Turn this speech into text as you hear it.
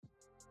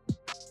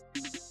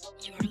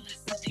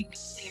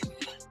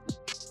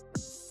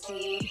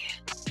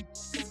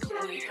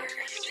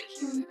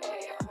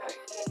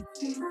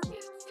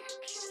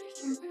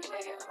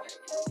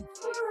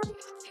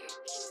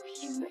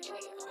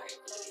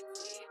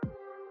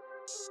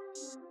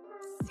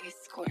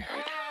Squared.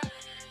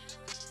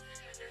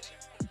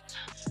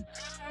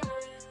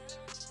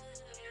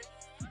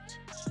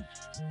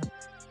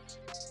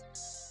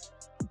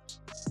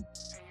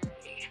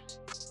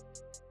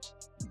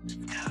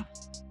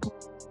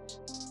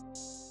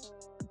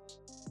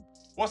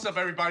 What's up,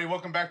 everybody?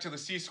 Welcome back to the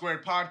C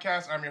Squared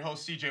podcast. I'm your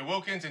host, CJ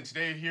Wilkins, and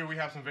today here we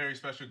have some very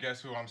special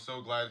guests who I'm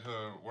so glad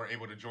were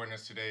able to join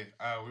us today.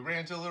 We ran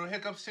into a little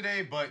hiccups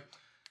today, but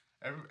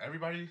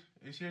everybody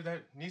is here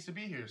that needs to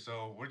be here.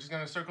 So we're just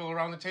going to circle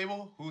around the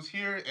table. Who's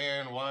here,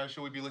 and why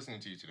should we be listening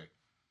to you today?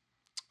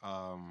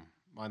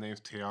 My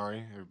name's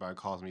Tiari. Everybody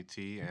calls me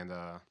T, and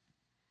I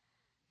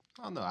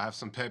don't know. I have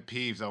some pet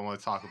peeves I want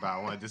to talk about.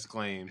 I want to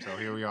disclaim. So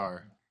here we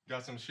are.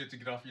 Got some shit to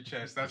get off your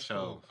chest. That's For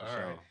cool. sure, All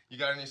right. You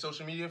got any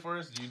social media for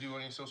us? Do you do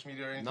any social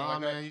media or anything No,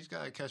 like that? man, you just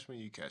gotta catch me.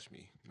 You catch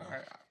me. No. All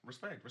right.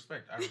 Respect.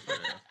 I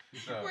respect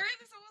it. Where are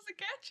they supposed to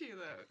catch you,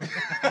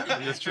 though?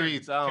 In the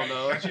streets, I don't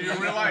know. Catch you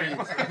in real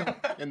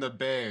life. In the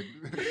bed.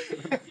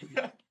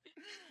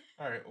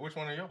 All right. Which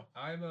one are y'all?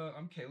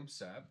 I'm Caleb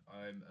Sapp.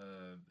 I'm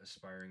an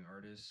aspiring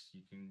artist.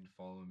 You can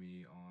follow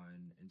me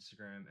on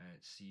Instagram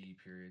at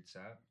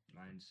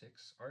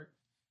c.sap96art.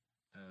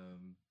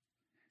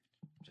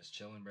 Just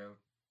chilling, bro.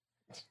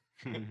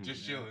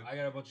 Just chilling. I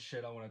got a bunch of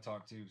shit I want to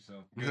talk to,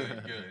 so.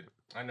 Good.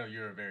 I know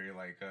you're a very,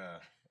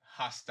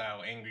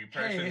 hostile, angry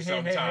person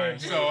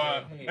sometimes.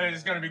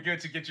 It's going to be good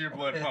to get your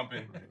blood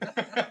pumping.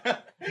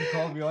 You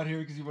called me on here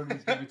because you wanted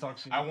me to talk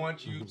shit. I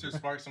want you to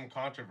spark some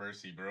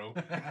controversy, bro.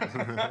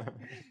 And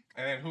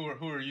then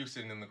who are you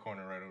sitting in the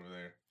corner right over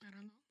there? I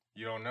don't know.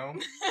 You don't know?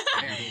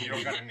 You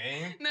don't got a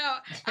name? No,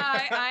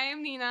 I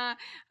am Nina.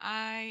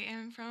 I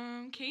am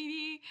from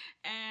Katy,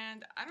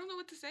 and I don't know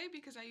what to say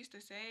because I used to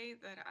say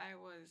that I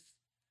was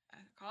a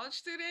college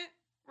student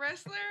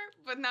wrestler,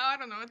 but now I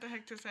don't know what the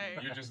heck to say.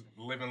 You're just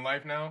living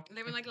life now?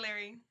 Living like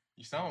Larry.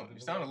 You sound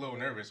a little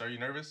nervous. Are you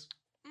nervous?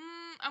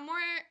 I'm more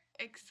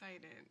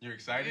excited. You're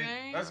excited?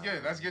 Right? That's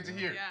good. That's good to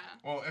hear. Yeah.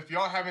 Well, if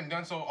y'all haven't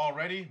done so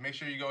already, make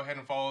sure you go ahead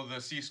and follow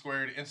the C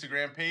Squared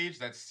Instagram page.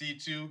 That's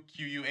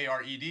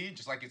C2QUARED,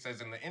 just like it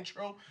says in the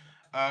intro.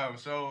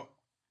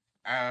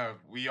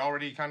 We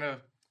already kind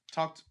of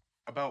talked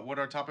about what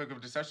our topic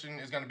of discussion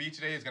is going to be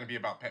today. It's going to be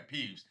about pet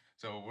peeves.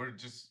 So we're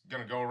just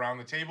going to go around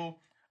the table.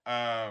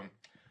 And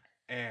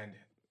I'm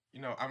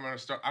going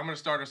to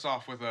start us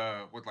off with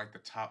like the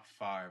top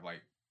 5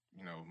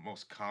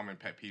 most common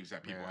pet peeves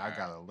that people have. I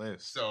got a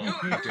list. So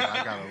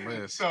I got a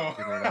list. So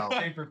Get it out.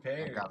 Stay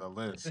prepared. I got a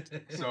list.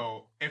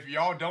 So if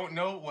y'all don't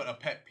know what a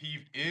pet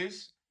peeve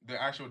is,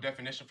 the actual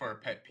definition for a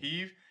pet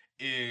peeve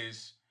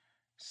is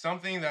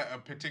something that a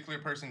particular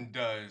person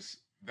does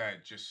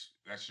that's just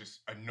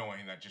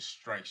annoying, that just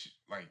strikes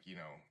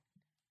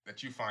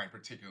that you find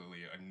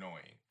particularly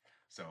annoying.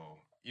 So,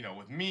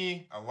 with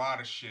me, a lot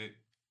of shit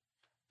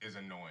is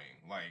annoying.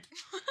 Like,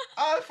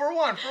 for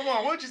one,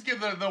 we'll just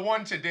give the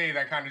one today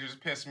that kind of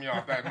just pissed me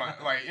off.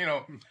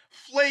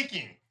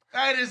 Flaking.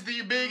 That is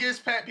the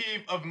biggest pet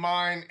peeve of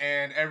mine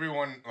and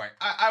everyone.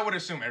 I would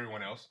assume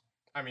everyone else.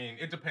 I mean,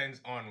 it depends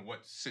on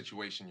what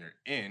situation you're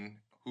in,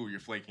 who you're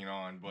flaking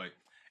on. But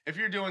if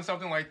you're doing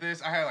something like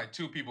this, I had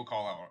 2 people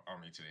call out on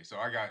me today. So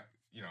I got,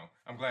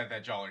 I'm glad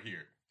that y'all are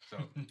here. So,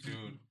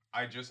 dude,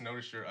 I just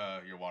noticed your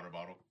water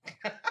bottle.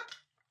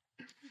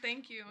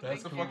 Thank you.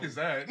 What the fuck is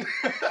that?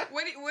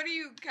 What are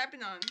you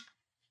capping on?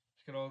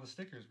 Look at all the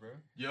stickers, bro.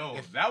 Yo,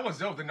 that was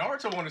dope. The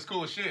Naruto one is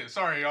cool as shit.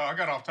 Sorry, y'all. I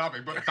got off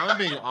topic, but If I'm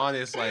being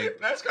honest,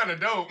 that's kind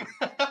of dope.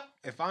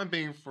 if I'm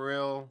being for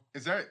real,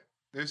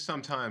 there's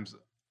sometimes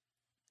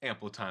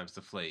ample times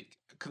to flake.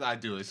 Cause I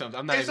do it.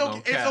 I'm not even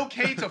gonna cap. It's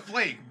okay to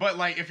flake, but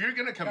if you're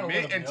gonna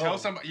commit and tell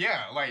somebody,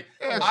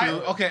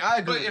 okay, I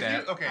agree with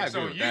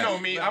that. Know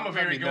me, I'm a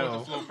very go with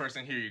the flow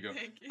person. Here you go.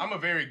 I'm a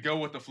very go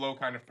with the flow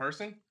kind of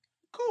person.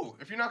 Cool.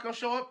 If you're not gonna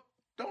show up,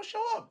 don't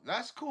show up.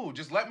 That's cool.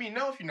 Just let me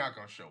know if you're not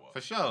gonna show up.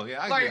 For sure.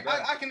 Yeah, I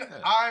can.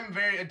 Yeah. I'm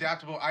very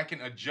adaptable. I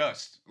can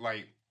adjust.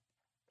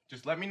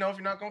 Just let me know if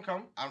you're not gonna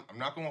come. I'm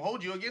not gonna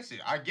hold you against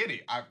it. I get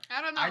it. I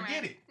don't know. I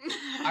get it.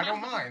 I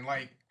don't mind.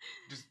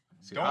 Just.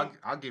 See,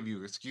 I'll give you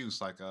an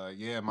excuse. You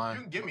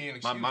can give me an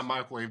excuse. My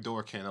microwave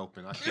door can't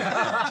open. I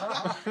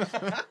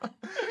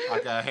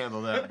gotta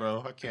handle that,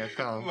 bro. I can't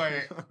come.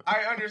 I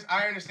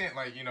understand.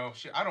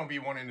 Shit. I don't be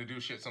wanting to do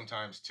shit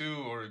sometimes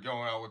too, or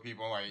going out with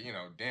people.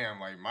 Damn.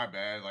 My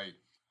bad. I'm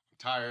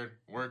tired,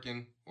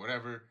 working,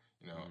 whatever.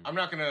 I'm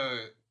not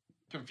gonna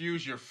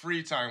confuse your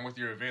free time with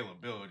your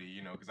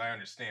availability. Because I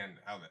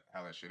understand how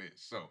that shit is.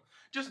 So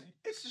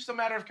it's just a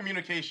matter of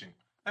communication.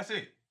 That's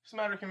it. It's a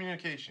matter of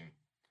communication.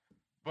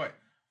 But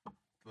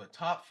the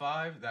top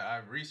 5 that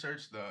I've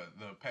researched,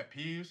 the pet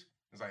peeves,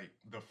 is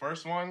the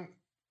first one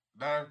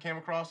that I came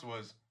across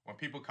was when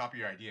people copy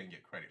your idea and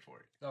get credit for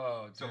it.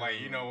 Oh, so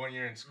when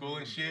you're in school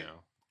and shit. Yeah.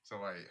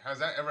 So has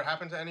that ever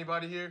happened to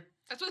anybody here?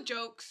 That's what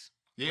jokes.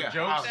 Yeah,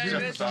 jokes.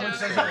 Someone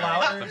says it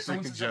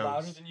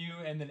louder than you,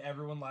 and then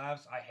everyone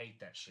laughs. I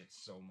hate that shit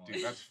so much.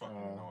 Dude, that's fucking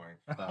annoying.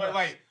 But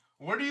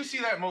where do you see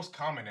that most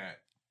common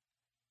at?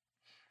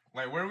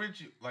 Where would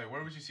you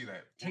see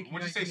that?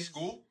 Would you say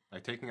school?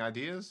 Like taking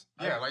ideas.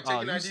 Yeah, like Oh,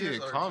 taking you ideas. see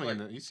it or common.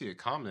 like, You see it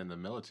common in the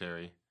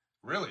military.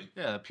 really?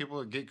 Yeah,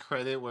 people get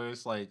credit where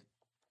it's like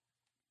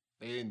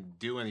they didn't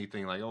do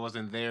anything. Like it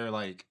wasn't their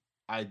like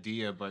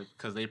idea, but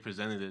because they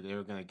presented it, they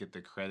were gonna get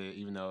the credit,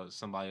 even though it's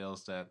somebody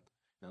else that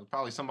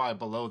probably somebody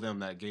below them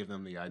that gave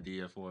them the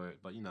idea for it.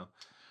 But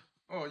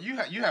Oh, you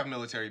have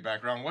military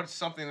background. What's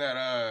something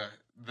that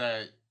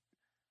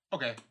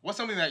okay? What's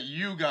something that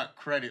you got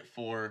credit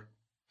for,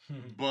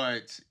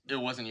 but it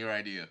wasn't your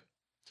idea?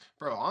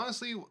 bro,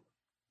 honestly,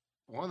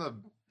 one of the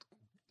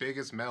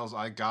biggest medals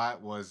I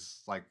got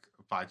was like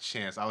by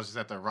chance. I was just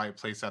at the right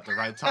place at the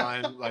right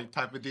time, like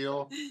type of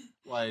deal.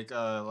 Like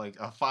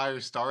a fire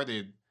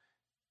started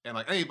and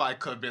like anybody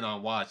could have been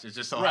on watch. It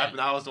just so Right.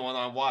 happened I was the one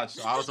on watch.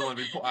 So I was the one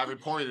I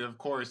reported, of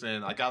course,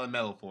 and I got a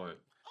medal for it.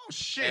 Oh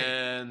shit!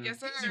 And Yes,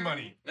 sir. Easy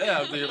money.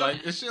 yeah, dude,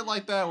 like it's shit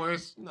like that where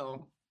it's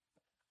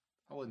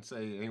I wouldn't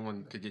say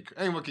anyone could get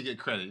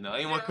credit. Anyone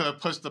Yeah. could have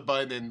pushed the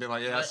button and been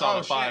like, yeah, I Like, saw oh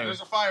the shit, fire. there's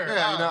a fire. Yeah,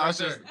 Ah, I right was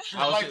there. just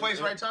Right place,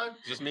 right time.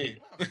 Just me,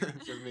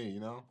 just me. I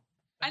know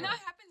it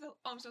happens. Oh,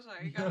 I'm so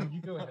sorry. No, you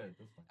go ahead.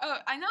 That's fine. Oh,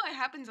 I know it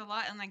happens a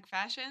lot in like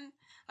fashion.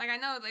 Like I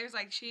know there's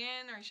like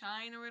Shein or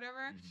Shine or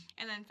whatever,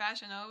 and then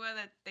Fashion Nova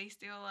that they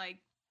steal like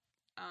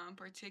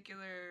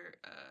particular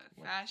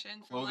fashion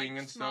from Clothing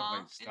like and stuff, small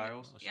like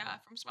styles? yeah,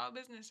 from small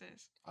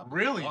busises.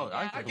 Really? Oh,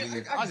 I Yeah. can I can-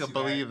 believe. I I can can see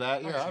believe that. that.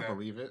 I can Yeah, see I that.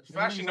 believe it.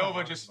 Fashion Nova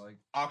online, just like,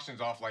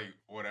 auctions off like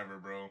whatever,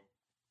 bro.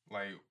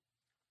 Like,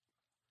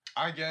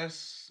 I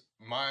guess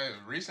my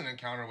recent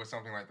encounter with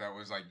something like that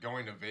was like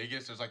going to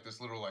Vegas. There's like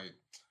this little like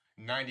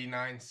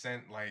 99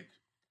 cent like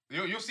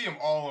you'll see them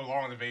all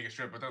along the Vegas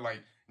Strip, but they're like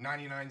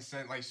 99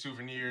 cent like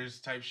souvenirs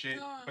type shit.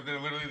 But they're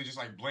literally just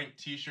like blank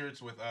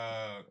T-shirts with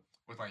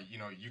like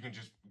you can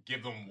just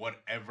give them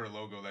whatever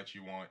logo that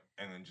you want,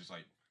 and then just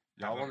like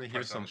Y'all have them want to hear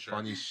press on some the shirt.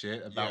 funny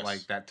shit about like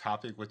Yes. that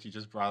topic? What you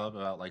just brought up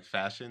about like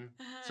fashion.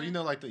 So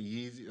like the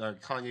Yeezy,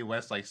 Kanye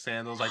West like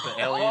sandals, like the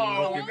alien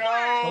Oh looking.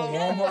 no! The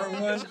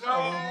Walmart ones?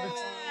 I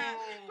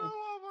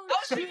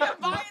was thinking of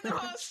buying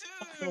those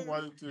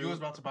shoes. You was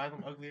about to buy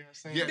them ugly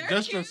ass things? Yeah, They're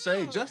just to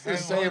say, cute.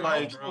 Hell no,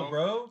 like,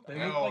 bro. They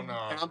Hell look like no.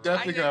 and bro. I'm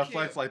definitely they're gonna cute.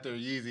 flex like they're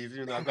Yeezys,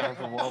 even though I got them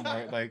from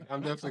Walmart. Like, I'm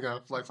definitely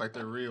gonna flex like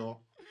they're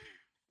real.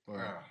 But,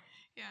 Ah,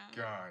 Yeah.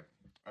 God.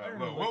 I Look,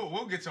 remember-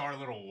 we'll get to our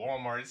little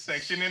Walmart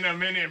section in a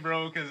minute,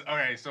 bro. Cause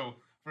okay, so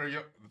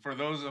for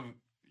those of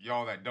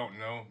y'all that don't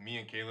know, me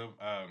and Caleb,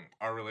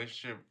 our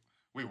relationship,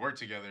 we work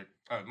together.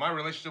 My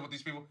relationship with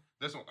these people,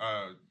 this one,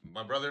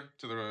 my brother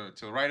to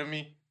the right of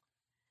me,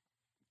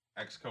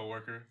 ex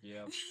coworker,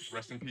 Yeah.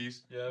 rest in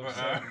peace. Yeah.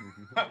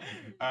 But,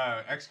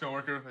 ex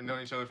coworker, been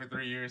knowing each other for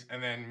 3 years,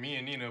 and then me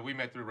and Nina, we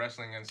met through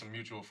wrestling and some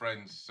mutual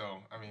friends.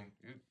 So I mean,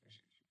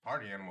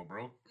 party animal,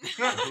 bro. She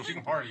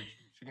can party.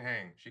 She can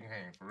hang. She can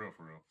hang for real,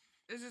 for real.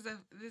 This is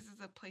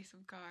a place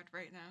of God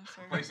right now.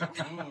 So Place of,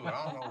 ooh, I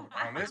don't know.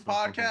 On this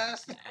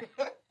podcast,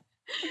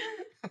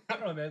 I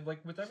don't know, man. Like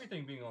with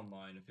everything being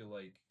online, I feel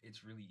like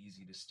it's really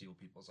easy to steal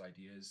people's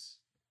ideas.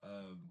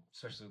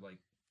 Especially like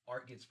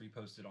art gets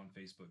reposted on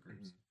Facebook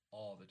groups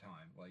all the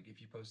time. Like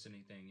if you post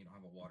anything, you don't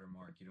have a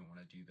watermark, you don't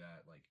want to do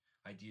that. Like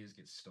ideas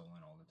get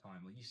stolen all the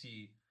time. Like you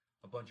see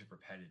a bunch of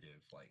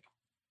repetitive like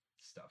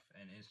stuff,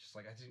 and it's just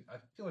like I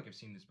feel like I've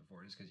seen this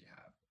before, just because you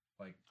have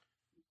like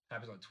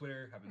happens on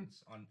Twitter,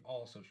 happens on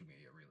all social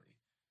media, really.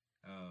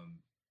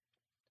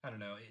 I don't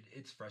know.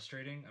 It's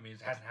frustrating. I mean,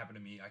 it hasn't happened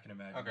to me. I can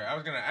imagine. okay, I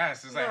was gonna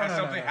ask. Is No, has no,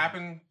 no, something no.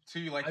 happened to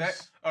you like I that?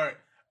 just- All right.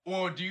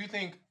 Well, do you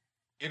think,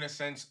 in a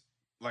sense,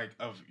 like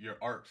of your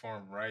art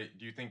form, right?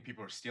 Do you think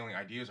people are stealing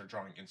ideas or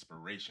drawing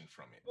inspiration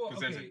from it? Well,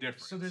 Because there's a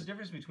difference. So there's a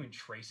difference between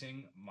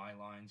tracing my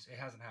lines. It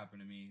hasn't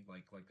happened to me.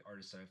 Like the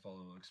artists that I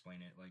follow will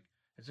explain it. Like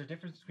there's a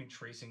difference between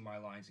tracing my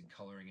lines and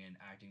coloring in,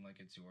 acting like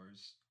it's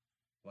yours.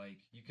 Like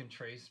you can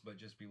trace, but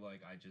just be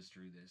like, I just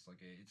drew this. Like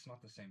it's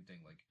not the same thing.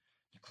 Like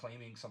you're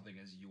claiming something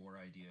as your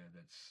idea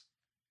that's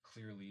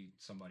clearly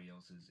somebody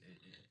else's.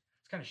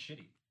 It's kind of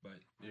shitty. But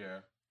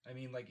Yeah. I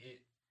mean, like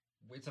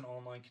it's an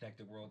online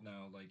connected world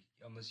now. Like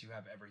unless you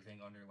have everything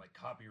under like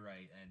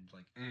copyright and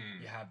like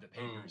you have the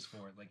papers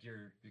for it, like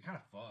you're kind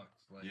of fucked.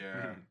 Like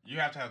Yeah. You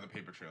have to have the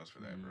paper trails for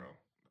that, bro.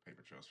 The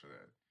paper trails for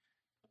that.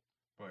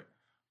 But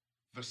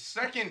the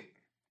second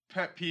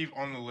pet peeve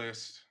on the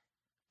list,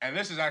 and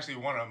this is actually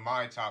one of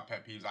my top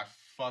pet peeves. I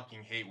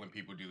fucking hate when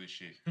people do this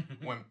shit.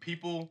 When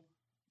people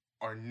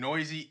are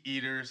noisy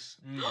eaters,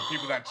 or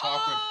people that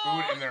talk with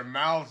food in their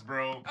mouths,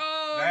 bro.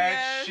 Oh,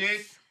 That yes.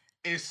 shit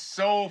is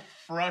so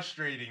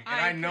frustrating. And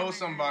I know couldn't agree.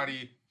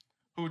 somebody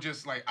who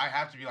just like, I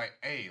have to be like,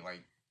 hey,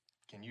 like,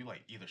 can you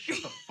like either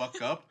shut the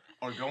fuck up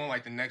or go in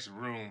like the next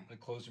room? Like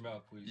close your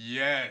mouth, please.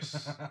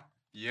 Yes.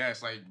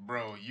 Yes, like,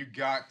 bro, you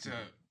got to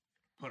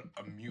put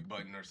a mute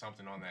button or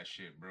something on that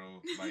shit,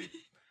 bro. Like,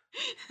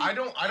 I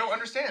don't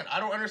understand. I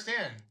don't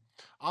understand.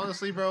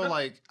 honestly, bro,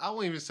 like I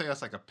wouldn't even say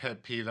that's like a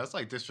pet peeve. That's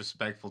like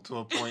disrespectful to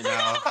a point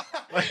now.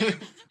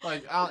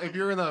 If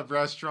you're in a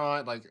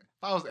restaurant, like if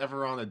I was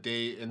ever on a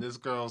date and this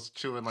girl's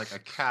chewing like a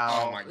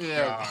cow, Oh my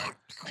god.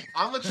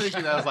 I'm gonna take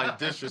it as like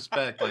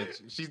disrespect. Like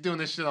she's doing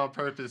this shit on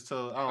purpose to I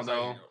don't It's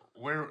know. like,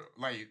 where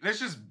like that's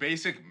just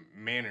basic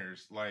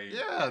manners. Like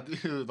Yeah,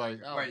 dude. like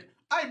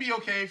I'd be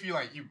okay if you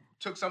like you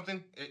took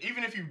something,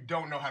 even if you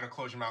don't know how to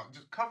close your mouth,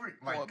 just cover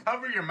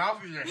your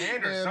mouth with your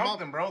hand or Man,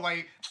 something, bro.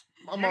 Like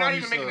my you're mom not even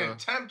used making an to.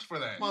 attempt for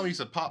that. Mom used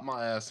to pop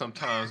my ass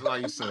sometimes when I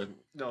used to,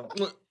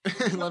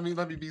 let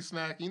me be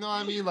smack. You know what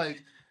I mean?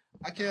 Like,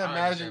 I can't I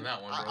imagine. understand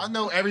that one, bro. I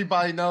know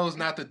everybody knows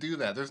not to do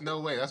that. There's no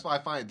way. That's why I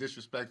find it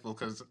disrespectful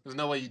because there's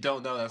no way you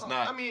don't know that's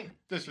not I mean,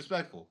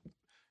 disrespectful.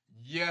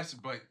 yes,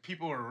 but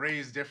people are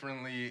raised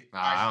differently. Nah,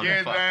 I I don't give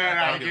get a fuck. that.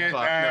 I I don't give a get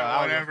fuck. that. No,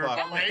 I don't give a Whatever. fuck.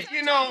 But like, you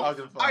I know, don't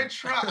give a fuck.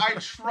 I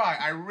try.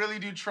 I really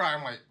do try.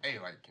 I'm like, hey,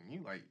 like, can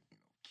you like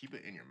keep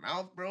it in your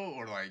mouth, bro,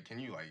 or like, can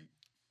you like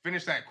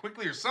finish that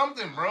quickly or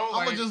something, bro? I'm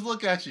Like, gonna just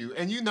look at you,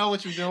 and you know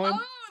what you're doing.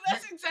 Oh,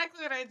 that's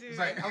exactly what I do. it's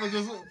like, I'm gonna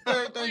just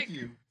thank Like-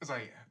 you, it's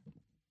like,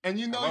 and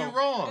you know Hello? you're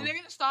wrong and they're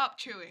gonna stop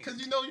chewing. because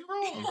you know you're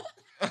wrong.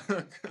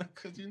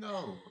 Because you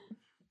know.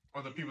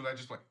 or the people that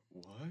just like,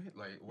 what?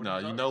 Like, what No, are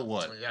you talking know about?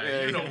 what? Yeah,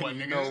 Yeah, you know what,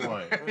 you niggas. know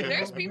what.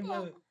 There's When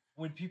people-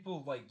 when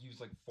people like use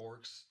like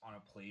forks on a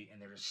plate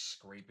and they're just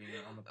scraping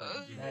it on the plate.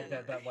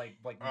 Ugh. That like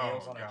Oh,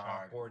 nails on a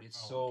God. chalkboard.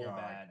 It's Oh, so God.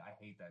 bad.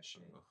 I hate that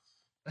shit.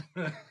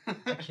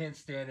 I can't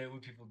stand it when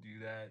people do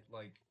that.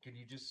 Like, can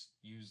you just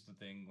use the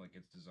thing like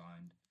it's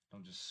designed?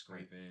 Don't just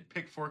scrape it.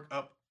 Pick fork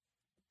up,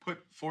 put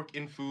fork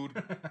in food,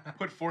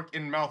 put fork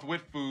in mouth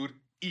with food,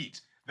 eat.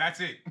 That's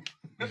it.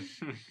 It's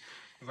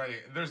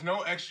like there's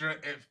no extra.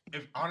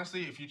 If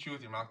honestly, if you chew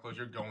with your mouth closed,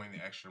 you're going the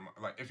extra.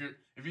 Like if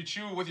you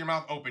chew with your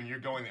mouth open, you're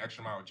going the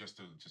extra mile just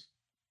to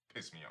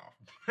piss me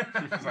off.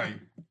 It's like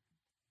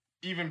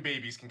even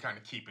babies can kind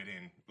of keep it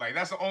in. Like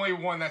that's the only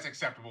one that's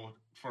acceptable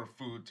for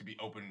food to be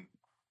open,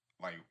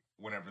 like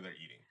whenever they're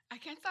eating. I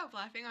can't stop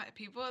laughing at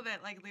people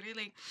that like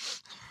literally.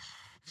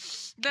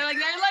 They're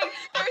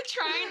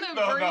trying to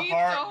The breathe.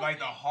 hard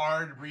the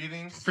hard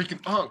breathing. Freaking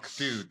unk,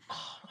 dude.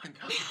 Oh my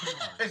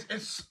god.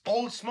 It's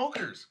old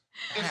smokers.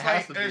 It It's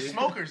has like to it's be.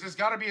 smokers. It's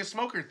got to be a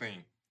smoker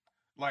thing.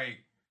 Like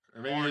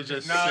Or maybe or you're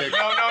just no, sick. no.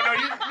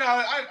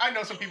 I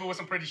know some people with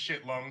some pretty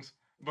shit lungs,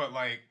 but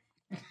like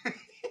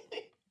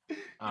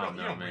I don't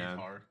you know, don't breathe man.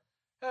 hard.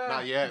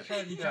 Not yet. You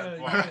Yeah, kinda,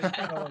 well.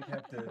 like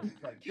have to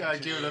like Yeah,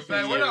 catch give it a with few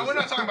Like, years. we're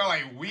not talking about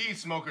like weed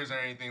smokers or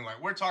anything.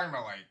 Like we're talking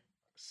about like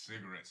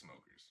cigarette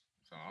smokers.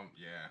 So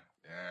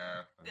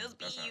yeah. They'll be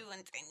That's not- you in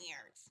 10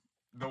 years.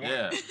 The one,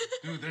 Yeah.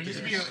 dude. There used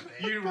to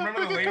be. You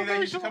remember the lady that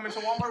used to come into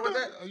Walmart with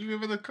that? You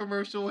remember the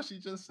commercial what she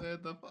just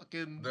said? The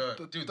fucking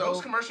Dude,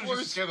 those commercials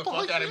used to scare the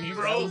fuck out of me, That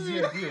bro. was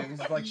the idea. It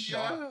was like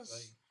shot.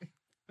 Yes.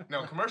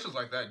 No, commercials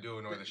like that do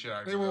annoy the shit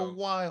out of me. They were though.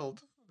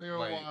 wild. They were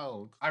Like,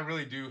 wild. I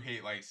really do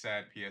hate like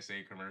sad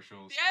PSA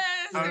commercials.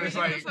 Yes, I they was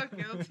make you like- so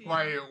guilty.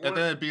 Like, And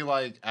then it'd be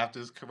like after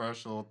this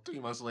commercial, 3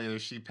 months later,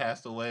 she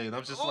passed away, and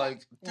I'm just Oh, like,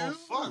 dude. well,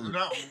 fuck.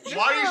 No,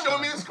 why are you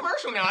showing me this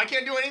commercial now? I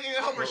can't do anything to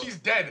help her. Well- She's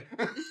dead.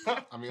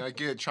 I mean, I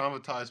get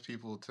traumatized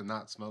people to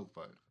not smoke,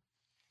 but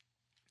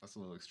that's a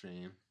little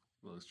extreme.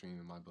 A little extreme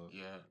in my book.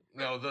 Yeah.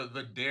 No,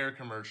 the Dare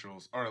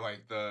commercials are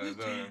like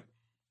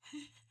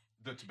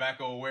the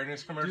tobacco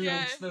awareness commercials.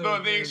 Yeah. it's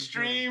The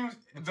extreme, what's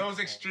it those called?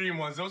 extreme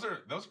ones. Those are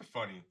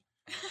funny.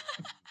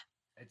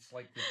 It's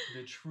like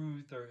the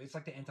truth, or it's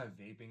like the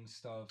anti-vaping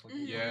stuff. Like,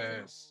 Mhm.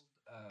 Yes.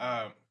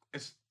 Uh,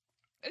 It's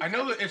I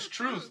know that it's the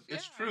truth.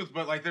 It's yeah. truth,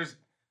 but like there's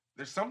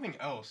something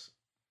else.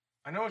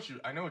 I know what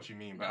you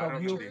mean, but I the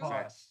don't know real the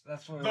exact. cost.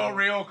 That's what. The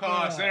real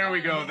cost. Yeah. There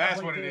we go. Yeah, That's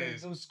like what it the-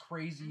 is. Those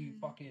crazy Mhm.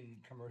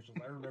 fucking commercials.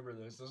 I remember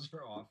those. Those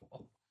were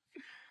awful.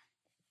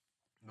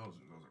 Those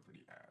are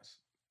pretty ass.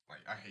 Like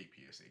I hate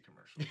PSA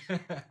commercials.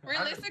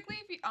 Realistically,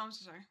 if you, oh, I'm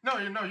so sorry. No,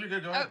 you're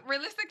good. Go ahead.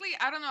 Realistically,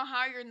 I don't know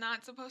how you're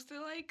not supposed to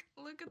like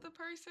look at the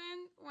person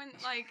when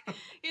like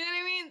you know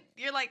what I mean.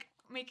 You're like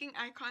making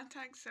eye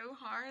contact so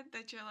hard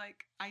that you're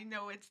like, I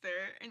know it's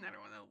there and I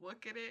don't want to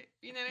look at it.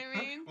 You know what I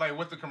mean? Like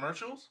with the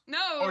commercials,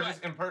 No, or like,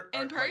 just in person.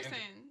 in person.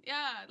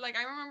 Yeah, like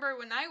I remember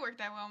when I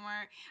worked at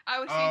Walmart, I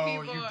would see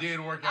Oh, people. you did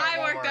work at I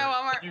Walmart. worked at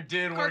Walmart. You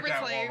did work Corporate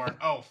at slave. Walmart.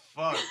 Oh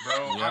fuck,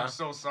 bro. Yeah. I'm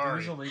so There sorry.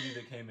 was a lady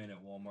that came in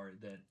at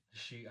Walmart that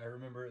I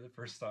remember the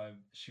first time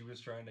she was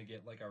trying to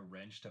get like a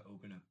wrench to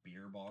open a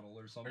beer bottle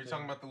or Are something. you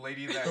talking about the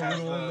lady that The has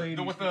little the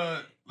lady with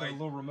the the like?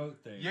 little remote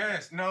thing?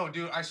 Yes, no,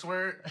 dude. I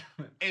swear,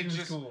 She it was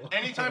just cool.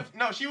 anytime.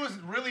 No, she was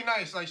really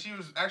nice. Like she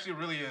was actually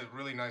a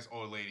really nice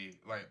old lady,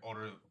 like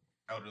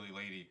elderly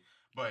lady.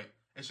 But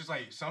it's just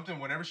like something.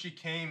 Whenever she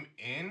came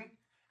in,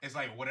 it's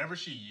like whatever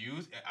she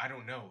used. I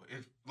don't know.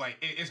 If like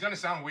it's gonna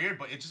sound weird,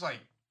 but it just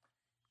like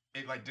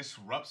it like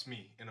disrupts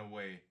me in a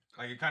way.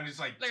 Like it kind of just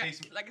like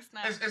takes me. Like a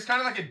snap. It's kind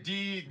of like a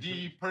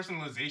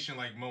depersonalization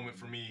like moment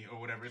for me or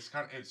whatever. It's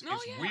kind of it's No,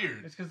 yeah.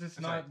 weird. It's because it's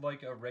It's not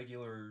like a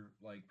regular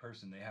like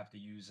person. They have to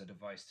use a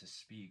device to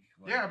speak.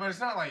 Like, Yeah, but it's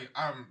not like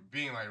I'm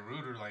being like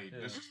rude or like Yeah.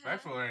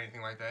 disrespectful or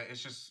anything like that.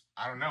 It's just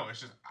I don't know. It's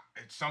just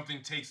it's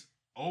something takes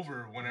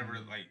over whenever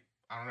like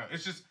I don't know.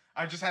 It's just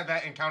I just had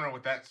that encounter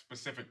with that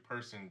specific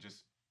person,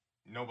 just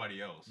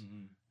nobody else.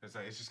 Mhm. It's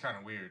like it's just kind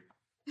of weird.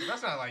 But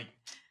that's not like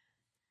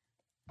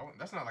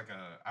that's not like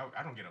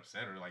I don't get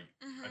upset or like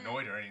Mhm.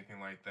 annoyed or anything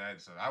like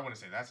that. So I wouldn't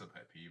say that's a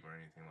pet peeve or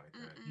anything like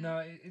that. Mm-mm. No,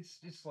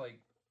 it's like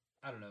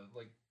I don't know.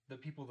 Like the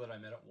people that I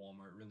met at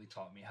Walmart really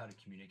taught me how to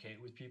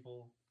communicate with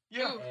people.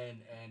 Yeah.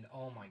 And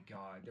oh my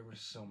god, there were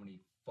so many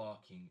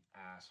fucking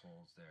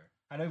assholes there.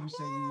 I know you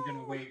said we were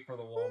gonna wait for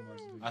the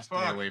Walmart. I stay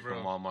Fuck, away bro.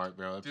 from Walmart,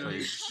 bro. That Dude.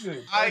 place.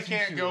 Good, I as you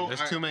can't should. go-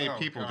 There's too many oh,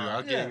 people, dude. God.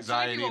 I'll get Yeah.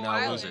 anxiety People and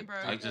I'll lose wilding, it. bro.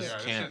 I just Yeah,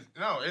 can't. it's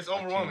I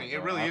can't, overwhelming. It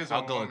bro. really is.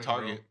 I'll go to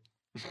overwhelming, Target.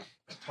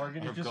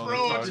 Target is just Go to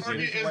Bro, Target.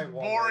 Target Just is like Walmart.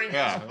 boring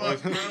Yeah,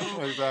 as fuck,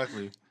 bro.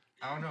 exactly.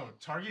 I don't know.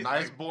 Target.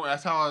 Nice, like, boring.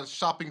 That's how a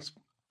shopping.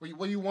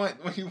 What do you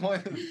want? What do you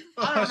want?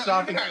 I don't know.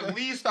 Shopping. You can at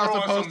least That's throw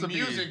how on it's some supposed to be.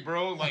 music,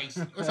 bro. Like,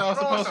 That's how it's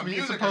throw on supposed to some be.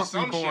 It's music or supposed to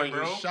be some shit, boring.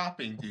 bro. You're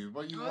shopping, dude.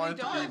 What you Oh, want it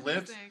they to don't be have lit?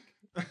 music.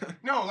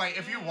 No, like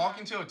if you Yeah. walk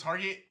into a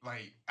Target,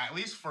 like at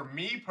least for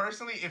me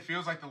personally, it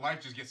feels like the life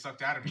just gets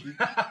sucked out of me.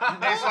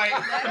 It's like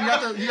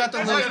You got the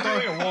That's little like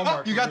Star- doing a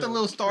Walmart you got the for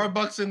little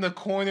Starbucks in the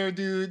corner,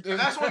 dude.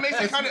 that's what makes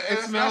it It's- kind of. It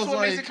That's smells what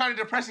makes it like. kind of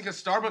depressing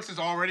because Starbucks is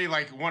already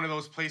like one of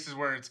those places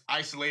where it's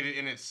isolated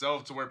in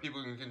itself to where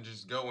people can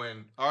just go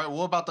in. All right,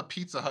 what about the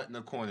Pizza Hut in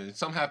the corner?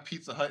 Some have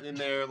Pizza Hut in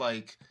there,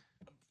 like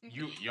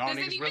Y'all Does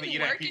it niggas even really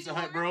eat work at Pizza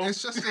Hut, anymore? bro?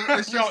 it's just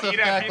Y'all a eat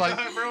at fact, Pizza like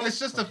Hut, bro? it's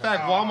just a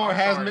fact. Oh, Walmart I'm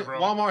has sorry, bro.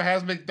 Walmart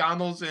has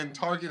McDonald's and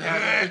Target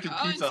has a freaking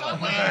Oh, and Pizza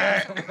Subway.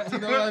 Hut. You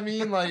know what I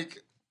mean? Like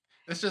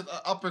it's just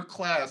upper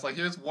class. Like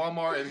here's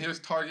Walmart and here's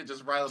Target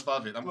just right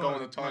above it. I'm going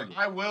to Target.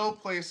 I will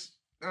place.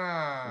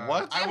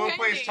 What? I will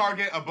place Depending.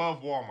 Target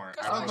above Walmart.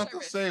 Customer I was about to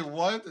service. say,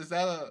 what is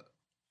that a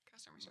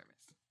Customer service.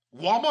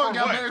 Walmart For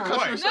got what? better For customer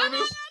what? No, no,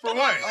 service? For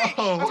what?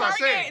 Oh, That's what I'm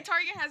saying.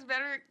 Target has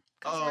better customer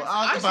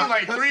Oh, service. I see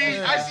like three.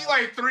 Yeah. I see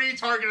like three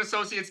Target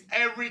associates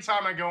every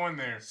time I go in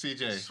there.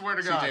 CJ, Swear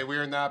to God. CJ, we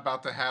are not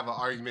about to have an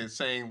argument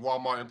saying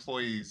Walmart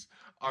employees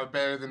are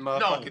better than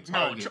motherfucking No,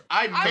 Target.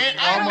 I Walmart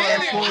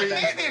managed employees-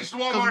 managed 'Cause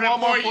Walmart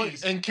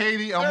employees. and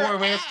Katie are They're more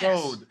Ranch ass.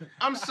 Road.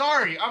 I'm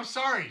sorry.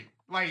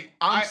 Like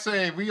I'm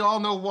saying we all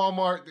know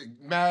Walmart.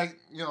 Mag,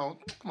 you know,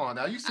 come on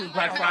now. You see I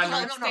Black like Friday.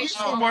 that. No.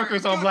 Some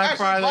workers on Dude, Black actually,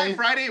 Friday. Black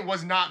Friday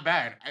was not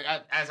bad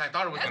as I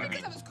thought it was That's gonna be.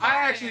 because it was I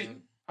COVID. actually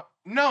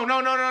no.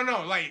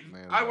 Like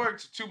Man, I no.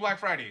 worked 2 Black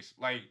Fridays.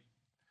 Like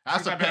That's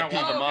since a I've been pet at peeve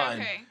Oh, of okay, mine.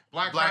 okay.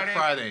 Black Black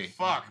Friday.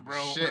 Fuck,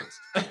 bro. Shit.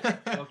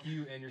 Fuck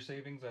you and your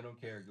savings. I don't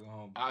care. Go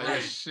home. Yeah,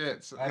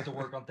 shit. I have to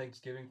work on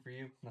Thanksgiving for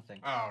you.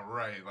 Nothing. Oh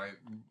right, like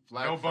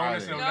Black no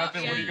bonus, Friday. no No,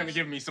 nothing. What are you yeah. gonna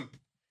give me? Some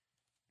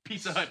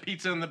Pizza Hut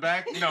pizza in the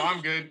back? No,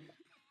 I'm good.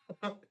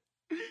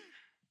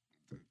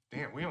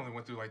 Damn, we only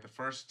went through like the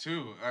first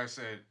 2. I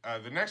said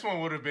the next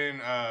one would have been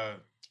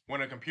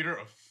when a computer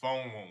or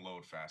phone won't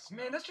load fast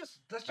enough. Man, that's just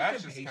That's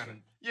just impatient. kind of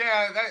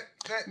yeah.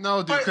 That No,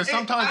 dude, but because it-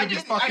 sometimes I it be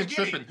get it, fucking I get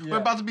it. tripping. Yeah. We're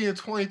about to be in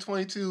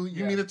 2022.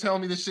 You Yeah. mean to tell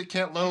me this shit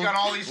can't load? you got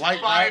all these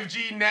like that?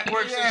 5G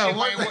networks Yeah, and shit.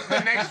 what Like the-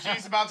 the next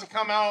G's about to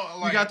come out.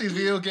 Like You got these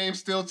video games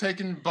still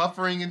taking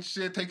buffering and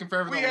shit, taking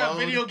forever we to have load.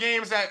 video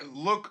games that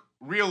look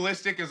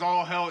realistic as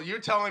all hell. You're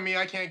telling me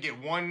I can't get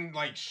one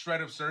like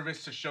shred of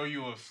service to show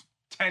you a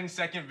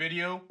 10-second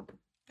video?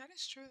 That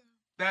is true.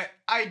 That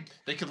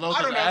They could load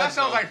I don't those know. That ads,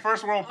 sounds though. like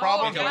first world Oh,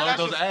 problems. They yeah. can but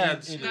load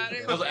that's those just- ads. That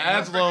is- Those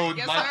ads load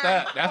Yes, like sir.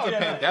 that. That's Oh, a yeah,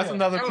 pet. That's yeah.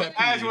 another Those pet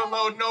ads peeve. would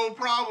load no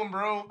problem,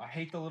 bro. I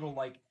hate the little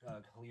like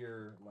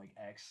clear like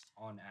X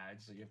on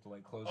ads that you have to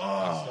like close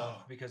Oh. and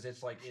stuff because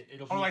it's like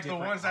it'll be Or like the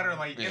different ones that are on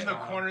like Yeah. in the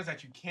corners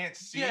that you can't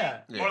see.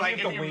 Yeah. Yeah. Or like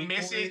You have if to you wait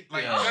miss for it,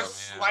 like Yeah.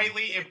 just Oh, man.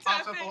 slightly, it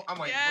pops up. I'm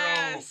like,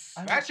 Yes.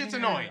 bro, I that don't shit's care.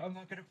 annoying. I'm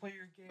not gonna play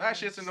your game. That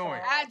shit's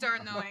annoying. Stop. Ads are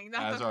annoying.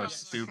 Not Ads the are phone.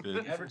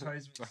 stupid.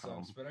 Advertisement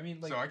sucks, but I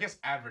mean like. So I guess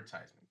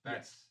advertisement.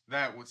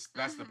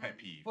 That's the pet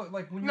peeve. But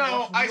like when you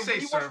No, watch, I when say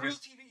you watch real service.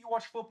 TV, you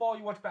watch football,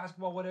 you watch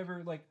basketball,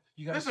 whatever. Like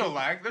you gotta. There's no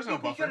lag. There's no You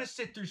buffer. gotta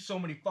sit through so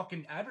many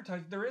fucking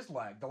advertisements. There is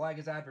lag. The lag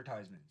is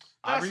advertisements.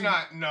 That's I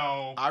not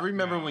no. I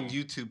remember no. when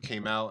YouTube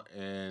came out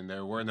and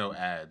there were no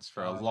ads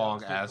for a that long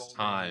was the ass golden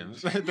time.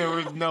 age. There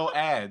was no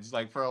ads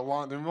like for a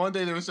long. Then one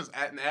day there was just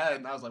an ad,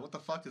 and I was like, "What the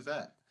fuck is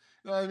that?"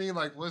 You know what I mean?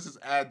 Like, what's this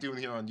ad doing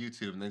here on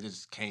YouTube? And they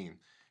just came.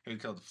 Here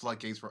because the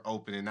floodgates were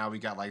open, and now we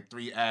got like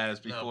 3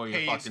 ads No, before your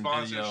paid fucking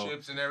video.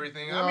 sponsorships and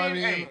everything. You know I what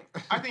mean, I mean?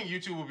 hey, I think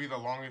YouTube will be the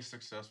longest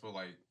successful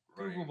like.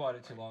 Google running- bought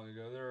it too long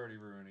ago. They're already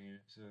ruining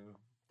it. So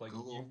like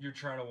Google? you're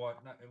trying to watch.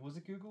 Was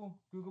it Google?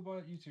 Google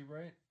bought YouTube,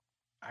 right?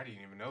 I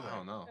didn't even know that. I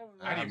don't know.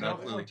 I didn't have know. no It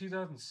was clue. like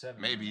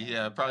 2007. Maybe, man.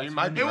 yeah, probably That's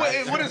might when be It, right.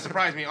 it wouldn't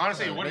surprise me.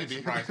 Honestly, Yeah, it wouldn't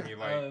maybe. surprise me.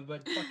 Like,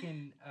 But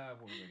fucking,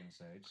 what was I gonna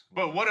say?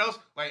 but what else?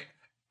 Like,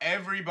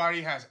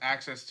 everybody has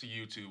access to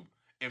YouTube.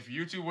 If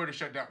YouTube were to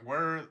shut down,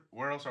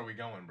 where else are we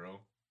going, bro?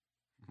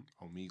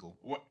 Omegle.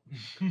 What?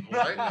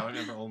 What? No,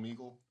 remember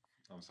Omegle?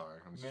 I'm sorry.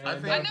 Man, I I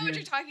think know what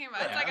you're talking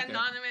about. It's Yeah, like okay.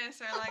 anonymous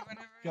or like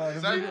whatever. God,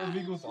 Is that-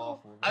 Omeagle's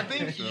awful. I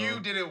think So-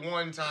 you did it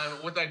one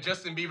time with that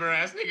Justin Bieber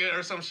ass nigga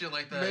or some shit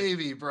like that.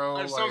 maybe, bro.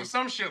 Or Like,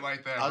 some shit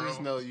like that, I bro.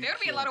 just know you. There would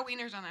be a can't- lot of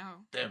wieners on that hoe.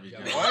 There we go.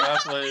 Yeah. What?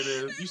 That's what it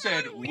is. You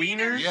said Wieners?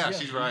 wieners? Yeah, Yeah.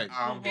 she's right.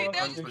 Um, They, they'll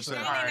just be 100%.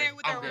 standing Alright, there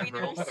with I'm their good,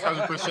 bro.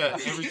 wieners.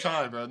 100% every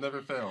time, bro.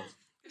 Never fails.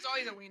 There's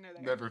always a wiener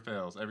there. Never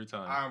fails every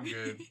time. I'm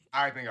good.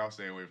 I think I'll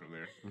stay away from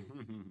there.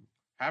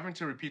 Having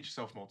to repeat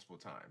yourself multiple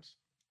times.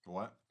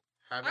 What?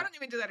 I don't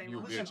even do that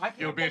anymore. You Listen, bitch. I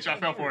can't Yo, bitch, I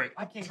fucking fell hear. for it.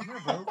 I can't hear,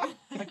 bro.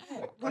 I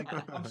can't.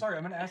 Like, I'm sorry.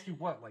 I'm gonna ask you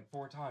what, like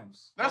 4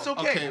 times. That's Oh,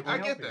 okay. okay, I well,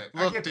 get that.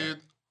 I Look, get dude,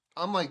 that.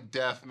 I'm like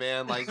deaf,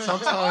 man. Like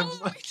sometimes,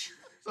 Oh,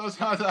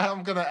 Sometimes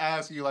I'm gonna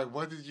ask you like,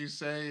 what did you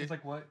say? It's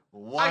like what?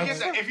 What? I get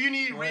that. If you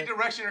need What?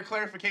 redirection or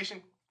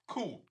clarification,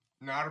 cool,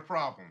 not a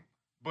problem.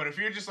 But if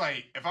you're just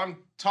like, if I'm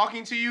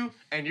talking to you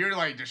and you're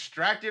like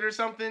distracted or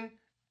something,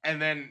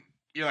 and then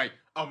you're like,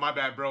 oh my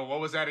bad, bro, what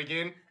was that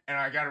again? And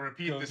I gotta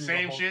repeat Go the through the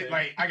same whole shit. thing.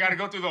 Like I gotta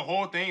go through the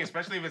whole thing,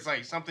 especially if it's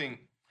like something,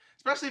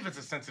 especially if it's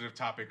a sensitive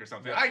topic or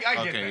something. Yeah. I get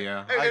Okay, that.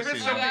 yeah, If I it's see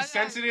something that.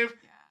 sensitive,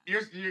 Yeah.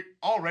 you're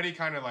already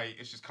kind of like,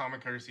 it's just common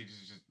courtesy to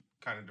just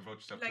kind of devote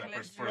yourself Like, to that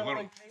let's person for do a it.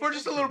 little, Like, for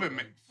just a little bit,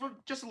 man. for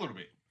just a little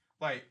bit.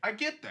 Like I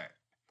get that.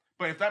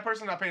 But if that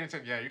person's not paying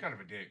attention, yeah, you're kind of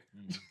a dick.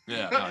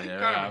 Yeah, no, yeah,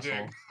 Kind of a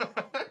asshole.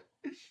 dick.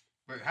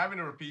 But having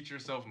to repeat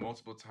yourself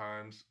multiple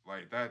times,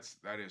 like that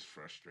is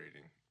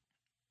frustrating.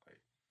 Like,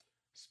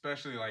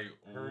 especially like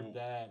Heard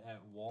that at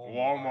Walmart.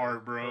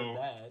 Walmart, bro. Heard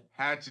that.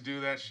 Had to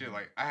do that shit.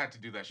 Like I had to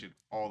do that shit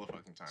all the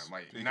fucking time.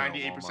 Like Speaking of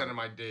 98% Walmart. of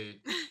my day.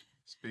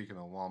 Speaking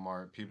of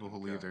Walmart, people who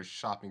leave Okay. their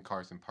shopping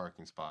carts in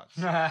parking spots.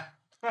 Like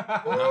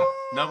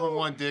Number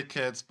one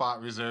dickhead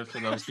spot reserved for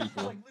those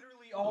people.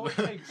 literally, all it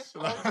takes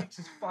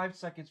is 5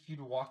 seconds for you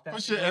to walk that.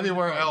 Push thing it over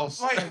anywhere the- else.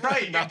 Like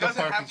right, Not it the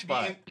doesn't parking have to be.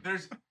 spot.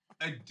 There's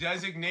a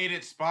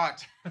designated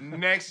spot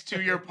next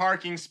to your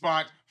parking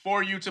spot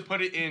for you to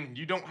put it in.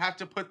 You don't have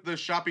to put the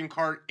shopping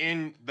cart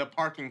in the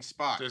parking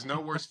spot. There's no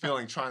worse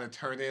feeling trying to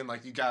turn in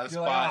like you got a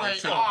You're spot.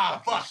 like, and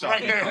ah, sit- fuck,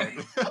 right shopping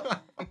there.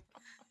 cart.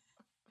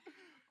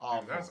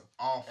 Awful. That's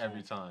awful.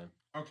 Every time.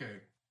 Okay,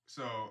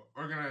 so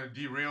we're gonna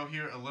derail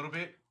here a little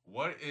bit.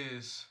 What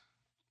is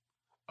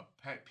a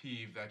pet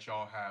peeve that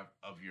y'all have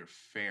of your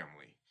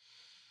family?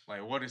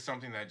 Like, what is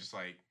something that just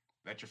like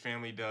that your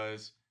family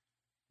does?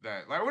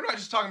 That like we're not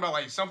just talking about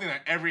like something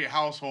that every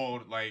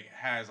household like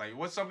has. Like,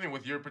 what's something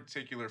with your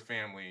particular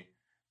family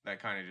that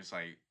kind of just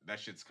like that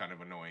shit's kind of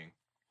annoying?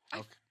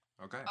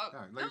 Okay. Oh, yeah,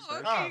 no, ladies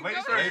first. okay,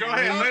 ladies go first. Go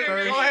ahead. ahead.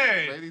 Okay. Go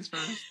ahead. Ladies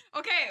first.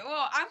 Okay,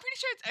 well, I'm pretty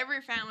sure it's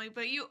every family,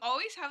 but you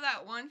always have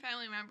that one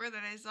family member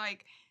that is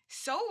like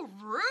so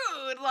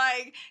rude,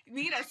 like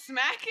need a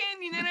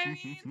smacking. You know what I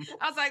mean?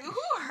 I was like, who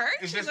hurt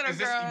Is you, this little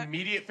girl?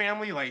 immediate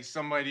family, like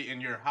somebody in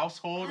your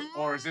household,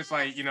 or is this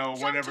like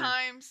whatever?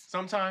 Sometimes.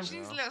 Sometimes. She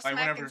needs a Yeah. little Like,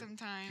 smacking whenever-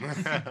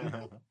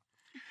 sometimes.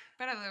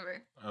 But I love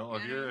her. Oh,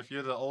 if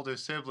you're the older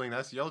sibling,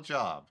 that's your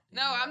job.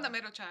 No, I'm the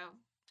middle child.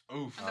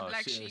 Oof. I'm the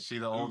black she, sheep. Is she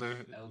the older?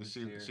 Eldest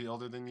Is here. she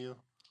older than you?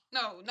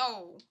 No.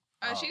 Oh.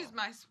 She's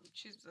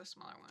the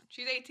smaller one.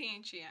 She's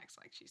 18. She acts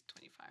like she's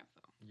 25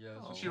 though. Yeah,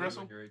 Oh. so She she's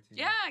wrestle? like you're 18.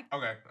 Yeah,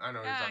 Okay, I know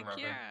what yeah, you're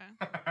talking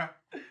about. Kira.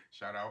 Then.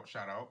 Shout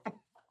out.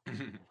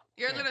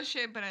 You're a Yeah. little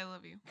shit, but I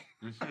love you.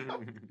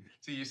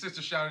 See, your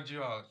sister shouted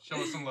you out. Show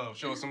us some love.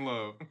 Show us some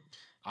love.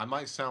 I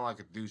might sound like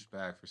a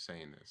douchebag for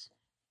saying this,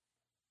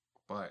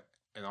 but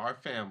in our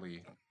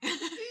family,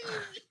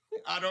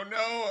 I don't know.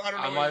 I don't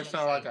know. I what might you're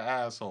sound like saying. an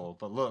asshole.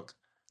 But look,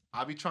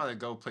 I be trying to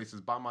go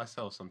places by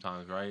myself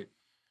sometimes, right?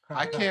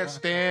 I can't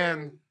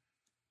stand.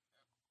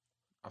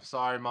 I'm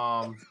sorry,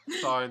 Mom.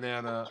 Sorry,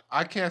 Nana.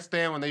 I can't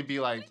stand when they be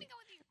like,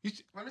 you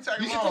should, Let me tell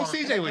you you. should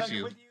take CJ with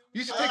you.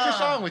 You should take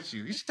Krishan with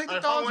you. You should take the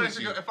dogs with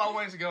you. If I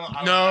wanted to go,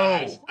 I would No.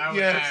 ask. I would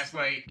Yes. ask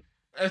like.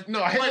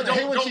 No, I hate, Like, I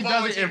hate when don't she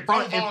does it in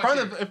front,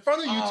 volunteer. in front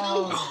of you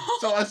Oh.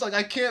 too. So it's like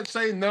I can't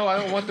say no. I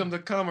don't want them to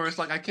come, or it's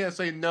like I can't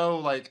say no.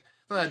 Like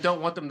not that I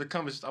don't want them to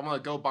come. It's just I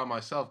want to go by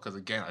myself because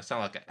again, I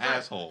sound like an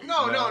asshole.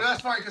 No, you know? no,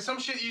 that's fine. Cause some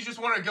shit you just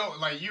want to go.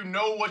 Like you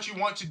know what you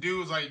want to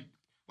do is like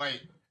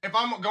if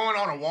I'm going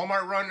on a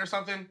Walmart run or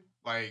something,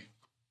 like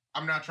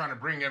I'm not trying to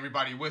bring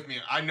everybody with me.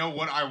 I know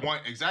what I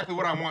want, exactly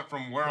what I want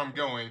from where I'm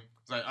going.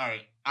 It's like, all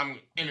right, I'm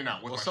in and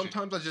out with Well, my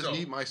sometimes shit. I just So,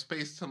 need my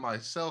space to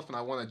myself, and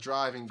I want to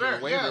drive and fair,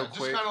 get away yeah, real just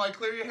quick. kind of like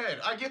clear your head.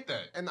 I get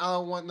that. And I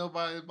don't want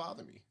nobody to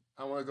bother me.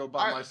 I want to go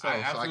by I myself. So I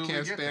absolutely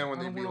can't get stand that. when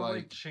I they don't be want to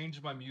like,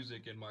 change my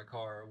music in my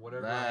car or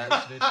whatever. That- I'm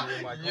listening to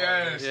in my car.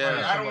 Yes, Yeah.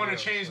 like, I don't want Somebody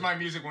to change else. my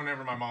music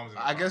whenever my mom's in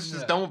the I car. guess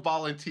just Yeah. don't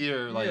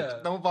volunteer. Like Yeah.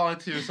 don't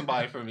volunteer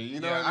somebody for me. You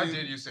know yeah, what I mean?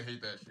 did used to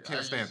hate that shit. Can't I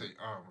used stand to it. say,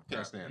 oh, my Can't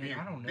God. stand it. being,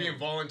 I don't know. Being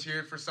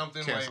volunteered for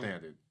something Can't like.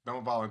 stand it.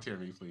 Don't volunteer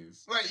me,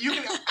 please. Like you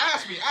can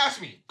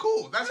ask me.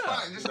 Cool, that's Yeah,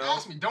 fine. Just you know?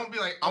 ask me. Don't be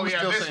like, I'ma oh yeah,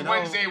 still this say no.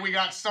 Wednesday we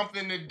got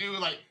something to do.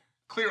 Like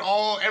clear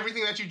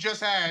everything that you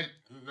just had.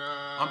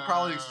 Nah. I'm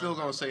probably still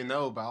gonna say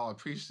no, but I'll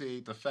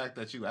appreciate the fact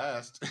that you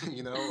asked.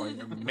 You know,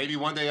 like maybe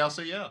one day I'll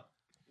say yeah.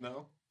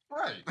 No.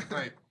 right.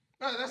 Like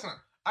no, that's not.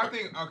 I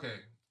think okay.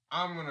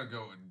 I'm gonna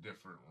go a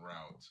different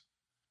route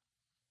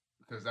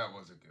because that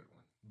was a good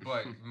one.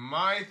 But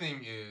my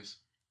thing is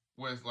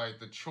with like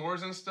the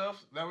chores and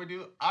stuff that we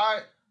do.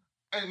 I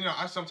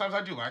sometimes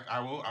I do like I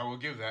will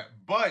give that,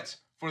 but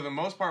for the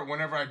most part,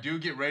 whenever I do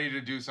get ready to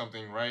do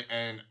something, right,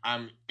 and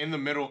I'm in the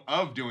middle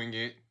of doing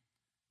it,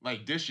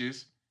 like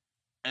dishes,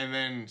 and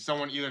then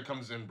someone either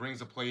comes and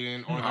brings a plate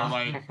in, or they're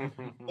like,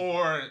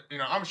 or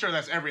I'm sure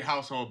that's every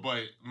household,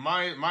 but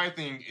my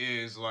thing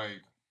is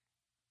like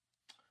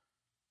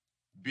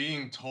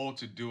being told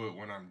to do it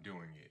when I'm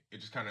doing it. It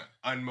just kind of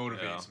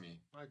unmotivates me.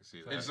 I can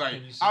see that. It's Can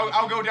like you see I'll me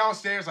go doing-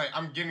 downstairs, like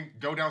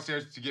go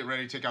downstairs to get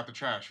ready to take out the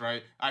trash,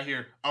 right? I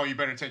hear, oh, you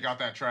better take out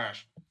that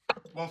trash.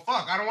 Well,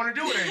 fuck, I don't want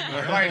to do it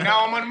anymore. Like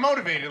now I'm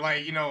unmotivated.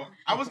 Like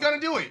I was gonna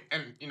do it,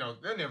 and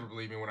they never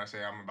believe me when I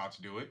say I'm about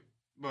to do it.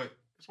 but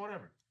it's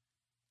whatever.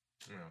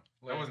 You know,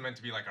 that Like- wasn't meant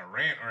to be like a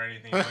rant or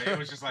anything, but it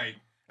was just like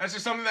that's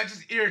just something that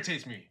just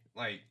irritates me.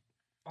 Like,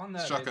 On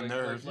that, Struck dude, a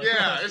nerve.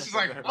 yeah, it's just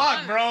like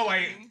fuck, bro.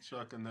 Like,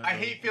 Struck a nerve. I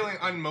hate feeling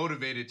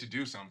unmotivated to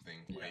do something.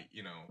 Like,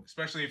 you know,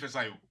 especially if it's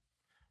like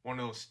one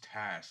of those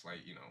tasks. Like,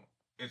 you know,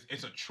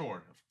 it's a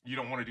chore. You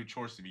don't want to do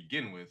chores to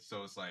begin with,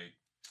 so it's like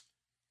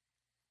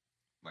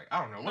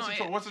I don't know.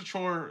 What's a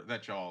chore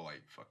that y'all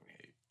like fucking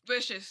hate?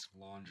 Dishes.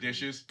 Laundry.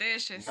 Dishes,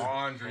 Dishes.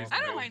 laundry.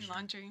 I don't mind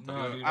laundry.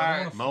 No, dude, I- I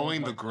don't wanna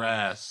Mowing fold the my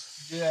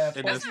grass. Yeah,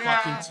 in That's this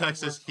not- fucking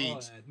Texas Work on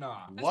heat. it.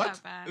 Nah. That's What?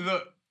 not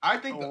bad. I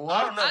think I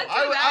What? don't know. I'd do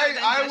that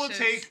I than will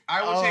dishes. take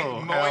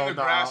Oh, mowing hell the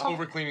grass nah.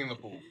 over cleaning the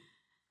pool.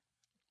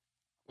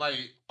 Like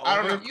I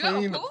don't Over know, You have a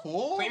cleaning the pool?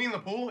 pool? cleaning the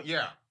pool.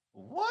 Yeah,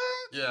 What?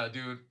 yeah,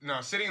 dude.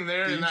 No, sitting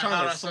there Dude, in you that trying to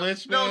hot ass sun-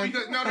 switch, No, man?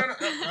 because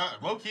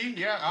no, low key.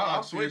 Yeah,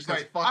 I'll Dude, switch. 'cause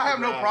Like fuck I the have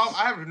no grass. problem.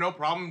 I have no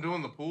problem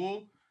doing the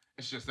pool.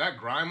 It's just that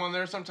grime on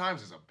there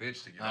sometimes is a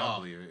bitch to get I off.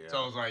 believe it. Yeah.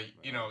 So it's like,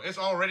 you know, it's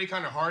already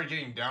kind of hard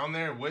getting down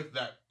there with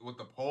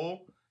the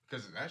pole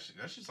because that's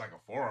just like a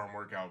forearm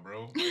workout,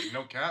 bro. Like,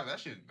 no cap,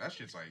 that's like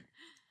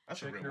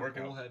that's a Check real your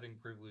workout. pool having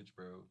privilege,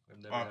 bro. I've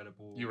never Oh, had a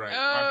pool. You're right. Oh,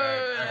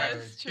 my bad.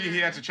 that's He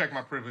had to check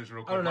my privilege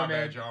real I quick. don't know, My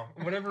man. bad, y'all.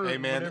 Whatever. Hey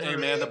man,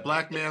 whatever, the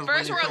black man's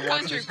First winning world for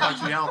once in country, this bro.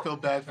 country. I don't feel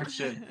bad for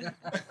shit.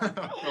 I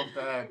don't feel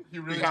bad.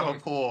 You We really have told a me.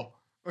 pool.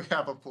 We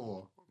have a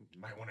pool. You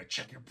might want to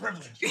check your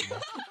privilege.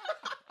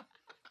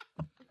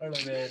 I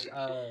don't know, man.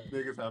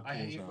 Niggas have I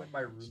pools hate now. when my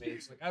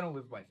roommates, like, I don't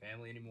live with my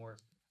family anymore,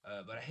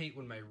 but I hate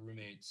when my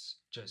roommates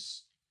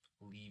just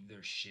leave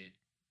their shit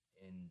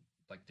in,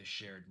 like, the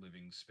shared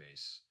living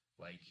space.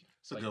 Like,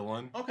 It's a good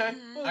one. Okay,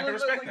 Well, I can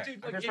respect that. Dude, I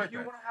can like, respect if you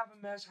that. want to have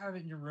a mess, have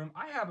it in your room.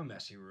 I have a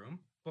messy room,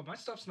 but my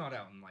stuff's not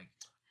out in, like,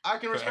 I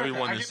can For respect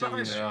everyone that. I to get see.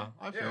 behind that. Yeah,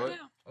 I feel it.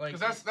 Yeah. like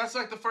Because that's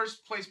like the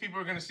first place people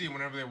are gonna see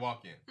whenever they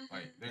walk in. Mhm.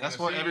 Like they're That's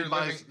gonna what see your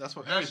everybody's. living- That's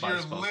what That's your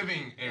everybody's supposed to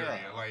living do.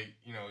 area. Yeah. Like,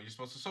 you know, you're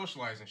supposed to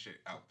socialize and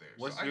shit out there.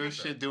 What's So I your get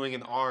that. shit doing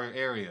in our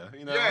area?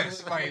 You know.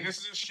 Yes, like this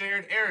is a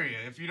shared area.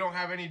 If you don't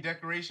have any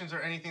decorations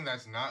or anything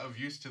that's not of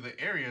use to the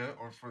area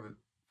or for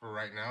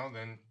right now,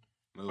 then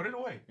Move put it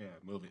away. Yeah,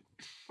 move it.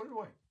 Put it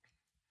away.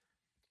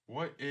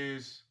 What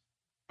is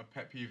a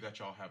pet peeve that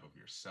y'all have of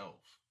yourself?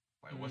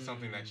 Like, what's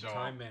something that y'all?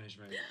 time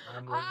management. I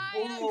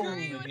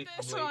agree with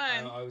this one.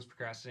 I always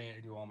procrastinate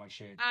to do all my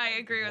shit. I like,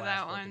 agree with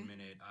last that fucking one.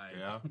 Minute.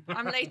 Yeah.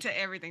 I'm late to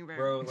everything, bro.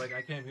 Bro, like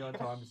I can't be on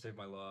time to save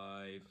my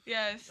life.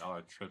 Yes. Y'all are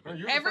Well, tripping.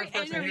 you're Every the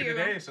first person here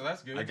interview. today, so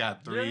that's good. I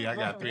got three. Yeah, I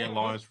got three nothing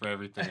wrong with alarms for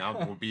everything. I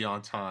will be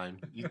on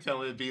time. You tell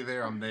me to be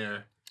there, I'm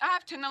there. I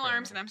have 10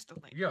 alarms enough. and I'm still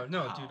late. Yeah,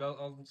 no, Wow. dude,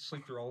 I'll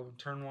sleep through all of them.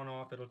 Turn one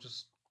off, it'll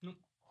just turn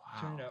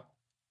it Wow. out.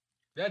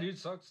 Yeah, dude,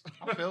 sucks.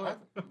 I feel it.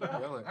 Yeah, I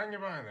feel it. I can get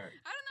behind that.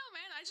 I don't know,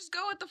 man. I just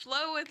go with the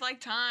flow with like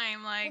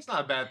time. Like, That's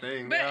not a bad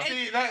thing. But yeah. it-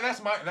 See,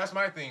 that's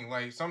my thing.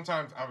 Like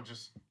sometimes I would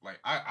just like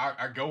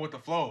I go with the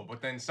flow,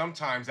 but then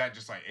sometimes that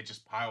just like it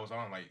just piles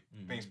on. Like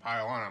things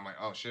pile on. I'm like,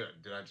 oh shit,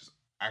 did I just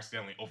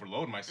accidentally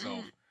overload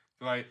myself?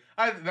 Like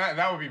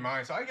that would be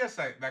mine. So I guess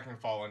that can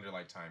fall under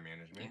like time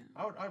management.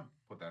 Yeah. I'd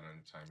put that under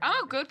time. I'm a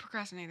management. good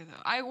procrastinator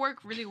though. I work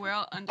really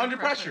well under, Under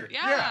pressure.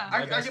 Yeah,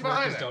 My I best get work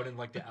behind is that. done in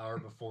like the hour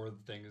before the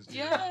thing is due.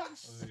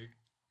 Yes. Like,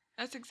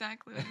 That's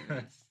exactly what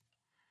it is.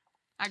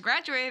 I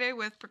graduated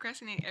with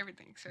procrastinating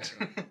everything. So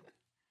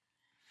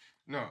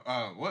No,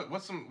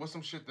 what's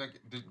some shit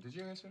that did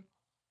you answer?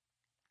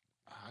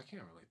 I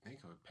can't really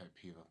think of a pet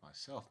peeve of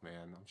myself,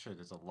 man. I'm sure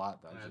there's a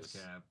lot that I that's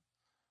just. cap.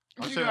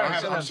 I'm You sure. gotta I'm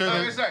have sure, a- I'm sure so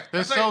there's, it's like-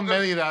 there's it's so like the-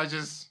 many that I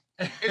just.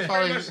 It's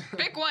Probably- pretty much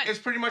pick one. it's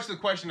pretty much the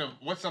question of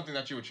what's something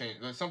that you would change,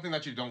 something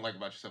that you don't like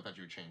about yourself that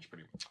you would change.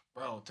 Pretty much.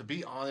 Bro, to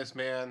be honest,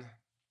 man,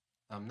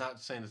 I'm not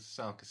saying this to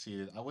sound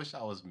conceited. I wish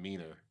I was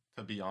meaner.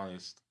 To be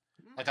honest,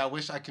 like I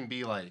wish I can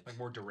be like. Like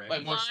more direct.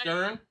 Like more Why?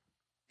 stern.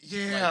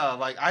 Yeah,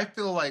 like I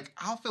feel like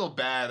I'll feel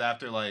bad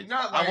after like,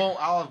 Not like-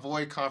 I'll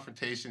avoid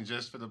confrontation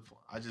just for the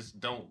I just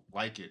don't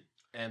like it.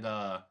 And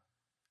I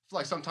feel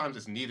like sometimes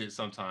it's needed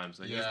sometimes.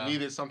 Like Yeah. it's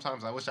needed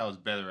sometimes. I wish I was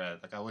better at it.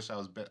 Like I wish I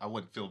was I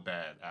wouldn't feel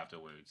bad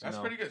afterwards. That's you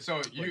know? pretty good. So I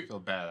wouldn't you, feel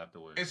bad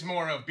afterwards. it's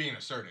more of being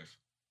assertive.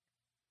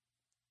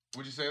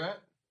 Would you say that?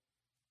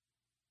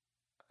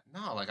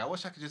 No, like I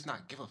wish I could just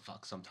not give a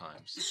fuck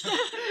sometimes.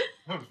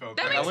 I would've felt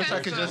That Like, that. I wish I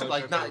sense, could though. just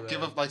like I feel not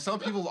give that. up. Like some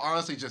people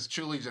honestly just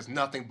truly just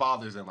nothing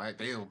bothers them. Like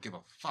they don't give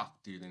a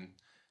fuck, dude. And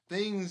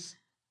things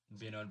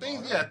Being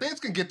unbothered. things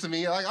can get to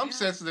me. Like I'm Yeah.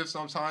 sensitive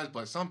sometimes,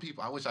 but some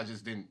people I wish I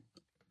just didn't.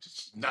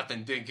 Just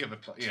nothing didn't give a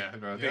fuck. Yeah,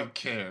 bro, Yep. didn't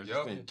care. Just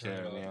Yep. didn't Turn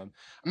care, it off. man.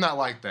 I'm not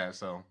like that,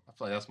 so I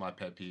feel like that's my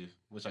pet peeve.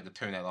 Wish I could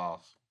turn that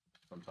off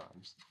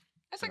sometimes.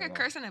 That's like I a don't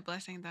know. curse and a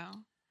blessing, though.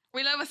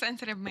 We love a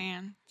sensitive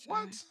man. so-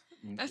 What?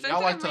 That's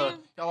Y'all like sensitive, man.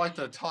 y'all like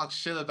to talk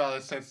shit about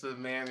a sensitive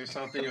man or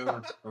something,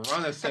 or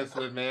run a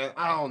sensitive man.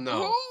 I don't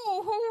know.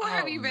 Who I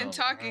have don't you been know.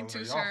 talking Oh, to,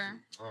 y'all- sir?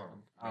 oh,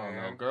 I don't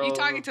know, man. girl. You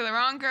talking to the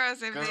wrong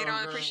girls if they Girl, don't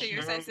girl, appreciate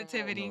your girl,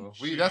 sensitivity. girl.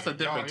 That's a Shit, different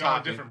y'all a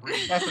topic. different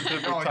breed. That's a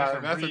different Y'all a time.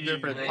 different That's a breed,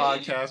 different man.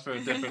 podcast for a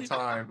different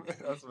time.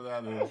 That's what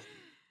that is.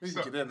 We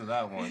So- can get into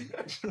that one.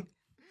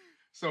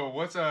 So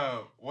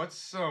what's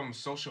some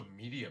social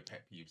media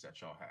pet peeves that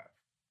y'all have?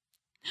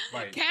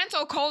 Like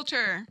Cancel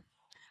culture.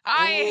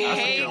 I That's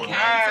a hate good one.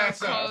 cancel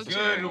That's a culture.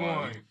 good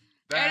one. It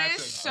That's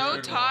is a so good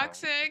one.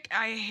 toxic.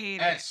 I hate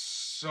That's it.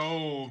 so How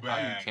do you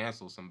bad.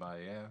 cancel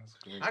somebody? Yeah, that's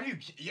great. How do you?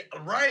 Yeah,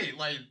 right,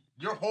 like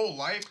your whole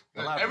life,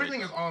 Elaborate,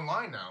 everything is though.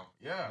 online now.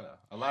 Yeah.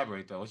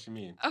 Elaborate though. What you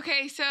mean?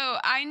 Okay, so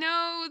I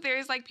know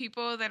there's like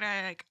people that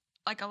are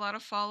like a lot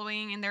of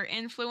following and they're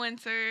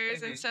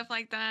influencers and Mhm. stuff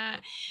like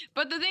that.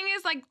 But the thing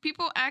is, like,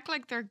 people act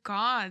like they're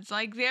gods.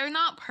 Like, they're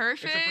not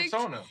perfect. It's a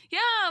persona. Yeah,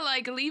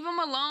 like, leave them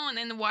alone.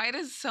 And why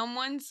does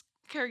someone's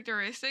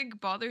characteristic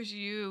bothers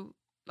you?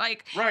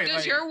 Like, Right, does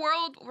like, your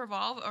world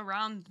revolve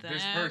around them?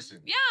 this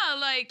person. Yeah,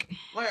 like,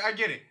 I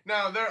get it.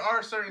 Now there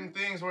are certain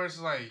things where it's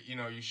like,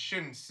 you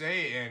shouldn't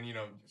say, and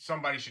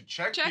somebody should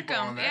check check people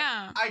on them. that.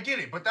 Yeah. I get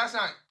it, but that's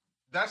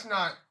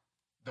not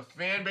the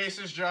fan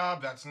base's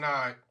job. That's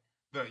not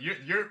the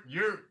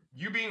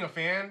you being a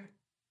fan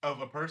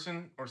of a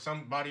person or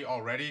somebody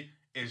already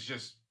is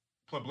just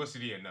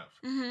publicity enough.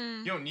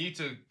 Mm-hmm. You don't need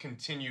to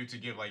continue to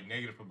give like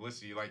negative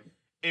publicity. Like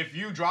if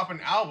you drop an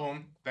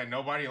album that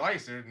nobody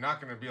likes, they're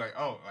not gonna be like,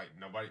 oh, like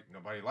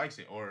nobody likes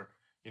it, or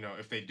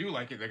if they do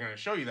like it, they're gonna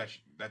show you that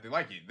they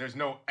like it. There's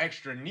no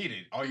extra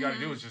needed. All you gotta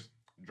do is just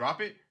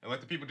drop it and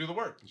let the people do the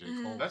work. J.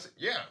 Cole. That's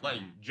like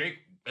Jake.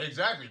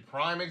 Exactly,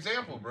 prime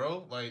example,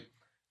 bro. Like,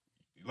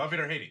 love it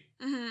or hate it.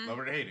 Mm-hmm. Love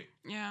it or hate it.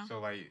 Yeah. So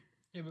like,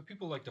 Yeah, but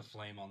people like to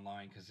flame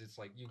online because it's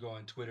like you go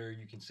on Twitter,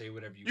 you can say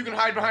whatever you you can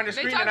want. hide behind the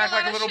They screen talk and act lot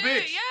like a of little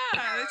shit. bitch.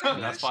 Yeah, they talk a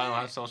lot That's of why I don't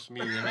shit. have social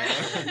media,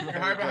 man. You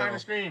can hide behind the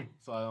screen.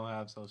 So I don't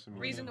have social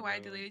media. Reason why I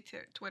deleted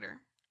Twitter.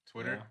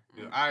 Twitter.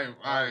 Yeah.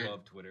 I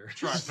love Twitter.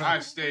 I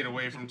stayed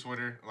away from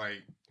Twitter.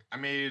 Like, I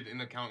made an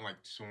account in,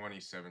 like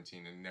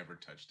 2017 and never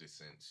touched it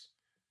since.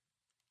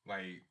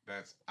 Like,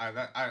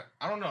 I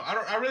don't know.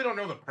 I really don't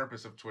know the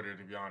purpose of Twitter,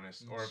 to be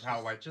honest, or of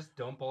how like. Just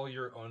dump all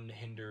your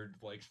unhindered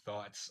like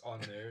thoughts on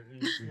there.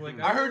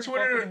 Like, I heard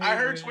Twitter. fucking I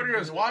heard hate Twitter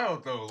it. is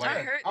wild though. Like,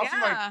 I heard, I'll see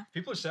like yeah.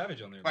 People are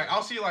savage on there. Like though.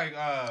 I'll see like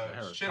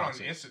heard shit on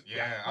toxic. Insta. Yeah,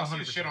 Yeah, I'll see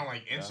 100%. shit on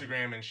like Yeah.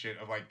 Instagram and shit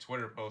of like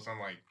Twitter posts. I'm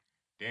like,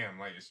 damn,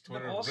 like is But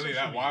Twitter all really social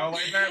that media- wild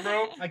like that,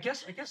 bro? I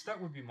guess that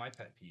would be my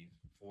pet peeve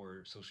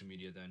for social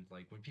media then.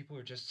 Like when people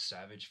are just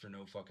savage for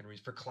no fucking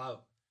reason, for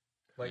clout.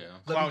 Like Yeah.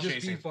 let Clout me just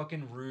chasing. be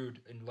fucking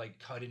rude and like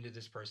cut into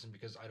this person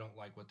because I don't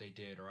like what they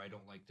did or I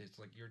don't like this.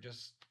 Like you're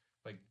just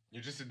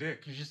You're just a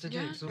dick. a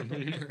Yeah. dick. So like,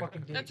 you're a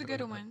fucking dick. That's a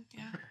good Like, one.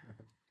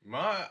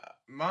 Yeah.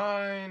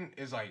 Mine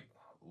is like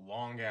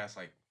long ass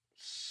like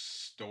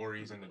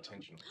stories and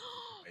attention.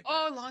 Like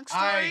Oh, that. long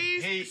I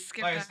stories. hate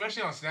Skip like that.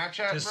 especially on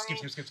Snapchat, Just bro.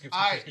 skip.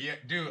 Yeah,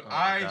 dude, Oh my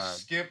I God.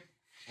 skip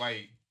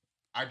like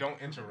I don't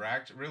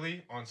interact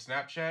really on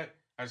Snapchat.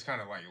 I just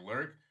kind of like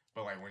lurk.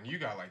 But like when you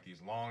got like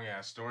these long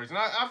ass stories, and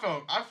I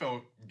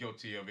felt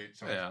guilty of it.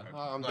 Yeah,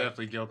 I'm like,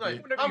 definitely guilty.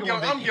 like, Whenever I'm, you go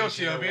on I'm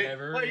guilty vacation or of it.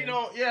 whatever, Like,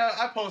 yeah. yeah,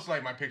 I post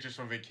like my pictures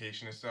from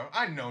vacation and stuff.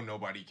 I know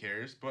nobody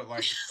cares, but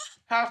like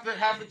half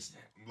it's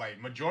like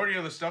majority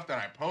of the stuff that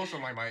I post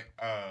on like my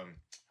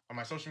on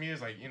my social media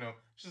is like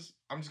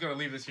I'm just gonna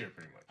leave this here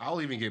pretty much.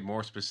 I'll even get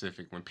more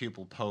specific when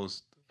people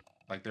post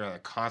like they're at a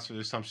concert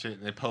or some shit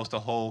and they post a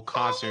whole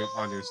concert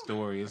on their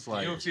story. It's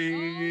like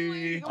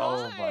Guilty.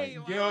 Oh my- Why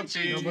would Guilty.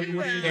 you do Nobody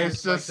would that? do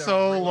it's like just that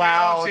so really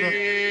loud. Guilty.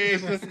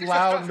 It's just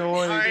loud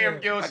noise. I am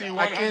guilty.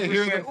 I can't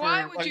hear the. 100%.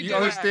 Why would Like, you you do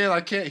understand?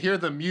 I can't hear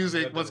the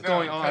music. What's No,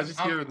 going on? I 'cause just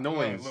I'm- hear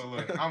noise.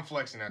 Look, I'm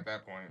flexing at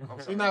that point. I'm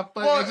You're sorry. not.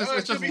 But Well, it's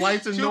just to be-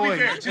 lights and to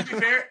noise. To be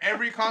fair,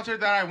 every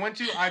concert that I went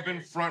to, I've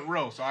been front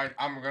row, so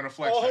I'm gonna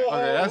flex Oh, that.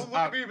 Okay, that's- look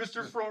at me,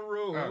 Mr. Front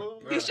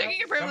Row. He's checking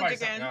your privilege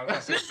again.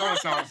 Someone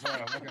sounds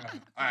like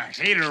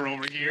a hater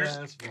over here. Yeah,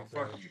 that's Oh,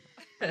 fucked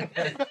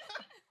fuck you.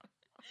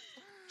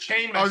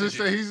 Chain I was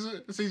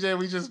messaging. just saying,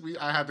 CJ.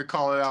 I had to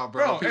call it out,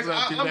 bro. Bro, People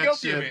that do I'm that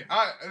guilty shit.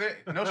 of it.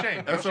 No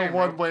shame. That's no a shame,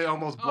 bro. one-way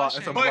almost Oh, block. It's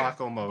a shit. block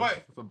almost.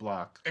 but- It's a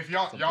block. If It's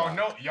a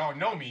block. y'all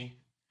know me.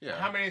 Yeah.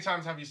 How many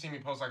times have you seen me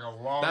post like a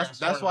long?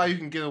 That's why you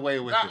can get away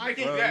with Nah, it. I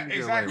can- bro. yeah, You can get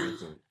exactly. away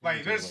with it. You Like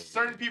can there's get away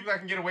certain with people that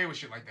can get away with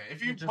shit like that.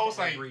 If you Just post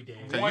like every day.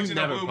 So once you in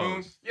a never blue moon,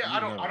 post. yeah, You I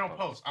don't never post.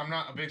 post. I'm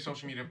not a big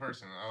social media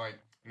person. I like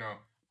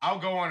I'll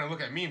go on and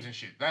look at memes and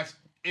shit. That's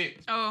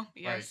it. Oh,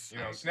 yes.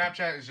 Like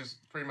Snapchat is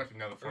just pretty much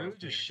another I form really of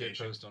just shit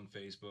communication. post on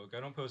Facebook.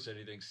 I don't post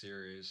anything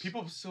serious.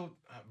 People still,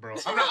 bro. I'm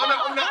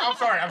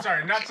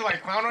sorry. Not to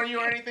like clown on you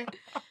or anything.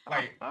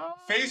 Like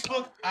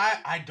Facebook,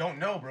 I don't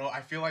know, bro. I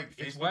feel like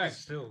it's Facebook whack is.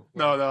 still.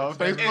 No. It's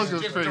Facebook it's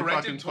was just pretty directed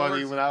fucking funny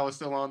towards- when I was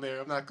still on there.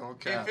 I'm not gonna It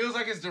cap. feels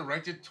like it's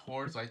directed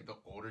towards like the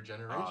older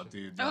generation. Oh,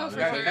 dude. Oh, no, for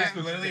That- sure. that's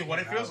literally what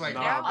it feels like.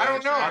 Nah, Yeah, I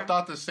don't know. I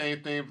thought the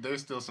same thing, but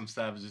there's still some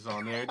savages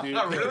on there, dude.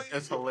 Really?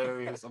 It's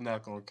hilarious. I'm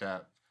not gonna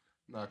cap.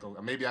 Not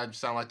gonna. Maybe I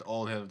sound like the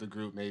old head of the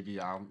group.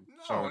 Maybe I'm.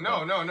 No.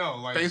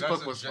 Like Facebook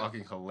that's was a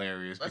fucking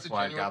hilarious that's a before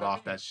I genuine got off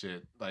opinion. that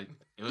shit. Like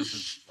it was.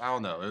 Just, I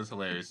don't know. It was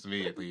hilarious to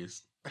me at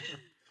least.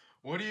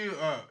 What do you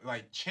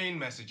like chain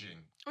messaging?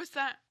 What's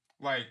that?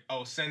 Like,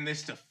 oh, send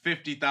this to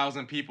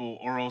 50,000 people,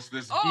 or else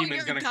this Oh, demon's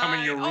you're gonna come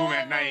in your room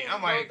at dying. night. I'm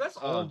Bro, like, that's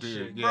Oh, old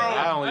dude, shit. yeah, Bro,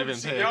 I don't I've even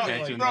seen pay that,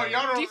 attention. bro,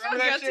 y'all Do don't you feel remember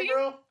that shit, guilty?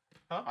 bro?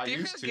 Huh? I Do you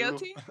used feel to.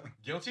 guilty?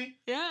 Guilty?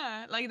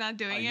 Yeah, like not I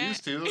doing it.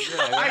 used to.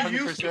 Yeah, I 100%.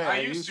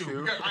 used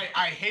to. Because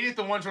I hated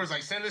the ones where it's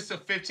like, send this to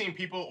 15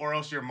 people or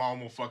else your mom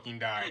will fucking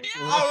die. Yeah.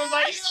 I was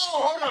like, yo,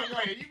 hold on,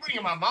 like, you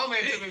bringing my mama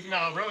into this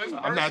now, bro. It's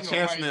I'm not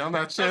personal, chancing like, it. I'm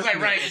not I was chancing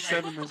like, right, it. like,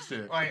 Sending this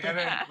shit. like, and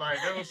then like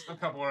there was a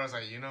couple where I was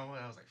like, you know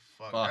what? I was like,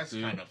 fuck Fuck, that's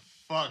dude. kind of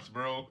fucked,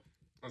 bro.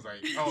 I was like,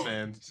 oh,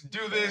 Man. do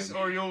this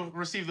or you'll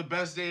receive the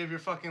best day of your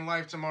fucking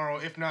life tomorrow.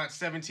 If not,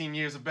 17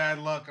 years of bad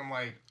luck. I'm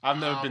like, I've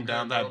never I'm been good,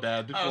 down bro. that bad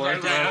I before. was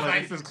like, so right, I was like,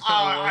 like, this is gonna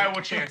I work.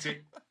 will chance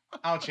it.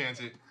 I'll chance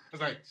it.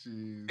 It's like,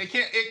 Jeez. it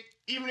can't. It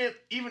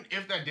even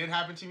if that did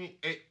happen to me,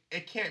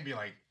 it can't be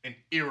like an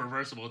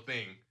irreversible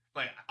thing.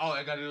 Like, all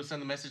I gotta do is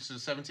send the message to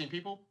 17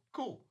 people.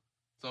 Cool.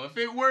 So if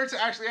it were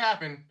to actually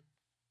happen,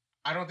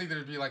 I don't think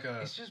there'd be like a.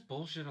 It's just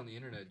bullshit on the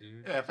internet,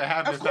 dude. Yeah, if it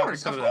happened, Of it's not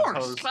course, because of that course.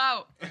 post.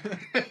 Clout.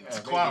 It's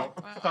Yeah,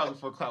 clout. maybe. Clout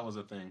before clout was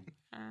a thing.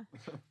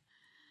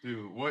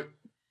 Dude, what?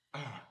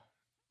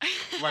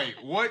 Like,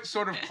 what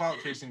sort of clout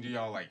chasing do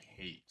y'all like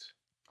hate?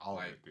 All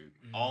Like, of it, dude.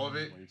 All of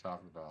it? What are you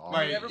talking about? All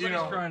Like, of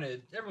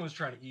it. Everyone's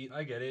trying to eat.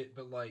 I get it,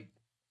 but like,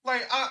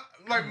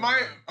 Like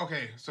my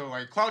okay, so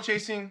like clout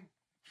chasing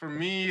for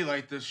me,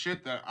 like the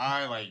shit that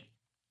I like.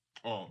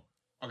 Oh,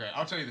 okay,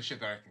 I'll tell you the shit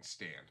that I can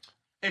stand.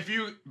 If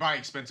you buy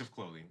expensive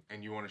clothing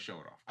and you want to show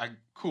it off,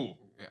 cool.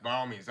 Yeah. By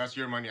all means, that's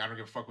your money. I don't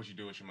give a fuck what you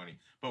do with your money.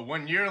 But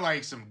when you're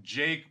like some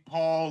Jake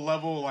Paul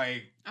level,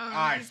 like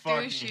I he's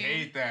fucking douchey.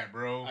 hate that,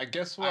 bro. I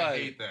guess what I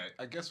hate that.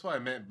 I guess what I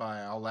meant by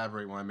I'll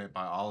elaborate what I meant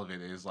by all of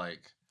it is like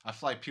I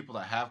feel like people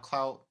that have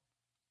clout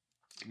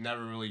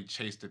never really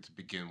chased it to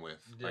begin with.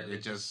 yeah, Like they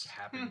it just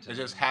happened. it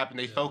just happened.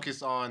 They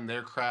focused on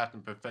their craft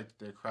and perfected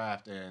their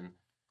craft, and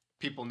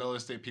people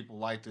noticed it. People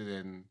liked it,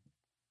 and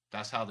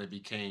that's how they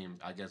became,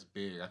 I guess,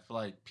 big. I feel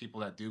like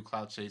people that do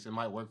clout chase, it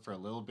might work for a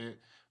little bit,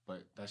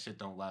 but that shit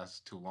don't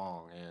last too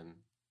long, and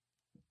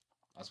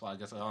that's why I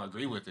guess I don't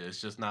agree with it. It's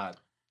just not.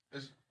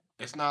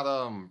 It's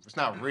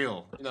not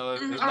real. You know,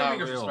 it's I don't not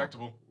think it's real.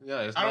 respectable.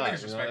 Yeah, it's I don't not. think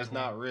it's you know, It's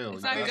respectable. not real.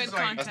 It's you not know? good It's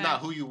like- content. That's not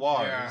who you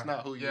are. Yeah. It's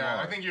not who you Yeah,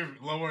 are. I think you're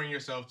lowering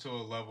yourself to a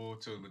level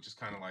to just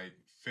kind of like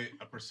fit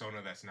a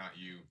persona that's not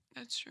you.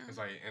 That's true. It's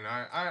like, and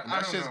And I that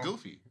don't shit's know.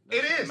 goofy. That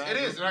It shit's is, mad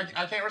it is, and goofy.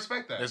 I can't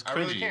respect that. It's I cringy.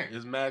 really can't.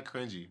 It's mad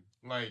cringy.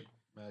 Like,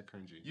 Mad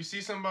cringy. you see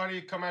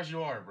somebody, come as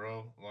you are,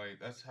 bro. Like,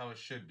 that's how it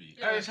should be.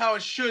 Yeah. That's how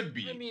it should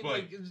be. I mean, but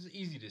like, it's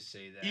easy to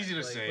say that. Easy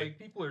to like, say. Like,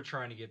 people are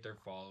trying to get their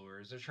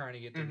followers. They're trying to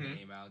get their Mhm.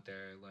 name out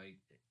there. Like,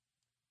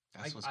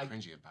 That's what's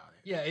cringy about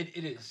it. yeah, it That's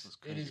is. what's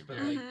It is, crazy but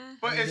about it. like, Mhm.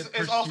 But in it's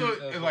the also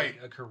pursuit of, like,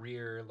 a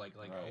career. Like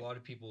Right. a lot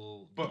of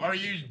people. but use are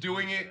social you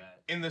doing media it for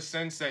that. in the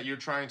sense that you're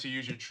trying to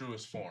use your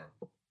truest form?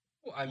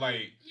 Well, I mean,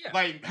 Like, yeah.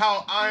 like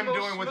how I'm most,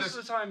 doing with most this.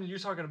 of the time, you're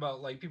talking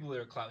about like people that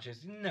are clout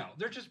chasing. No,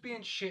 they're just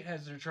being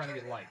shitheads. They're trying to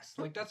get likes.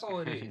 Like that's all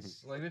it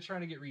is. Like they're trying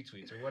to get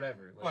retweets or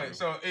whatever. Like,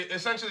 so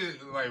essentially,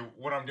 like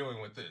what I'm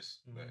doing with this,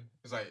 Mhm.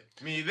 it's like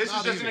me. This Not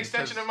is just even, an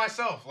extension 'cause of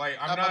myself. Like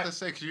I'm I'm about to not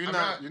say, cause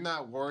I'm you're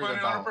not worried putting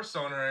on a about.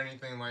 persona or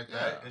anything like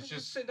that. Yeah. It's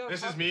Just just sit down this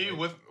is talking, me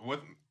like-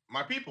 with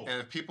my people.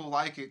 And if people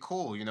like it,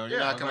 cool. You know, Yeah, you're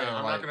not I'm gonna.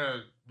 I'm like, not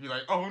gonna be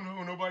like, oh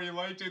no, nobody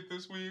liked it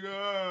this week.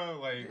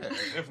 Like, Yeah.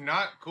 if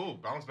not, cool,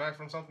 bounce back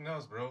from something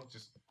else, bro.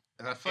 Just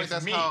And I feel like It's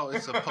that's me. how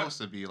it's supposed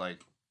to be.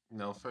 Like, you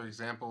know, for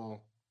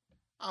example,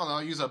 I don't know,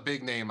 use a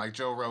big name like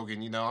Joe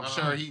Rogan. You know, I'm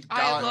sure he got.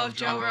 I love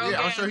Joe Rogan.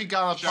 Yeah, I'm sure he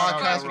got on a Shout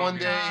out podcast Joe one Rogan.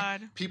 day.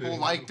 God. People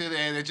liked it,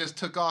 and it just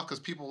took off because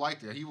people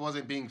liked it. He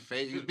wasn't being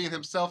fake. He was being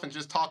himself and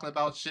just talking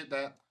about shit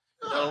that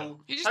you know.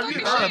 You just have you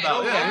talking heard shit.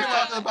 about? Yeah, Yeah, he's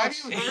talking about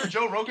have you heard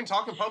Joe Rogan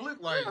talk in public?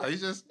 Like, Yeah, he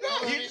just.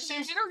 yeah, he just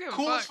seems He don't give a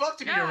cool as fuck. fuck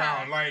to be Yeah.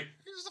 around. Like,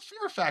 He was a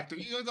fear factor.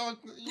 You know,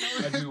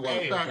 I do love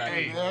Hey, Fear Factor,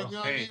 hey, bro. You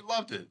know, hey. he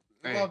loved it.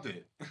 He Hey. loved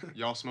it.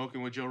 y'all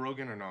smoking with Joe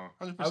Rogan or no?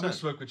 100%. I would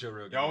smoke with Joe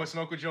Rogan. Y'all would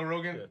smoke with Joe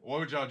Rogan? Yeah. What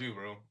would y'all do,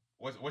 bro?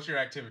 What's your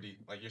activity?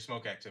 Like your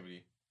smoke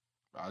activity?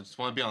 I just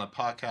want to be on a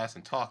podcast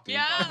and talk, dude.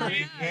 Yeah.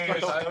 Yes,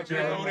 Yeah. with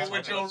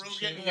Joe Rogan.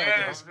 Yeah,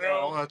 Yes, I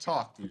bro. want to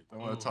talk, dude. I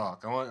want Ooh. to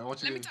talk. I want you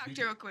Let me to talk be-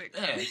 to you real quick.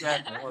 Yeah,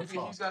 exactly. I You want to think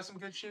talk. he's got some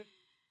good shit?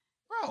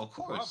 Bro, of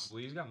course.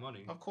 Probably. He's got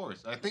money. Of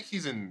course. I think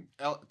he's in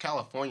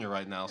California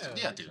right now. So Yeah,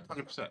 yeah, that dude,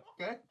 makes 100%.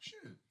 Okay,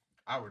 shoot.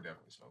 I would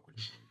definitely smoke with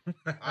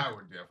you. I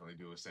would definitely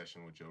do a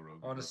session with Joe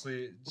Rogan. bro.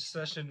 Honestly,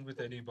 session with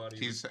anybody.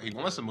 He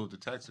wants to move to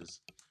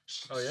Texas.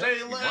 Oh, yeah? Say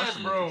He less, wants to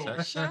move to bro.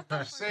 Texas. Shut the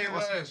fuck Say up.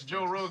 less,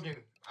 Joe Rogan.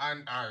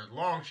 I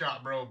long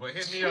shot, bro, but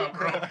hit me up,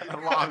 bro.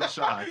 Long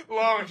shot.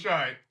 Long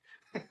shot.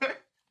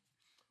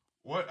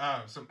 What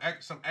some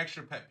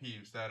extra pet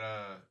peeves that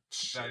I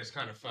just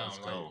kind of found.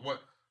 Let's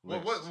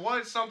Like, go.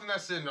 what's something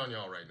that's sitting on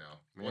y'all right now?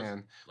 What's-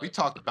 Man, we like,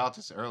 talked about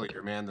this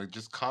earlier, man. The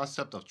just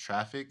concept of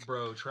traffic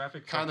Bro,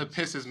 traffic kind of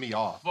fucking pisses me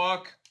off.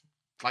 fuck.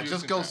 Like, just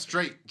Houston go traffic.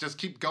 straight. Just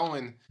keep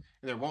going, and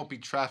there won't be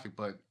traffic.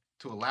 But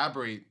to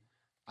elaborate,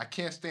 I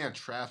can't stand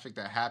traffic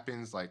that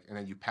happens, like, and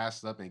then you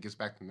pass it up and it gets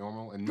back to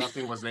normal, and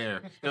nothing was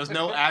there. There was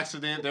no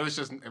accident. It was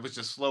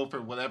just slow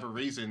for whatever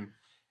reason,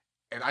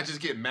 and I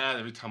just get mad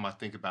every time I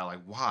think about,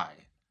 like, why?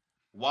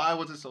 Why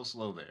was it so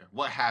slow there?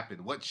 What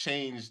happened? What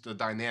changed the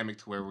dynamic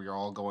to where we were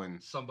all going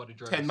somebody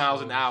driving 10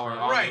 miles an slow hour, in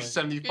on front of Right. you.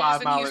 75 You're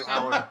just in miles an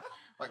Houston. hour?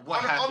 Like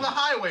what on happened? the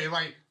highway,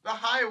 like the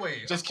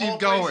highway. Just of all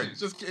keep going.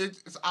 places.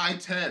 It's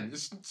I-10.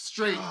 It's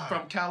straight God.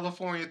 from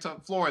California to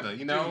Florida.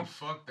 You know. Dude,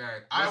 fuck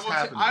that. What's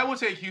happening? I will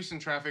take Houston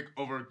traffic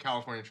over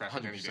California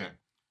traffic 100%. any day.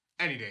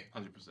 Any day.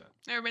 100%.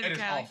 Never been It to is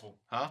Cali. awful.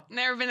 Huh?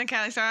 Never been to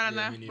Cali, so I don't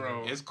Yeah, know. me neither.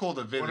 Bro, It's cool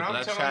to visit, When but I'm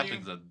that telling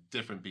traffic's you- a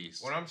different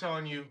beast. when I'm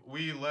telling you,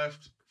 we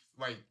left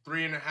like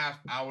 3.5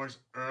 hours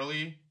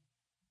early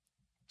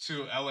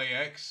to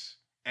LAX,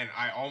 and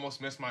I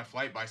almost missed my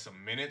flight by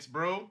some minutes,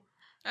 bro.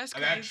 That's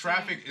And crazy. that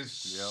traffic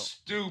is Yep.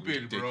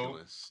 stupid, bro.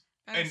 Ridiculous.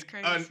 That's And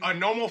crazy. a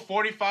normal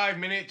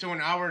 45-minute to an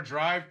hour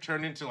drive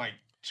turned into like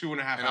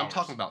 2.5 hours. And I'm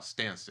talking about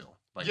standstill.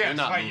 Like yes, you're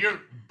not like moving.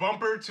 you're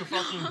bumper to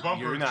fucking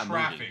bumper You're not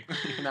traffic.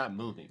 moving. You're not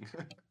moving.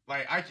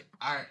 Like I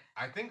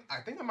think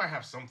I might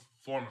have some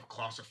form of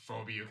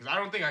claustrophobia because I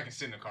don't think I can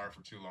sit in a car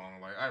for too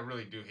long. Like I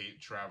really do hate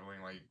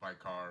traveling like by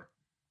car.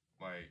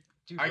 Like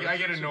Dude, I road get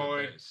trips are the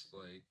annoyed. best,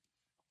 Like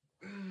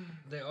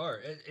they are.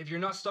 If you're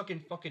not stuck in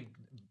fucking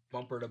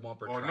bumper to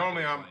bumper. well, traffic,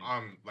 normally like,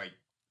 I'm like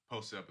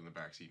posted up in the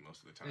back seat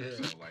most of the time,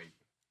 Yeah. so like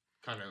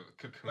kind of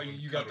oh,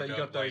 you got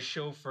that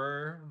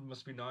chauffeur.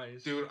 Must be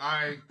nice. Dude,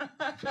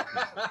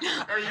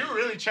 are you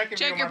really checking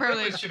Check me on your my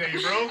privilege today,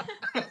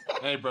 bro?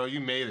 Hey, bro, you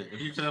made it.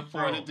 If you can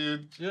afford Bro. it,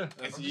 dude, Yeah.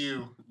 that's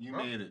you. You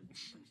Huh? made it.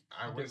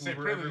 I wouldn't Get say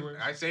Uber privilege. everywhere.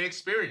 I say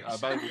experience.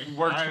 But you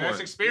worked for That's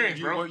it. experience,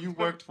 bro. You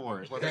worked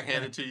for it. Was it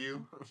handed to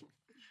you?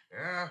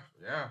 Yeah.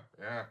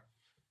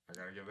 I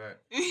gotta give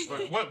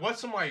that. But what's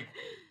some like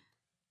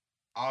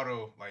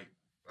auto like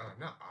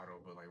not auto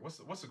but like what's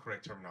the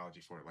correct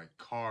terminology for it, like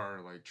car,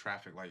 like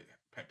traffic, like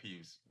pet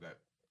peeves that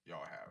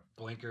y'all have?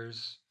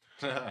 Blinkers.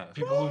 That's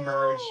People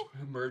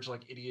who merge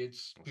like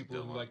idiots. That's a People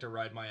good who one. like to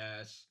ride my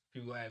ass.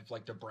 People who have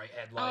like the bright Oh,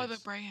 headlights.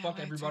 the bright Fuck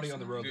headlights everybody are on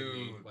the so- road with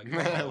me. Dude. Like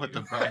fuck all with of the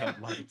you. bright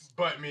headlights.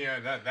 But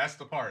Mia, that's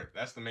the part.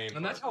 That's the main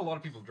And that's how part. a lot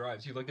of people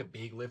drive too. Like the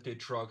big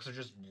lifted trucks are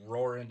just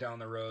roaring down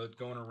the road,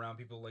 going around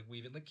people like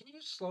weaving. Like, can you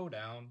slow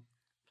down,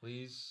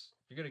 please?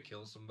 You're gonna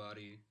kill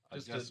somebody. I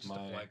Just, to, guess just to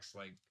my- flex.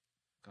 Like,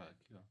 God,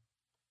 you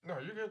know.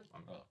 No, you're good.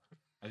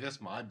 I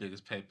guess my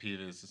biggest pet peeve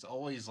is it's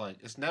always like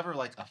it's never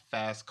like a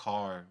fast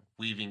car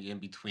weaving in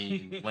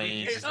between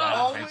lanes. It's not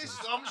always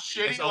fast. some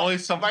shitty. It's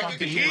always some like a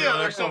fucking Kia Kia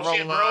or some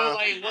shit, bro.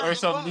 Like what or the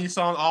some fuck?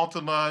 Nissan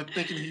Altima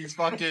thinking he's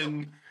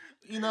fucking,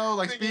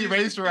 like Thinking speed you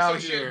racer do out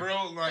some shit, here.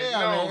 bro. Like, Yeah,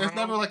 no, man, it's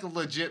bro. never like a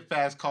legit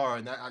fast car,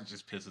 and that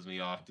just pisses me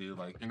off, dude.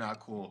 Like you're not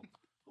cool.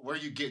 Where are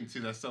you getting to?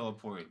 That's so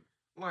important.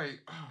 Like,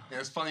 And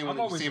it's funny I'm when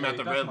you always see him at late,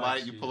 the that's red my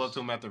light. You pull up excuse. to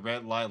him at the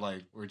red light,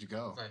 like, where'd you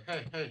go? it's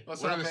like, hey,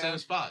 What's we're up, in the man? same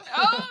spot.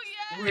 Oh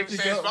We're in yeah. the you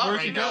same go? spot Where'd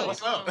right you now. go?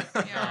 What's up?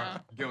 Yeah.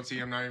 Guilty.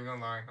 I'm not even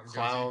gonna lie. I'm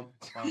Clown.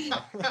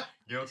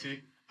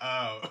 guilty.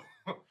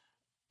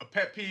 A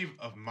pet peeve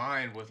of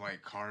mine with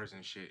like cars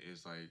and shit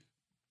is like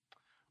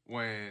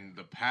when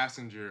the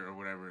passenger or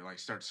whatever like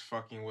starts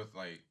fucking with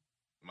like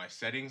my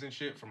settings and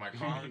shit for my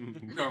car.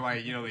 Or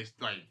like, they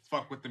like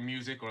fuck with the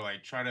music or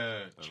like try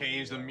to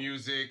change the yeah.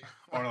 music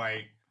or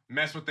like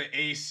mess with the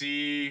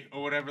AC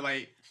or whatever.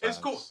 Like it's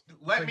cool. Facts.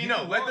 Let Like, me you know.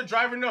 can Let the walk.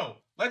 driver know.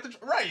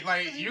 Right.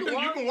 Like You you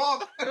can can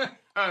walk.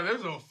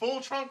 There's a full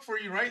trunk for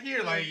you right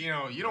here. Like you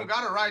don't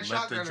gotta ride Let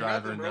shotgun the or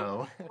driver nothing, bro.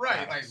 know.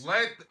 Right. Like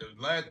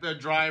let the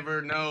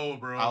driver know,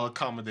 bro. I'll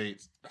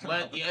accommodate.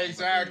 Yeah,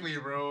 exactly,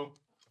 bro.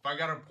 If I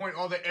gotta point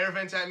all the air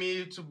vents at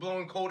me to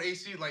blowing cold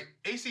AC, like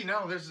AC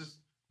now, there's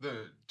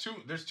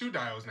two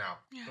dials now.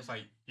 Yeah. It's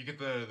like you get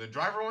the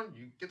driver one,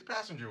 you get the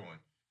passenger one.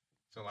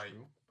 So like,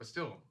 but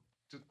still,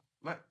 just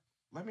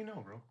let me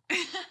know, bro.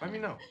 Let me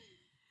know.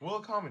 We'll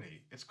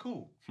accommodate. It's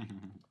cool.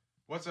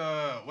 What's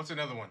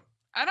another one?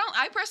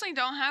 I personally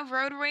don't have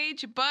road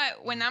rage,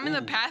 but when I'm in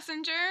the Ooh.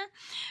 passenger,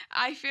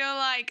 I feel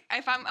like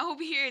if I'm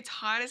over here, it's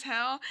hot as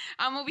hell.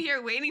 I'm over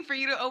here waiting for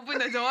you to open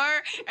the door,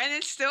 and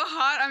it's still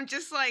hot. I'm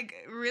just like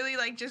really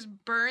like just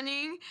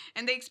burning,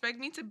 and they expect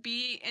me to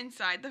be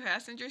inside the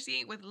passenger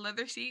seat with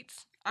leather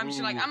seats. I'm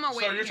just like, I'm gonna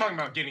wait. So you're here. talking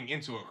about getting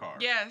into a car?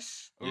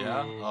 Yes.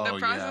 Yeah. Ooh. Oh, The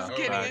process yeah. of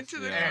getting Facts, into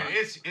the yeah. And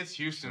it's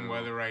Houston True.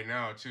 weather right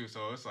now too,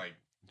 so it's like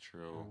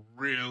True.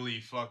 really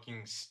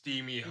fucking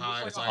steamy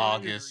hot. It's Like,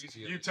 August.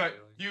 you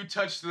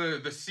touch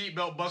the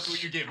seatbelt buckle,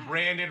 you get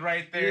branded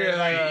right there.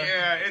 Like,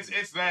 Yeah.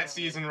 it's that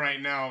season right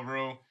now,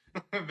 bro.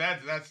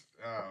 that's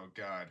oh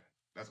god,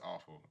 that's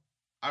awful.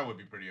 I would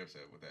be pretty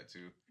upset with that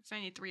too. It's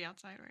 93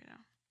 outside right now.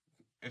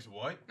 It's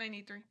what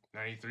 93.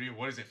 93.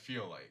 What does it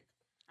feel like?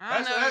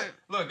 I don't know.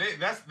 Look,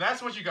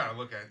 that's what you gotta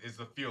look at is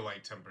the feel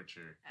like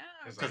temperature.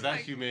 It's Because like-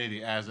 that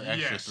humidity adds an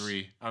extra Yes.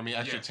 3. I mean,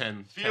 extra Yes.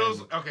 10. Feels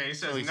 10. okay. It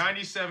So says he's-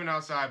 97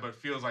 outside, but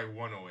feels like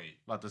 108.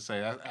 About to say,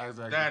 that adds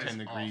extra That 10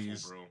 is awful,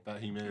 degrees. bro.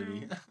 That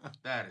humidity.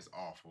 That is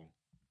awful.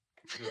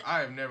 Dude, I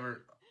have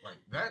never like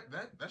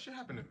that should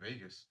happen in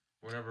Vegas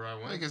whenever I I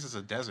went. guess it's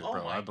a desert, Oh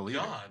bro. I my believe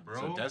God, it.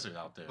 bro. It's a desert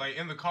out there. Like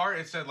in the car,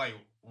 it said like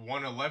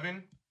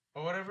 111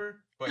 or whatever,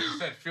 but it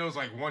said feels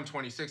like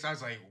 126. I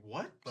was like,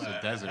 what It's the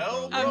a desert,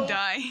 hell, bro. I'm bro?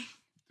 dying.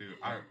 Dude, Is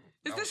that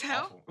this was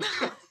hell?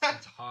 awful.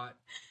 It's hot.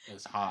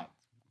 It's hot,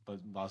 but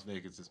Las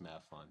Vegas is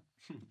mad fun.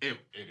 It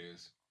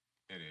is.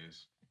 It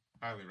is.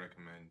 Highly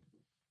recommend.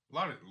 A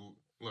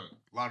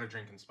lot of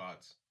drinking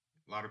spots.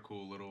 A lot of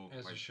cool little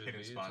As like it should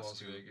hidden be. It's spots Las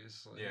too.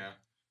 Vegas. Like, Yeah.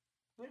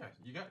 Yeah,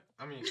 you got.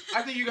 I mean,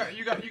 I think you got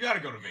to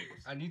go to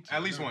Vegas. I need to.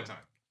 At least Never one been.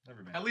 time.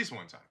 Never been. At least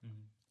one time.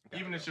 Mhm.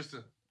 Even if it's just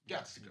a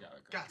gots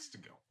to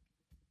go.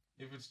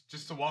 If it's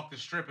just to walk the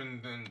strip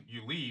and then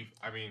you leave,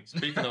 I mean.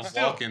 Speaking of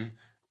still. walking,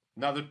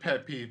 another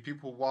pet peeve: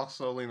 people walk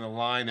slowly in the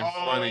line in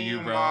front of you,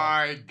 bro. Oh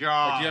my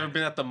god! Like you ever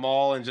been at the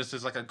mall and just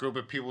there's like a group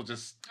of people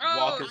just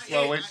walking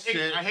slow as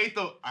shit? I hate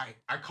the.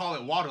 I call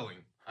it waddling.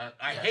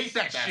 I hate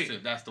that that's shit.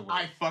 It, that's the word.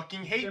 I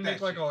fucking hate They that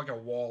make like shit. a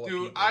wall of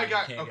Dude, people I and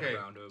got- you can't okay. get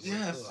around over.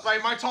 Yes. Ugh.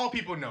 Like my tall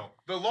people know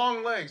the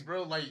long legs,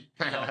 bro. Like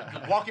you know,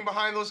 walking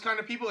behind those kind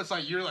of people, it's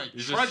like you're like You're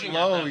just trudging.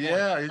 slow, at that point.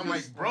 yeah. You're I'm just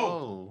like, bro,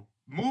 slow.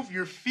 move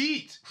your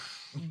feet.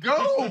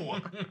 Go,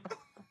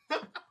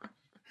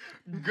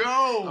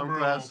 go, I'm bro.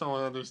 glad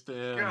someone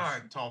understands.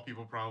 God, tall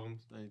people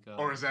problems. Thank God.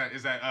 Or is that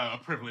a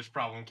privileged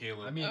problem,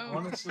 Caleb? I mean, Oh.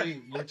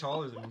 honestly, you're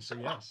taller than me, so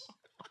yes.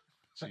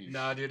 Jeez.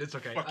 Nah, dude, it's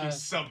okay. fucking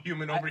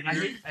subhuman I, over I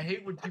here.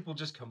 hate when people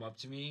just come up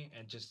to me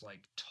and just like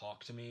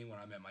talk to me when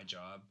I'm at my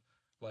job.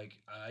 Like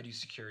I do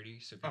security,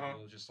 so people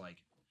will just like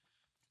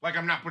Like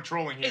I'm not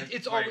patrolling here.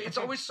 it's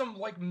always some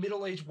like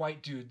middle-aged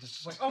white dude that's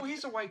just like, oh,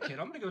 he's a white kid.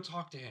 I'm gonna go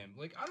talk to him.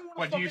 Like I don't want to.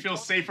 What, do you feel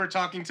safer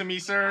talking to me,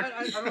 sir?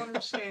 I don't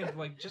understand.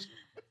 Like just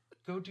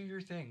go do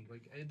your thing.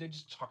 Like they're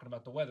just talking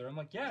about the weather. I'm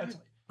like, yeah, it's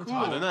Cool.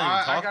 Oh, they're not I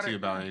even talking gotta- to you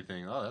about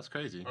anything. Oh, that's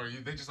crazy. Or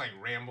they just like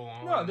ramble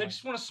on. no, they like-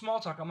 just want a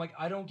small talk. I'm like,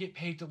 I don't get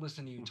paid to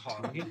listen to you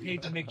talk. I get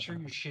paid to make sure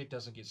your shit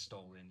doesn't get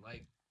stolen.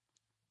 Like,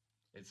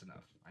 it's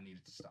enough. I need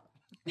it to stop.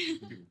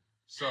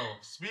 So,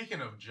 speaking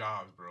of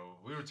jobs, bro,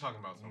 we were talking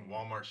about some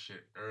Walmart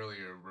shit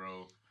earlier,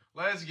 bro.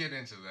 Let's get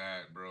into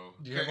that, bro.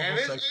 Do you have a And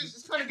whole it's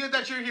section? kind of good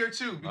that you're here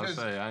too, I'll because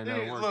say I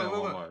never Hey, worked look, at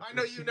look, Walmart. I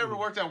know you never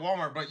worked at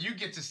Walmart, but you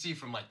get to see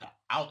from like the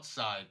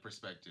outside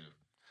perspective.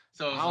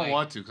 So I it's don't like,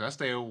 want to because I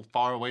stay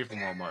far away from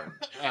Walmart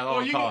at all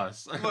Well, you-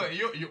 costs. Look,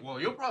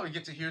 you'll probably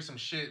get to hear some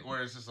shit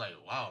where it's just like,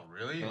 wow,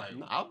 really? Like,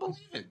 I believe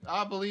it.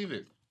 I believe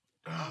it.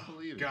 I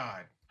believe it.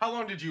 God, how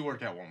long did you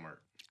work at Walmart?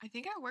 I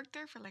think I worked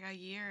there for like a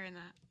year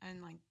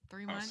and like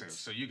 3 Oh, months.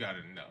 so you got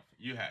enough.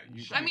 You had.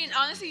 You I mean,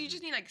 honestly, you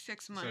just need like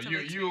 6 months. So of you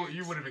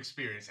experience. would have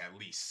experienced at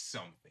least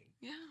something.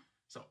 Yeah.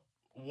 So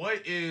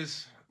what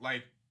is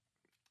like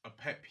a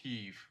pet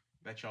peeve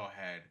that y'all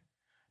had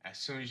as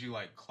soon as you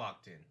like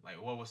clocked in?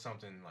 Like what was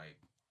something like,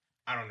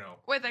 I don't know.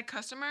 With like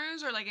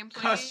customers or like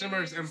employees?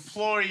 Customers,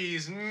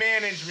 employees,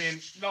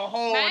 management, the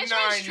whole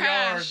Management's 9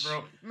 yards, trash.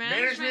 bro.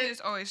 Management is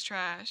always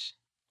trash.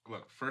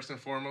 Look, first and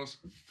foremost,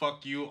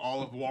 fuck you,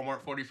 all of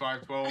Walmart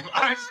 4512.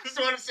 I just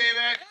want to say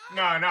that.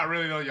 Nah, not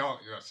really though. Y'all,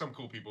 some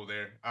cool people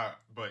there.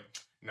 But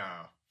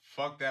nah,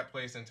 fuck that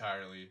place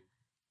entirely.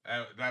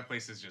 That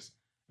place is just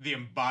the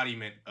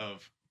embodiment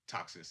of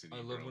toxicity. I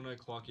love bro. when I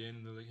clock in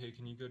and they're like, hey,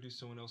 can you go do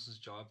someone else's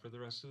job for the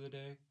rest of the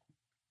day?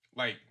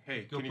 Like,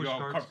 hey, Go can you push go?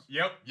 carts?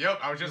 Yep.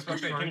 I was just Go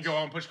about to say, push can you carts? go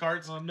on push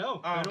carts?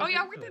 No. Oh. they don't Oh, yeah,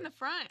 I do worked that. in the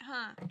front,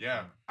 huh?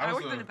 Yeah, I was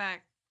worked in the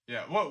back.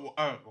 Yeah. Well,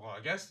 I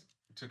guess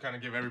to kind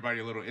of give everybody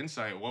a little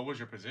insight, what was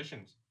your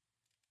positions?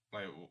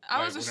 Like,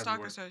 I was a whenever you stock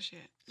worked-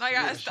 associate. Like,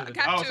 Yeah, I should've-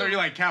 cap Oh, two. so you're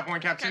like cap 1,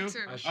 cap 2? Cap 2.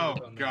 I should've Oh,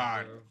 done that,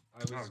 God. bro. I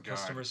was Oh, God.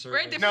 customer service.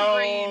 Very different. No,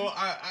 breed.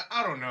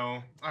 I don't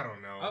know. I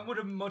don't know. I would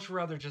have much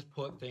rather just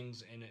put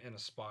things in a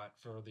spot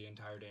for the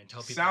entire day and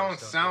tell people. where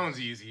stuff Sounds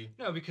is. easy.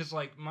 No, because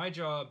like my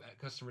job at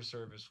customer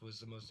service was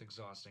the most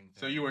exhausting thing.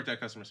 So you worked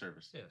at customer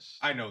service. Yes.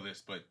 I know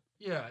this, but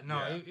Yeah. No.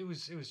 Yeah. It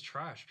was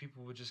trash.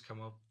 People would just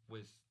come up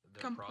with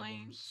their problems.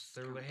 Complaints.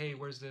 They were like, "Hey,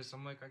 where's this?"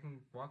 I'm like, "I can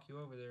walk you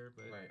over there,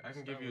 but like I it's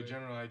can give that you a way."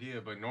 general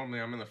idea. But normally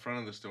I'm in the front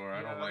of the store. I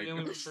Yeah, don't I'm like. the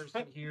only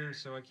person here,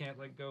 so I can't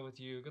like go with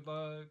you. Good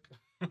luck.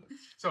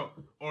 So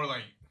or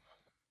like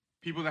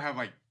people that have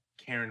like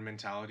Karen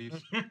mentalities.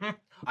 I'm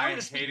I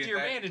gonna speak hated to your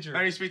that. manager.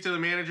 Let me speak to the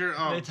manager.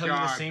 Oh They tell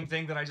God. you the same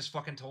thing that I just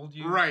fucking told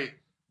you. Right,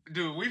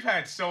 dude. We've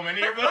had so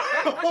many of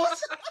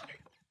those.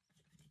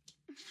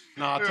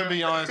 Nah, to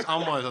be honest,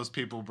 I'm one of those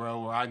people,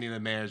 bro, where I need a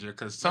manager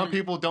because some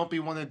people don't be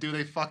wanting to do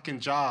their fucking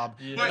job.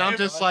 Yeah, But And I'm if-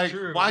 just that's like,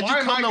 true. why'd you Why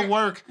am come I to get-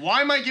 work?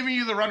 Why am I giving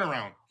you the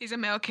runaround? He's a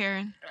male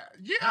Karen.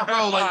 Yeah,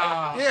 bro, like,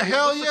 yeah,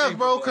 hell What's the yeah, name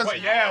bro, for that? because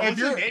But yeah, if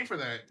what's the you're, name for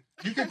that?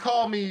 you can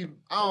call me,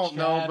 I don't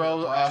know, Chad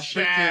bro, or a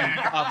Chad.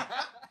 freaking,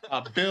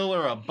 a bill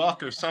or a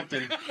buck or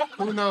something.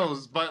 Who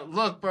knows? But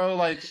look, bro,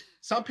 like,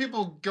 some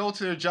people go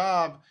to their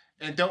job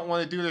and don't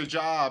want to do their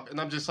job,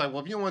 and I'm just like,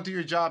 well, if you don't want to do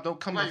your job, don't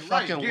come to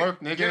fucking Get,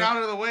 work, nigga. Get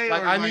out of the way.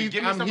 Like or, I need,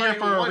 give me I'm somebody here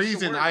who for a wants to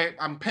reason. work.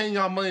 I'm paying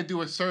y'all money to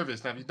do a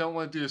service. Now, if you don't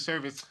want to do a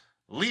service,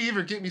 leave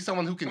or get me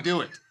someone who can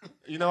do it.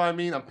 You know what I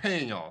mean? I'm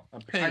paying y'all.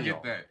 I'm I paying get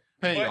y'all. that.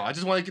 Paying But- y'all. I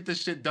just want to get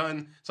this shit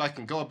done so I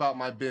can go about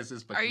my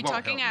business. But Are you won't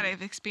talking help out me.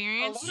 of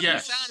experience? A lot of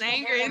Yes. You sound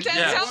angry. Yes.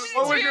 Tell me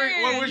What was your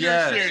experience.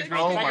 Yes. experience, bro?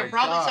 Oh I my can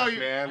probably gosh, tell you,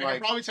 man, I can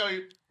like- probably tell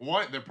you,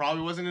 one, there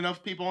probably wasn't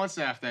enough people on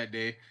staff that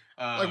day.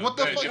 Like, what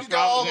the that- fuck that you got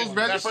all probably- those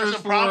that registers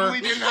person for? probably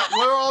didn't have.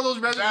 Where are all those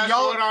registers? That's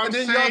Y'all, what I'm and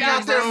then y'all saying,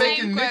 got there bro.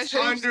 making Same question.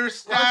 mixtapes.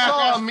 Understaffed I saw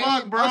a as meme.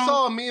 fuck, bro. I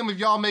saw a meme of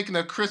y'all making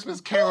a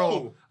Christmas carol,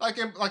 Who?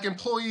 like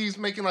employees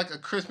making like a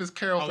Christmas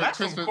carol Oh, for that's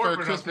some Christmas for corporate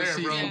up Christmas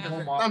there, bro. season.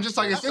 Yeah. I'm just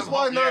like, is That's this some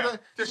why hope, none of yeah. the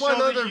To this why show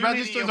none of the the unity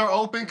registers of are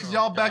all- open because Oh,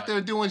 y'all back God.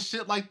 there doing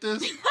shit like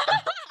this?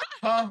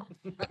 Huh?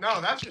 No,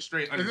 that's just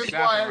straight Is this understaffing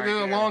why right there's a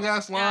there. long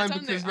ass Yeah, line it's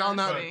under- because y'all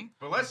not? honestly.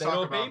 But let's They talk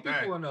don't pay about that.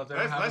 people enough. They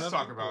don't have Let's enough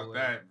talk people, about like-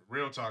 that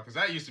real talk, because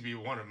that used to be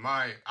one of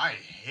my. I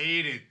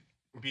hated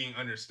being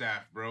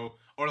understaffed, bro,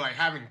 or like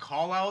having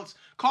call outs.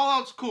 Call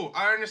outs, cool,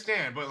 I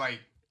understand, but like,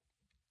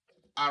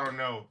 I don't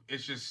know.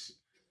 It's just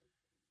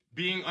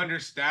being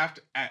understaffed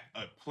at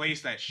a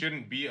place that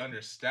shouldn't be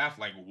understaffed,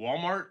 like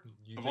Walmart.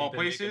 You Of think all they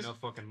make places, enough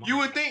fucking money? You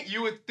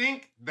would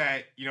think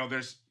that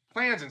there's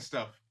plans and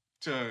stuff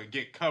to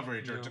get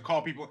coverage or Yeah. to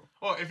call people.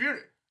 Well, if you're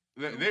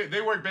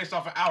they work based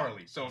off of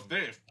hourly, so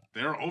if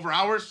they're over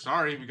hours,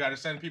 sorry, we got to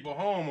send people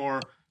home,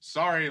 or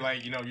sorry,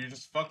 like you're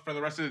just fucked for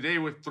the rest of the day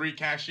with 3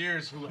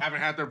 cashiers who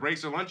haven't had their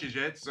breaks or lunches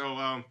yet.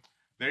 So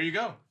there you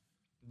go.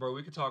 Bro,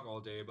 we could talk all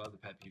day about the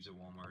pet peeves at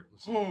Walmart.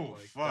 Listen, Oh,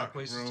 that fuck,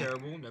 place bro. is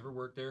terrible. Never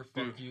worked there.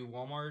 Fuck Dude, you,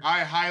 Walmart.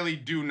 I highly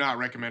do not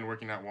recommend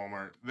working at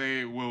Walmart.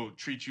 They will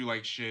treat you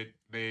like shit.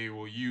 They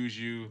will use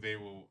you. They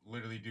will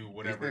literally do These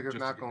whatever. niggas just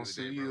not to gonna get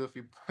sue through the day, you bro. if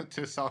you put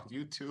this on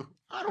YouTube.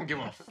 I don't give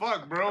a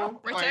fuck, bro.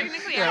 We're Like,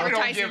 technically we don't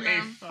advertising give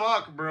them. a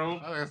fuck, bro. I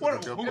think that's What, a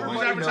good who's point.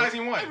 Everybody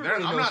advertising what? everybody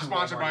I'm knows not who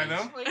sponsored by Walmart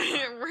them.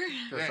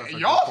 We're- That's such a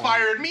good Y'all point.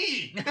 fired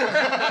me. Y'all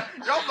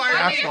fired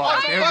That's me. why.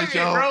 Fuck There we it,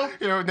 go. bro.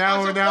 Here, now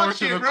That's we're a now fuck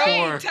to it, the bro.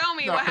 core. Tell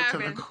me Now what we're to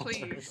the happened, core.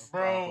 please.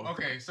 Bro,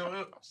 okay,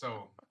 so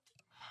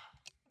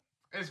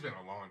it's been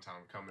a long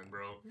time coming,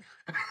 bro.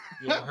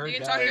 Yeah, I heard You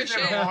can that. talk your It's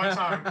been shit. a long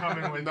time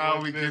coming with Now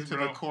with we this, get to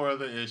bro. the core of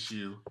the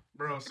issue.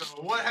 Bro, so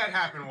what had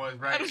happened was, I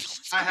right, don't know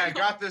what's I had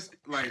going on. got this,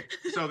 like,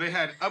 so they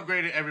had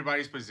upgraded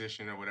everybody's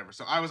position or whatever.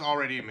 So I was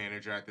already a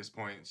manager at this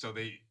point. So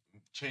they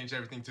changed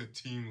everything to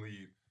team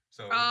lead.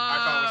 So I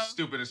thought it was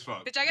stupid as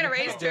fuck. Did I get a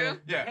raise too?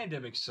 Yeah.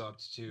 Pandemic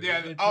sucked too. Yeah.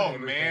 It put Oh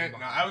everything man. No,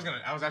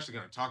 behind. I was actually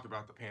gonna talk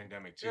about the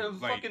pandemic too. Yeah,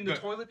 Like, fucking the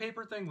toilet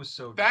paper thing was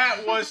so. that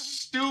dumb. was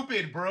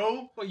stupid,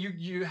 bro. Well,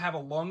 you have a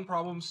lung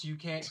problem, so you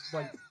can't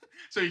like.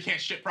 So you can't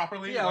shit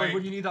properly. Yeah, Like,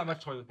 when you need that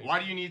much toilet paper. why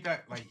do you need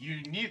that? Like,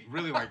 you need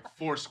really like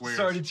 4 squares.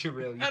 Sorry to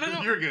derail you. I don't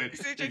know. You're good.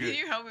 CJ, You're can good.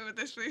 you help me with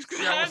this, please? 'Cause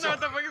Yeah, I what's don't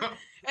know up? what the fuck.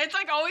 It's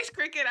like always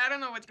cricket. I don't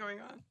know what's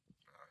going on.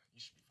 You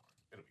should be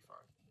fine. It'll be fine.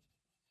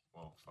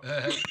 Well,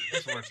 fuck.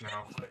 It's worse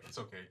now. But it's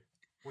okay.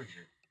 We're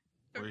here.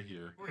 We're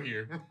here. We're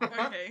here.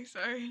 Okay,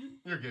 sorry.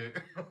 You're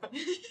good.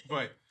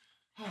 But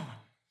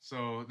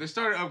so they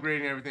started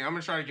upgrading everything. I'm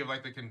gonna try to give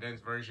like the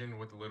condensed version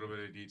with a little bit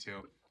of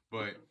detail.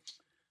 But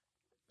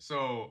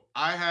so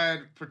I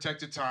had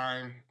protected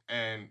time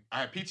and I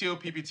had PTO,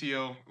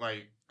 PPTO,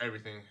 like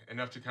everything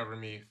enough to cover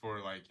me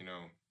for like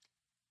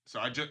So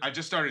I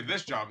just started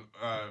this job,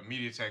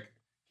 media tech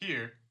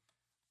here.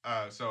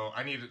 So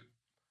I needed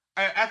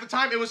at the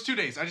time it was 2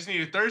 days. I just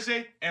needed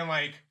Thursday and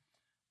like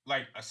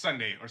a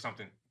Sunday or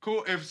something.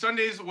 Cool. If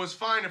Sundays was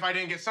fine, if I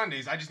didn't get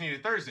Sundays, I just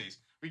needed Thursdays.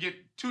 We get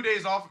 2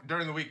 days off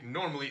during the week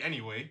normally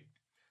anyway.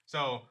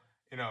 So,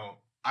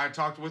 I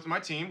talked with my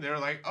team. They were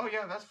like, oh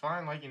yeah, that's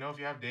fine. Like, if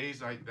you have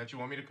days like that you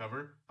want me to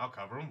cover, I'll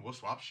cover them. We'll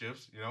swap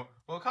shifts,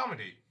 we'll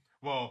accommodate.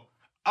 Well,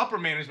 upper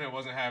management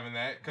wasn't having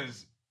that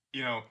because,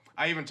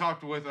 I even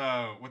talked with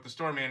the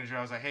store manager.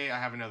 I was like, hey, I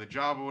have another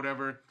job or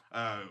whatever.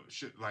 I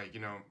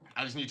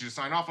just need you to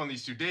sign off on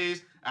these 2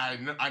 days.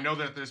 I know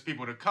that there's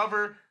people to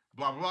cover.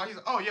 Blah, blah, blah. He's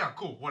like, oh, yeah,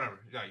 cool, whatever.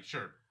 Yeah,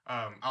 sure.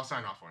 I'll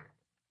sign off on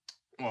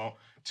it. Well,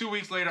 2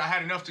 weeks later, I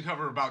had enough to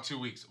cover about 2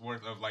 weeks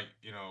worth of,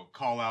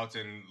 call-outs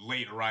and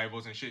late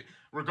arrivals and shit.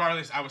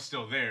 Regardless, I was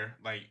still there.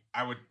 Like,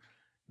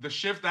 the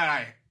shift that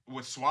I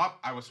would swap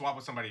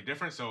with somebody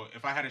different. So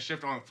if I had a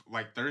shift on,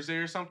 Thursday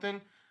or something,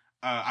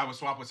 I would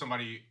swap with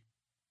somebody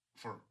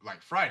for,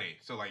 Friday.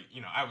 So,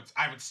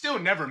 I would still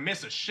never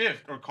miss a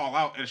shift or call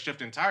out a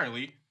shift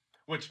entirely,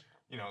 which...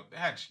 they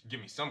had to give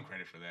me some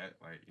credit for that.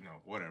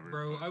 Whatever.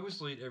 Bro, I was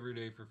late every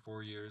day for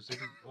 4 years.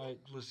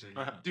 Listen,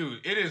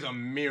 Dude, it is a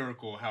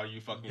miracle how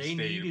you fucking they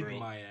stayed, needed bro.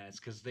 my ass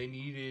because they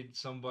needed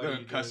somebody.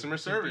 The customer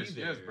to service,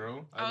 be yes, there.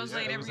 bro. I was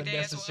late it was every a day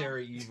as well.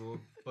 necessary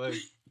evil, but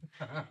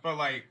But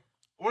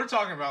we're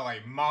talking about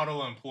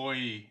model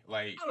employee,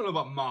 I don't know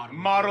about model.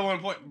 model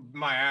employee.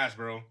 My ass,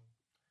 bro.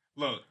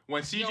 Look,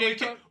 when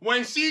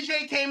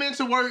CJ came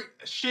into work,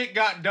 shit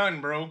got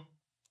done, bro.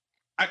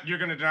 You're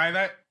gonna deny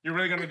that? You're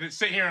really gonna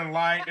sit here and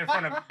lie in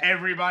front of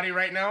everybody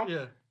right now?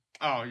 Yeah.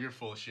 Oh, you're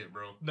full of shit,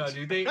 bro. No,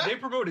 dude, they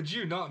promoted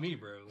you, not me,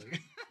 bro.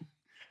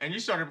 And you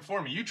started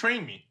before me. You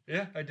trained me.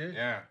 Yeah, I did.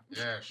 Yeah,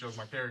 shows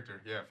my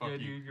character. Yeah, fuck Yeah,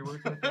 you. dude, your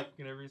work ethic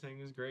and everything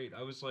is great.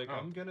 I was like, Oh,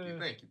 I'm thank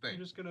you. I'm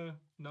just gonna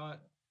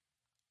not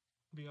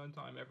be on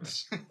time ever.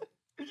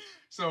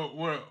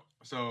 So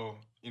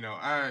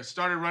I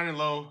started running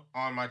low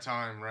on my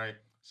time, right?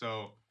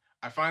 So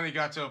I finally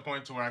got to a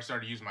point to where I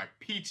started using my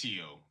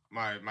PTO,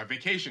 my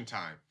vacation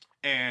time.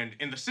 And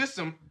in the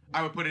system,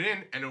 I would put it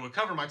in and it would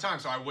cover my time,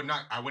 so I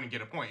wouldn't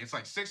get a point. It's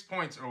 6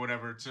 points or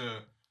whatever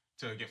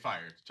to get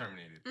fired,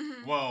 terminated.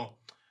 Mhm. Well,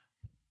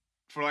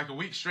 for a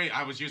week straight,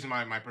 I was using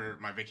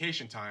my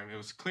vacation time. It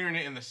was clearing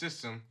it in the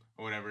system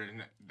or whatever.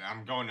 And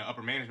I'm going to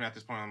upper management at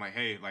this point. I'm like,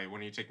 hey, when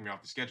are you taking me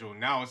off the schedule?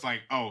 Now it's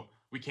oh,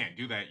 we can't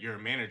do that. You're a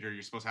manager.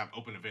 You're supposed to have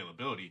open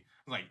availability.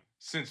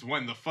 Since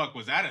when the fuck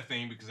was that a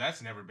thing? Because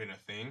that's never been a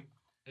thing.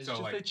 It's So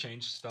just like they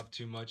changed stuff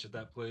too much at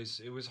that place.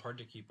 It was hard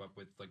to keep up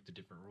with like the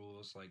different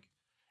rules. Like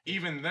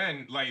even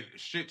then, like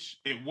shit,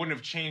 it wouldn't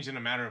have changed in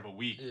a matter of a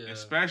week, Yeah.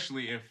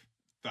 especially if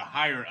the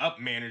higher up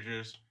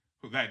managers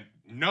who that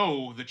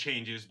know the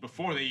changes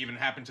before they even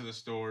happen to the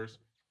stores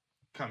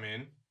come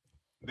in.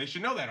 They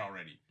should know that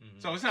already.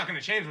 Mhm. So it's not going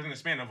to change within the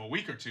span of a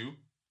week or two.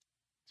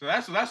 So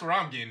that's where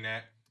I'm getting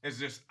at. It's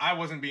just I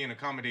wasn't being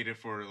accommodated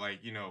for like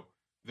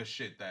the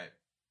shit that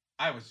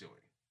I was doing.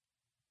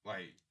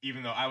 Like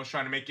even though I was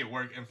trying to make it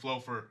work and flow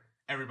for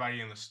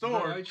everybody in the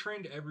store. Bro, I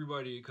trained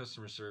everybody in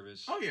customer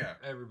service. Oh yeah,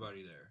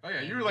 everybody there. oh yeah.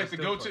 And You were they like the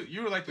still go-to. fight.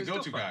 You were like the They still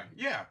go-to guy. fight.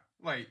 Yeah,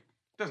 like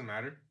doesn't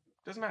matter.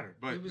 Doesn't matter.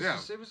 But It was yeah,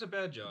 just, it was a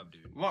bad job,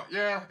 dude. well,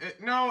 yeah.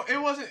 No, it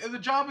wasn't. The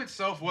job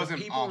itself wasn't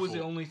the people awful. was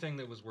the only thing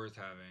that was worth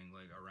having,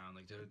 like around,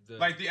 like the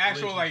like the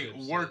actual like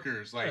relationships,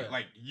 workers, like yeah.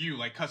 like you,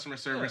 like customer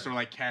service Yeah. or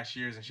like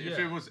cashiers and shit. If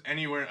Yeah. it was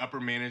anywhere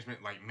upper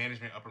management, like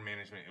management, upper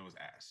management, it was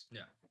ass.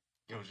 Yeah.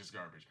 It was just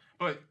garbage.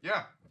 But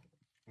yeah,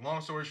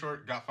 long story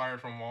short, got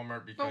fired from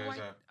Walmart But because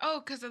why?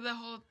 Because of the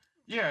whole.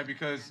 yeah,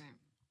 because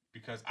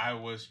I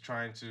was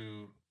trying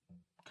to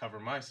cover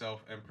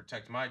myself and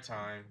protect my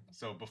time.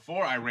 So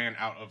before I ran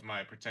out of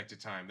my protected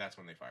time, that's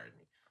when they fired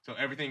me. So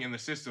everything in the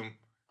system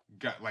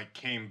got like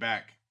came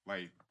back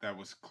like that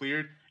was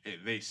cleared.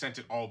 They sent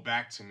it all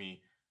back to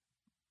me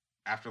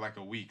after like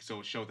a week. So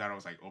it showed that I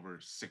was like over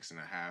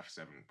 6.5,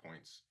 7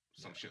 points,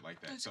 some shit like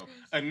that. That's so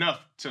crazy.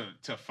 enough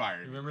to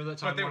fire me. Remember that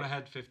But time they when were- I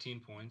had 15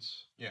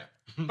 points? Yeah.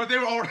 But they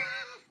were all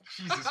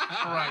Jesus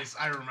Christ,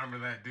 I remember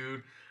that,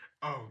 dude.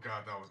 Oh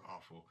god, that was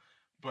awful.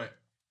 But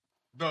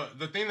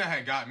the thing that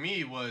had got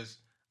me was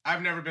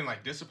I've never been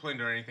like disciplined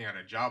or anything at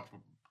a job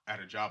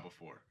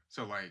before.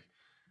 So like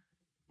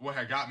what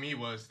had got me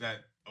was that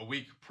a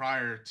week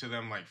prior to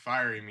them like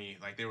firing me,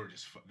 like they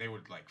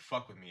would like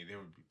fuck with me. They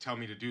would tell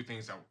me to do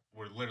things that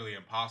were literally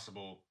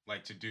impossible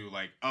like to do,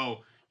 like, "Oh,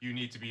 you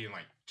need to be in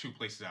like 2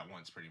 places at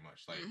once," pretty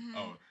much. Like, Mhm.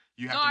 "Oh,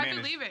 you have No, to I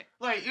manage." believe it.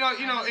 Like, I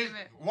believe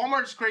it.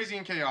 Walmart's crazy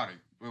and chaotic.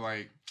 But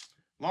like,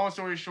 long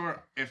story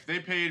short, if they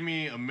paid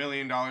me $1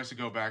 million to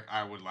go back,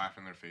 I would laugh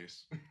in their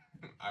face.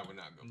 I would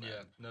not go back.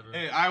 Yeah, never.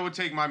 Hey, I would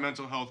take my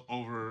mental health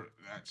over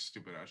that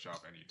stupid ass job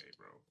any day,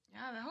 bro.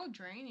 Yeah, the whole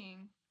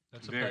draining.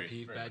 That's a very, pet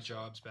peeve. very Bad much so.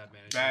 jobs, bad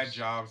managers. Bad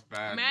jobs,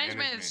 bad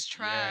Management is Yes.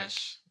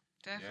 trash.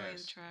 Definitely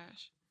Yes. the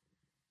trash.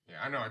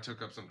 Yeah, I know I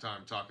took up some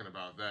time talking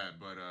about that,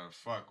 but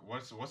fuck,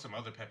 what's some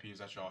other pet peeves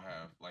that y'all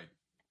have, like,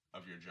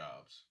 of your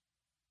jobs?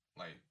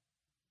 Like,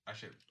 I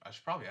should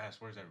probably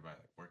ask, where's everybody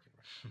like working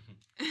right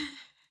now?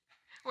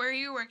 Where are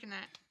you working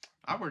at?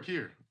 I work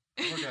here.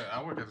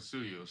 I work at the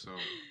studio, so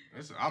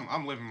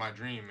I'm living my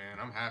dream, man.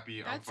 I'm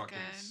happy. I'm That's fucking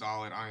good.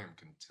 solid. I am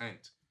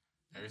content.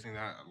 Everything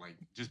that like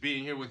just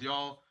being here with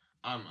y'all,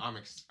 I'm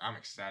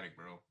ecstatic,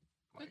 bro.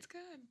 Like, That's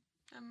good.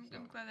 I'm So-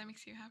 glad that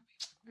makes you happy.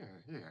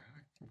 yeah.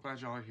 I'm glad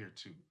y'all are here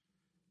too.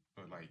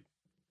 But like,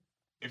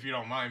 if you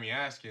don't mind me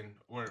asking,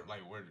 where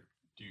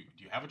do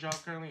you have a job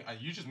currently?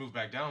 You just moved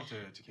back down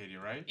to Katie,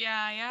 right?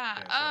 Yeah.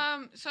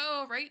 Yeah,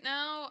 So right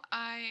now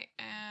I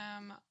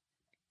am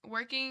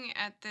working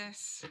at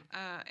this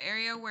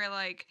area where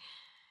like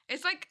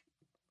it's like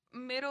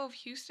middle of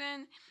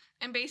Houston,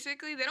 and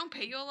basically they don't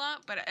pay you a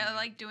lot, but I Mhm.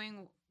 like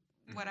doing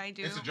what I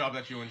do. It's a job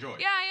that you enjoy.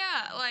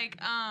 Yeah. Like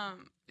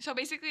so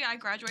basically I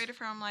graduated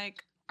from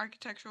like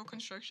architectural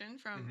construction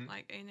from Mhm.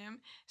 like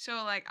A&M.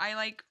 So like I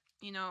like,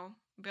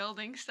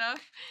 building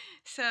stuff.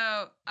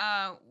 So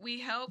we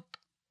help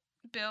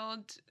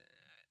build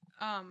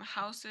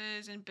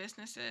houses and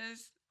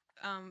businesses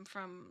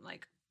from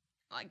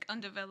like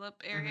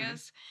undeveloped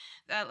areas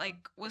that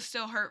like was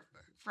still hurt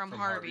from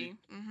Harvey.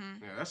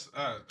 Mm-hmm. Yeah,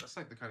 that's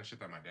like the kind of shit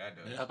that my dad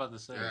does. Yeah, I was about to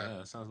say, Yeah. yeah,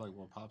 it sounds like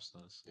what Pops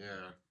does.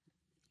 Yeah.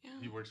 Yeah.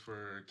 He works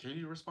for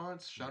Katie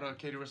Response. Shout out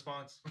Katie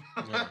Response.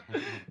 Yeah.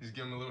 Just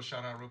give him a little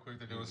shout out real quick.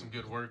 They're doing some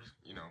good work.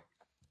 Yeah.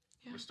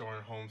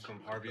 Restoring homes from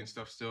Harvey and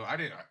stuff. Still, I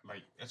didn't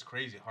like. It's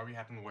crazy. Harvey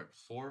happened what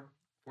 4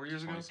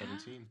 years ago.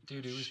 2017.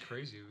 Dude, it was Shit.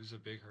 crazy. It was a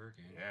big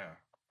hurricane. Yeah.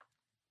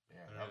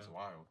 That was Yeah.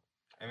 wild.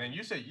 And then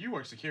you said you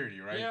work security,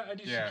 right? Yeah, I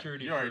do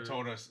security You already for-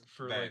 told us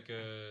For that. like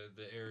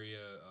the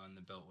area on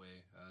the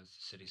Beltway,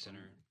 city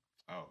center.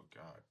 Oh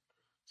God.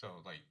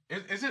 So like,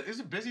 is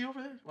it busy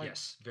over there? Like,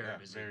 Yes, very yeah,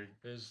 busy. very.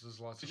 There's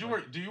lots. Did of you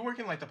like, work? Do you work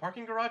in like the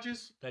parking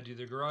garages? I do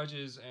the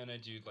garages and I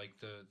do like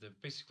the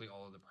basically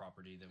all of the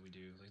property that we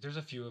do. Like there's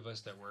a few of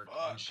us that work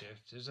on Fuck.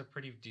 shift. There's a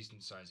pretty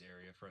decent sized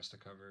area for us to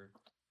cover.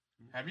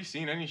 Have you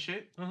seen any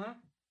shit? Uh-huh.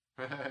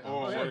 Oh,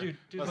 Oh yeah, sure. dude.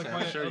 Let's Like say, my,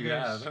 I'm sure you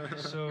okay, have.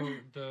 so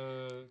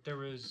there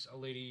was a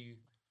lady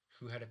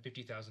who had a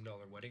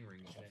 $50,000 wedding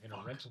ring in a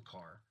fuck. rental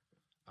car.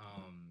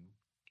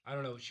 I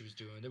don't know what she was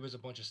doing. There was a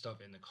bunch of stuff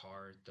in the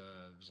car. It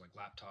was like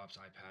laptops,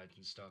 iPads,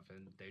 and stuff,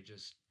 and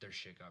their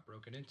shit got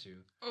broken into.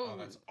 Oh,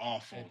 that's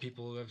awful. And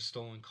people have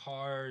stolen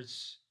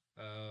cars.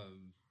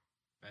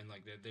 And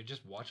like they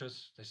just watch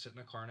us. They sit in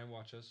the car and they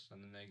watch us,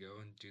 and then they go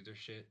and do their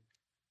shit.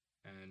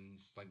 And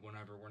like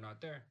whenever we're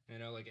not there,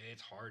 like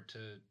it's hard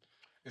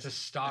to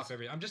stop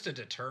everything. I'm just a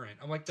deterrent.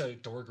 I'm like the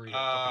door greeter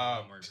at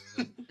fucking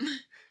Walmart.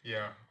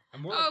 Yeah.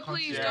 I'm more Oh, like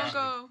please Yeah. don't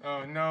go.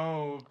 Oh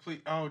no,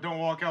 please! Oh, don't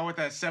walk out with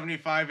that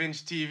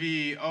 75-inch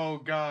TV. Oh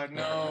God,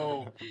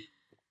 no!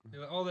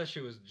 Yeah, all that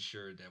shit was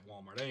insured at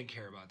Walmart. I didn't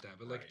care about that.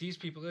 But like Right. these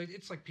people, like,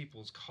 it's like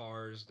people's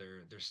cars,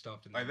 their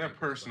stuff, and Like they're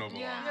personal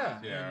Yeah.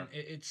 belongings. Yeah,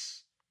 Yeah. and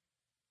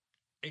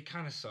it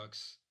kind of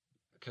sucks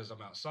because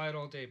I'm outside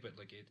all day. But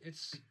like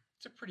it's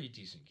a pretty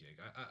decent gig.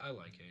 I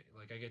like it.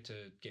 Like I get to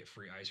get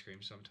free ice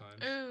cream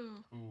sometimes.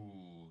 Ooh.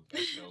 Ooh,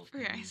 that's dope.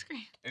 Free ice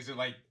cream. Is it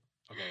like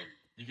okay?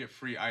 You get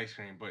free ice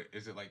cream, but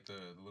is it like the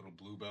little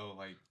Bluebell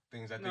like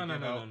things that they No,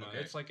 give out? no. Okay.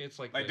 It's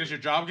like Like, does your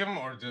job give them,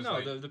 or does no,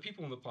 like? the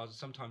people in the plaza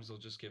sometimes they'll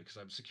just give because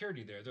I'm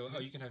security there. They'll, oh,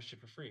 you can have shit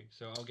for free.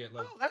 So I'll get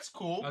like Oh, that's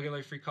cool. I'll get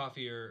like free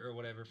coffee or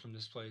whatever from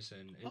this place,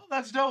 and Oh,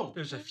 that's dope.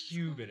 there's a That's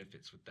few cool.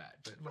 benefits with that.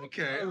 But like,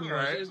 Okay, otherwise,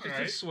 alright, it's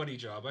alright. a sweaty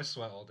job. I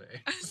sweat all day.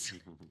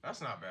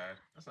 That's not bad.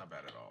 That's not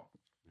bad at all.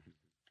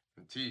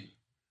 T,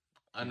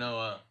 I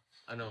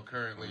know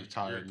currently I'm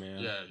retired, you're-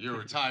 man. Yeah, you're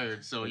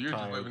retired, so you're just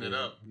Retired, living it dude.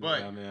 up.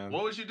 But Yeah, man.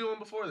 what was you doing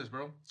before this,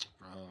 bro?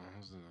 Bro, I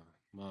was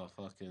a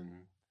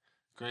motherfucking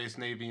greatest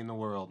Navy in the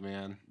world,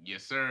 man.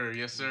 Yes, sir.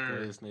 Yes, sir.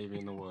 Greatest Navy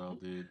in the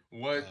world, dude.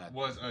 What God.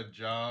 was a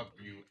job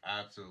you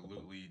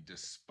absolutely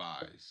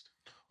despised?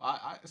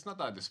 It's not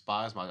that I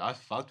despise I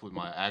fucked with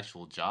my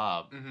actual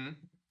job. Mm-hmm.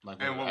 Like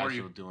And what what I were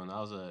you- actually doing. I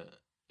was a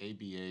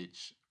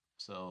ABH,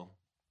 so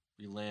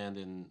we land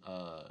in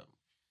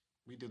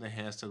we do the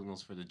hand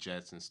signals for the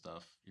jets and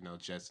stuff. You know,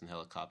 jets and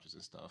helicopters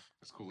and stuff.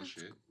 That's cool as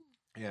That's shit.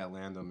 Yeah,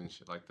 land them and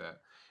shit like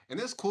that. And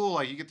it's cool.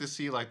 Like you get to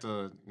see like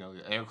the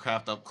the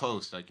aircraft up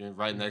close. Like you're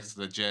right next to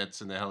the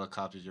jets and the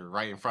helicopters. You're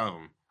right in front of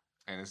them,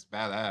 and it's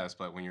badass.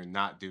 But when you're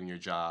not doing your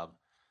job,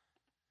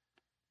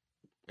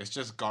 it's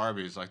just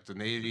garbage. Like the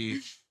Navy,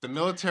 the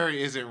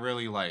military isn't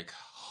really like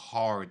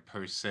hard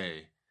per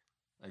se.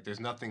 Like there's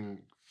nothing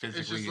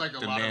physically like a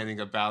lot of, demanding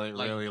about it.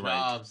 Really, like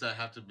jobs that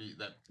have to be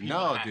that. people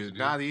no, have to dude, do.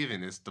 not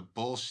even. It's the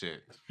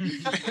bullshit.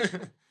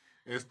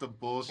 It's the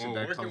bullshit Well,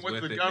 that working comes with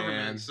with the it, government,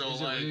 man. so Is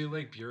it like, really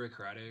like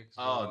bureaucratic? Is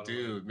there a Oh, lot of,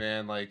 dude,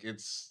 man, like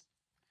it's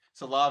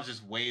a lot of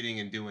just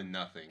waiting and doing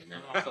nothing. Man.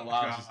 Oh, It's a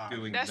lot of just God.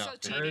 doing That's so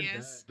nothing. Heard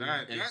tedious.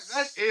 that.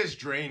 that is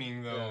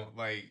draining though.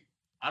 Yeah. Like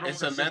I don't.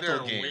 It's a wanna sit there mental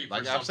and game. wait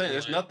Like for I'm saying, something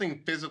there's like-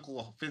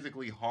 nothing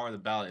physically hard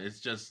about it. It's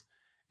just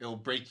it'll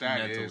break you That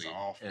mentally, is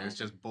awful. and it's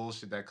just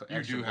bullshit that You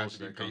extra do have to bullshit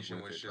be that comes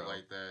patient with it, shit bro.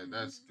 like that.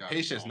 That's gotta be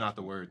Patience not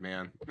the awful. word,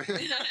 man.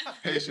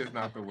 Patience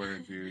not the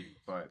word, dude.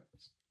 But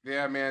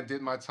yeah, man,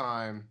 did my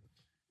time,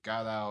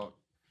 got out.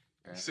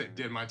 You said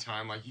did my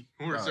time like you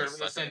were No, serving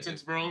it's- a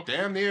sentence, bro.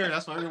 Damn near.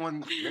 That's what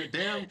everyone.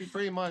 Damn,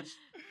 pretty much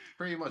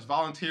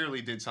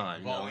voluntarily did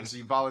time. You know, Volunteer.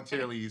 you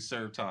voluntarily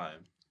served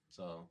time.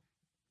 So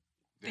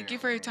Thank you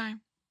for your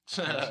time.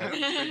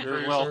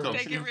 you're welcome.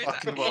 Thank you You're for your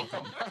fucking time.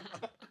 welcome.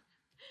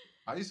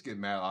 I used to get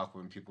mad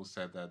awkward when people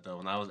said that though.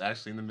 When I was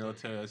actually in the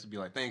military, I used to be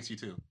like, "Thanks, you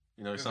too."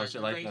 You know, or It's some like,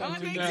 shit like "Thank that.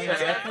 you, too,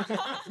 thank you,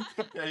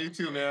 Yeah. Yeah, you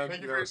too, man.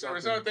 Thank you know, for your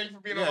service. something. Oh, thank you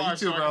for being Yeah, you alive.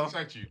 too, so I bro. can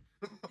protect you.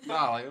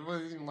 Nah, like it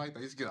wasn't even like that.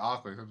 I used to get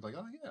awkward. I'd be like,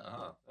 "Oh yeah,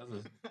 huh."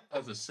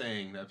 That's a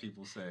saying that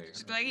people say.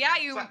 Just be like, yeah,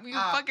 you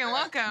fucking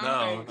welcome.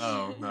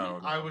 No.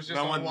 I was just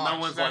no on one. watch. No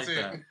one's That's like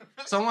it.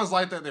 that. Someone's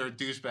like that. They're a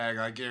douchebag.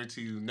 I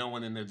guarantee you, no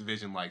one in their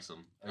division likes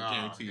them. I Oh,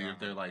 guarantee you, if God.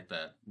 they're like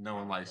that, no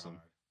one likes them.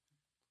 God.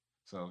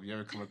 So if you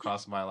ever come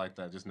across somebody like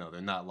that, just know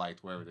they're not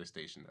liked wherever they're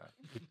stationed at.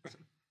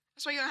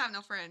 That's why you don't have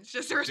no friends.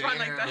 Just to respond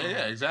like that. Yeah,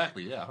 yeah,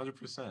 exactly. Yeah, 100%.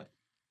 That's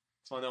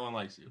why no one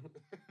likes you.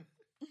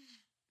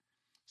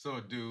 So,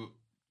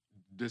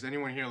 does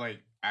anyone here like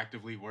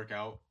actively work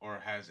out or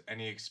has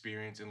any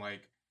experience in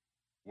like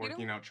You don't-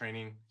 working out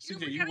training? You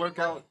don't CJ, you work work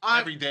out out I-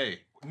 every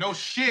day. No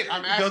shit.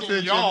 I'm You go to the asking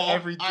gym y'all.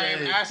 every I am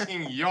day.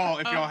 asking y'all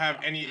if y'all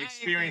have any I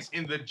experience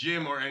in the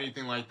gym or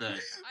anything like that.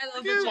 I love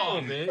Come the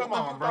on, gym. Come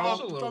on, bro.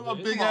 Just a little I'm a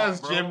bit. big Come on, ass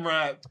bro. gym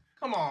rat.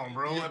 Come on,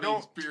 bro. You have Don't.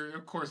 experience.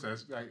 Of course,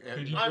 that's. Like,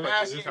 Could you I'm Just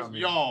asking tell me.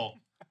 y'all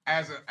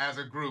as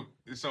a group.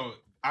 So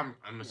I'm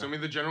assuming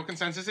the general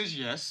consensus is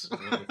yes.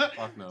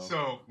 Fuck no.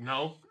 So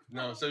no.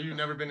 So you've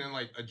never been in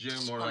like a gym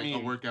or I like a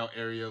mean- workout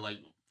area like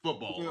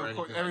football Yeah, or of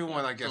course, anything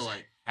everyone, like that. I guess, So,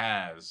 like,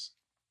 has,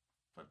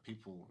 but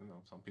people,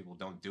 some people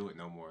don't do it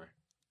no more.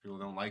 People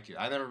don't like it.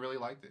 I never really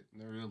liked it.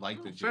 Never really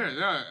liked the gym. fair.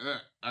 Yeah,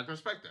 I can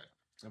respect that.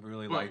 Never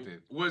really But liked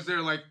it. was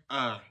there like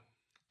a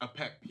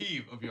pet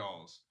peeve of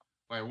y'all's?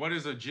 Like, what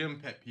is a gym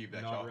pet peeve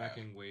that Not y'all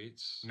racking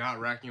weights. have? Not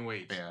racking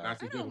weights. Yeah.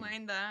 That's a I good don't one.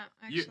 mind that,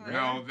 You, actually.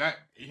 no, that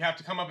you have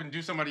to come up and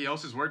do somebody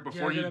else's work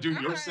before Yeah, you do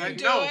I'm your gonna set.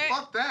 do No, it.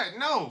 fuck that.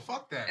 No,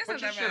 fuck that. It's Put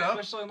not your that shit bad. up.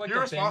 Especially in like You're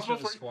the bench responsible or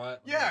the for-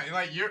 squat. Yeah,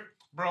 like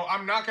bro.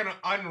 I'm not gonna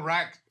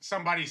unrack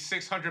somebody's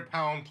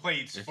 600-pound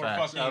plates In for fact,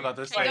 I fucking. was about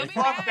to Hey, say, don't be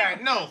fuck mad.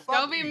 that. No, fuck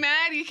Don't be you.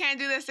 mad. You can't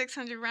do that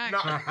 600 rack.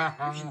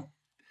 No.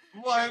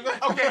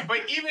 What? Okay, but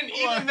even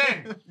What?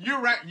 then, you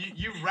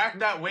rack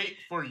that weight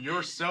for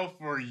yourself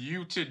for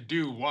you to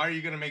do. Why are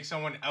you gonna make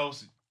someone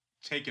else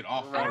take it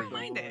off I for don't you?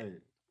 mind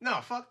it. No,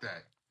 fuck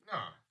that. No,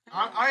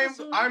 I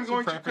I'm It's a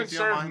going to preference, you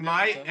don't conserve mind it,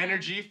 my so-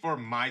 energy for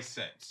my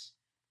sets.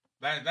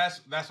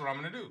 That's what I'm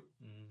gonna do.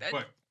 Mm. That-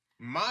 But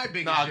my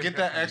biggest Nah, gym get pet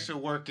that peeve- extra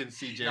work in,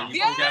 CJ. No. You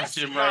Yes, big ass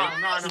gym yes.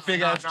 rat. No, You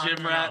big ass no,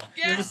 gym no, rat. no.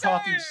 You're Yes, just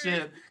talking sir.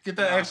 shit. Get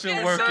that No. extra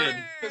Yes, work sir.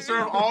 in.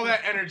 Conserve all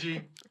that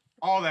energy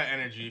all that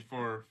energy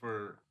for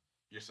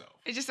yourself.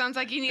 It just sounds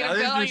like you need That to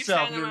build on is your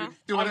yourself. stamina. You're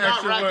doing I'm not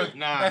extra racking- work.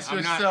 Nah, That's I'm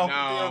yourself.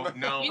 not.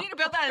 No. You need to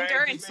build that That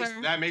endurance, just makes,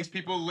 sir. that makes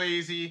people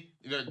lazy.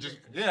 Just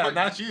Yeah,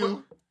 not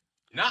you.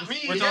 not me.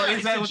 Which yeah, all, it's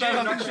exactly,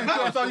 the gym,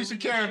 that's all you should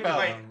care about.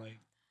 Like,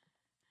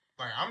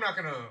 I'm not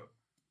gonna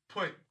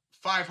put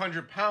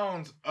 500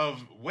 pounds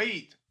of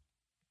weight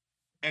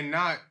and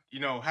not,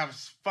 have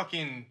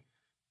fucking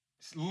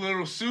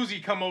little Susie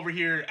come over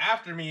here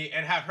after me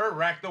and have her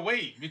rack the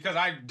weight because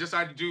I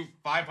decided to do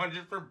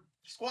 500 for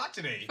squat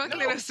today. Fuck No.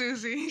 little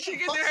Susie. She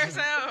can do it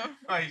herself.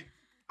 Like,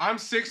 I'm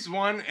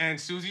 6'1" and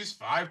Susie's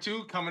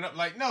 5'2", coming up.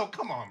 Like, no,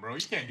 come on, bro,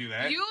 you can't do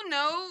that. You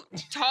know,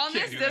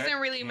 tallness do that. doesn't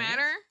really Can't.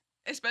 matter,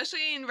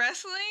 especially in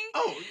wrestling.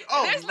 Oh,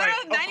 There's like,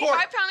 little of 95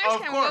 course, pounders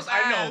of can course, whoop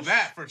I know ass.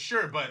 that for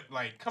sure, but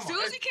like, come on.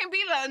 Susie can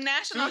be the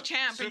national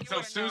champ. And you So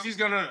wouldn't know.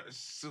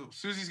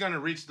 Susie's gonna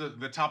reach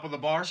the top of the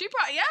bar. She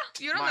probably, yeah,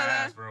 you don't My know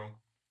ass, that. bro.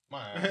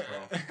 My ass,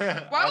 bro.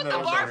 Why would I the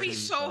know bar that's be what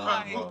so you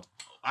high? said.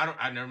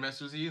 I never met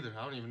Susie either.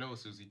 I don't even know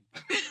Susie.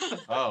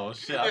 Oh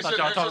shit! I It's thought just,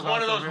 y'all it's talking just one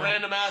about of those some real-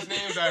 random ass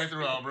names that I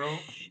threw out, bro.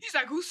 He's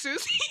like, who's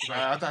Susie?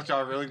 I thought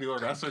y'all really knew a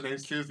wrestler named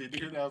Susie,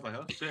 dude. I was like,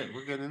 oh shit,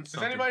 we're getting into Does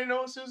something. anybody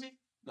know Susie?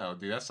 No,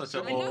 dude, that's such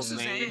an I know old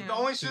Suzanne. name. The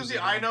only Susie Suzanne.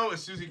 I know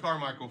is Susie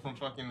Carmichael from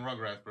fucking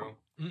Rugrats, bro.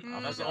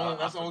 Mm. That's the I only.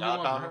 That's the only forgot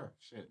one. about Bro. her.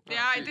 Shit.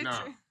 Yeah, I shit, did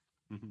nah. too.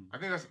 I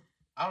think that's.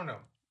 I don't know.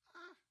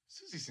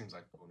 Susie seems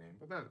like a cool name,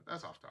 but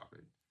that's off topic.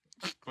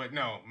 But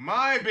no,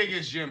 my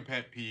biggest gym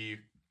pet peeve.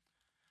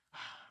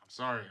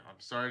 I'm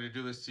sorry to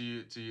do this to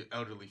you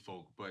elderly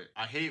folk, but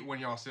I hate when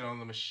y'all sit on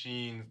the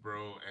machines,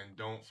 bro, and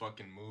don't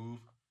fucking move.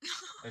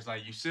 It's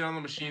like you sit on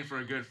the machine for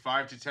a good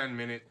 5 to 10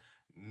 minutes,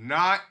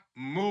 not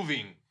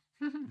moving.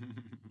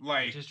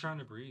 Like, Just trying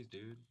to breathe,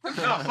 dude. no,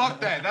 fuck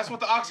that. That's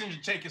what the oxygen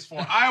tank is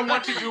for. I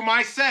want to do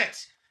my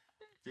sets.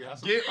 Dude, have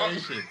some Get up.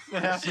 patience. No,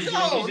 You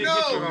no,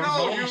 get your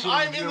no. emotions,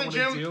 I'm you in the don't wanna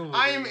deal gym. with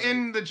I it. am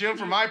in the gym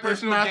for my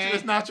personal gain.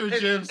 It's not your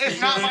gym. It's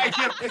not my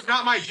gym. It's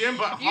not my gym,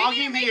 but You need to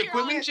hogging make the your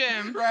own equipment.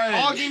 gym. Right.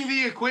 Hogging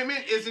the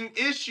equipment is an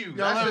issue.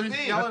 That's the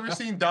thing. Y'all ever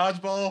seen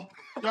Dodgeball?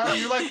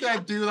 You're like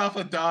that dude off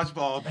of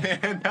Dodgeball,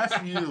 man.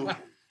 That's you.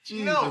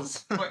 No,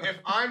 Jesus. but if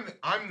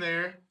I'm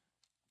there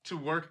to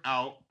work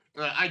out,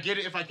 I get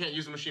it. If I can't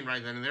use the machine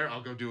right then and there,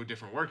 I'll go do a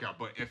different workout.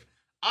 But if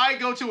I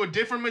go to a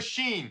different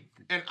machine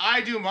and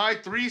I do my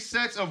 3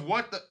 sets of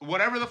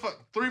whatever the fuck,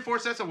 3-4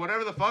 sets of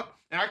whatever the fuck,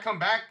 and I come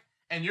back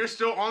and you're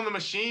still on the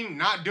machine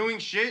not doing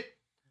shit,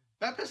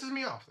 that pisses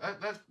me off.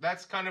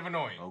 That's kind of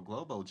annoying. Oh,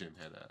 Globo gym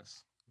head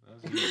ass.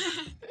 That's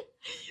you.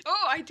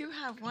 Oh, I do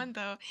have one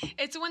though.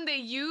 It's when they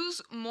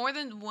use more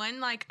than one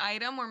like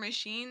item or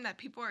machine that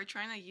people are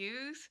trying to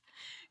use.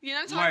 You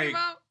know what I'm talking Like,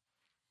 about?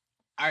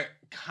 I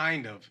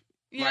kind of.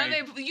 You like-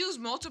 know, they use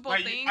multiple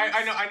Like, things.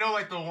 I know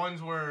like the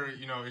ones where,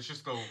 it's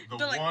just the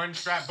like- one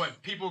strap,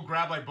 but people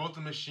grab like both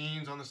the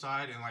machines on the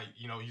side and like,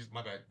 use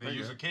my bad. They Okay.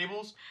 use the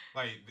cables.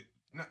 Like,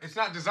 it's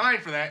not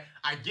designed for that.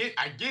 I get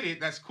it.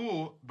 That's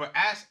cool. But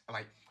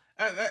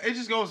it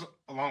just goes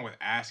along with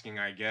asking,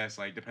 I guess.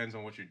 Like, depends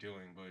on what you're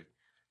doing. But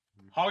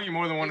hogging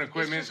more than one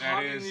equipment, It's just that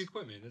hogging is. the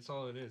equipment. That's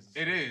all it is.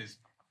 It is.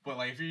 But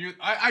like, if you use,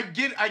 I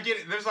get it.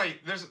 There's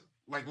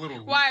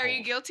little. Why are you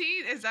loopholes. guilty?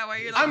 Is that why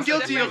you're like? I'm so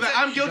guilty of that. defensive?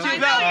 I'm guilty I of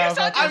know, that. you're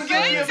so I'm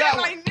guilty of that.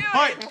 defensive, I knew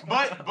it.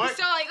 But You're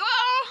so like,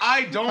 oh.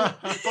 I don't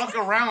fuck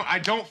around. I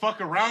don't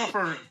fuck around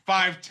for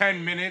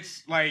 5-10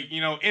 minutes,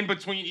 in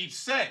between each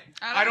set.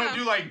 I don't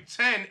know. do like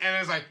 10 and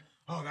it's like,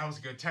 oh, that was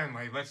a good 10.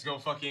 Like, let's go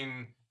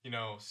fucking,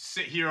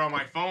 sit here on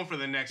my phone for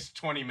the next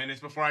 20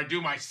 minutes before I do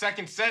my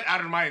second set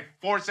out of my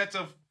 4 sets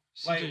of,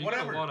 CJ, you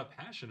whatever. have a lot of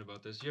passion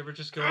about this. You ever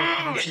just go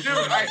up to these Dude,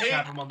 people and I like, hate-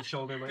 tap them on the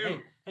shoulder like, dude.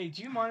 hey,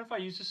 do you mind if I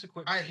use this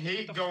equipment? I Can you get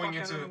hate the going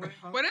fuck out of into- the way,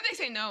 huh?" What if they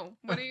say no?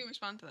 What do you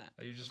respond to that?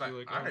 You just like, be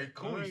like, all right, "Oh,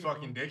 cool, there you you go."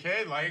 fucking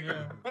dickhead. Like,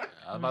 Yeah. I was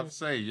about to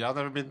say, y'all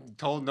never been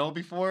told no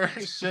before?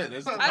 Shit,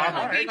 it's I I don't common.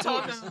 like being Alright,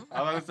 told cool. no.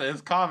 I was about to say,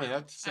 it's common. I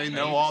have to say I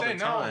no hate all say the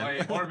no,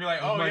 time. or be like,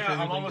 That's oh my yeah, favorite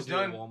I'm thing almost to do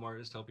at done.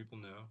 Walmart is tell people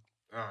no.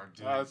 Oh,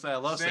 dude. I would say I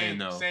love saying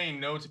no. Saying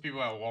no to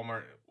people at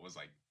Walmart was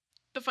like,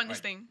 The funnest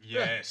thing.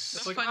 yes.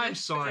 It's The like, funniest I'm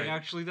sorry, thing.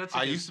 actually, that's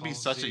I against used to be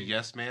such a policy."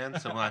 yes man,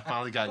 so when I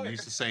finally got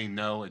used to saying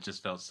no, it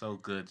just felt so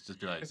good to just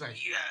be like, It's like,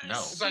 Yes. no.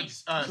 it's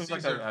like It's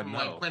like Caesar a from no.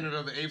 like Planet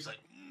of the Apes, like,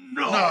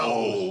 no.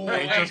 No.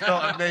 It just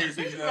felt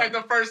amazing. It's like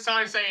the first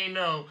time saying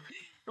no.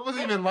 It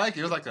wasn't even like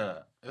it was like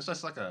it's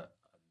just like a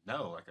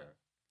no, like a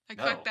Like,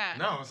 No. fuck that.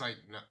 No, it's like,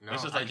 no.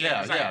 It's just I like, can't- yeah,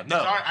 it's like, yeah, no,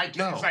 Sorry, I can't.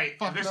 no, It's like,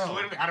 fuck this no. is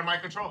literally out of my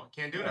control. I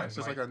can't do yeah, that. it's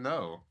just like a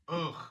no.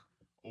 ugh.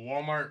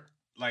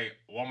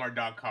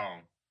 Walmart.com.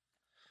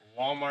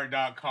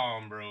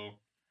 Walmart.com, bro.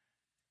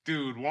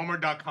 Dude,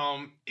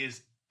 Walmart.com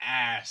is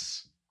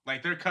ass.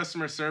 Like, their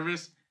customer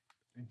service,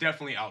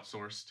 definitely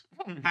outsourced.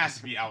 Has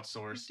to be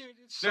outsourced. Dude,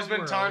 it's There's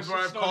been somewhere times else. where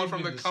It's I've not called even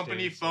from in the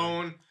company States, like-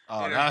 phone.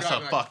 Oh, and that's it's a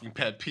got, like, fucking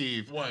pet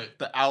peeve. What?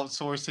 The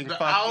outsourcing The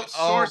fucking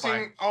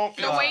outsourcing, The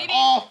it's waiting?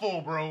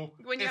 awful, bro.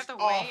 When you it's have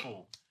to wait.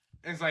 awful.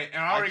 It's like,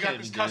 and I already got can't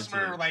this even get into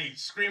customer it. like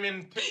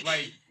screaming,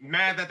 like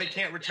mad that they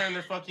can't return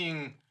their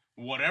fucking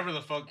whatever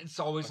the fuck. It's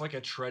always like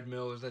a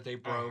treadmill that they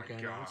broke, my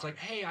and it's God. like,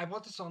 hey, I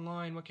bought this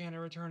online. What can't I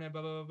return it?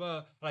 Blah blah blah blah.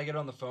 And I get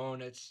on the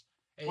phone. It's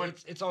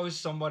What- It's always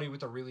somebody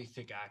with a really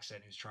thick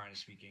accent who's trying to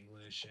speak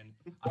English, and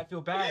I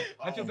feel bad.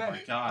 I feel Oh bad.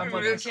 my God, I'm dude,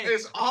 like,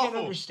 it's I awful. can't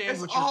understand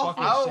It's what you're awful.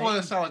 fucking I don't saying.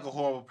 want to sound like a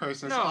horrible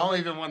person, so No, I don't like-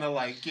 even want to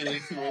like get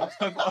into it.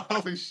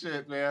 Holy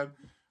shit, man!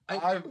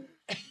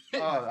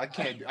 I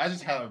can't. I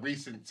just had a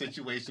recent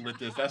situation with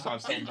this. That's why I'm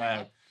so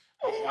mad.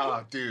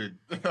 Oh, dude.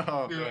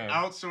 Oh, Dude, man.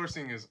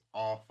 outsourcing is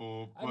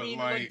awful. I But mean,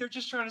 like they're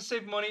just trying to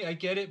save money. I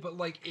get it, but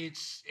like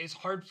it's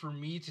hard for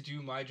me to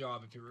do my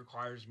job if it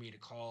requires me to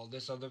call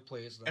this other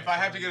place. that if I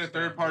have can't to get a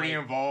understand, third party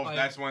like- involved, like-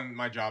 that's when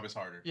my job is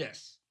harder.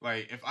 Yes,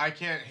 Like if I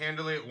can't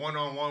handle it one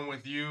on one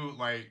with you,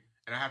 like,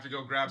 and I have to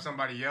go grab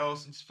somebody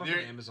else, it's fucking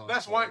there- Amazon.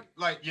 that's one.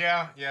 Like,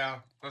 yeah.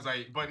 I was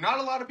like, but not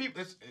a lot of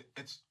people.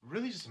 It's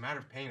really just a matter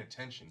of paying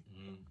attention.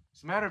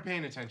 It's a matter of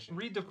paying attention.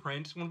 Read the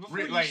print. Before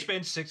Read, you like-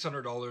 spend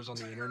 $600 on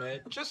the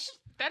internet, just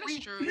That is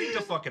true. read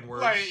the fucking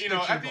words. Like, you know,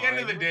 that at the end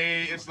of the buy.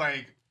 day, it's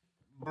like,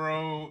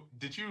 bro,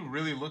 did you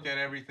really look at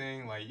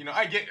everything? Like, you know,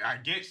 I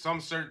get some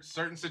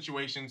certain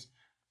situations.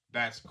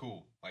 That's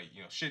cool. Like,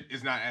 you know, shit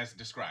is not as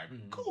described.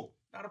 Mhm. Cool,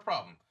 not a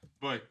problem.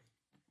 But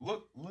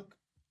look,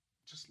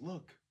 just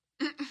look.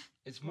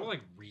 It's more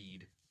like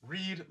read.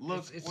 Read,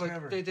 look, It's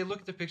whatever. like they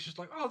look at the pictures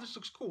like, oh, this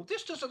looks cool.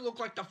 This doesn't look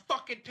like the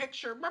fucking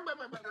picture.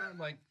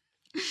 Like,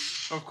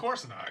 Of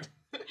course not.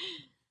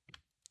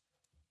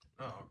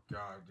 Oh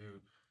god,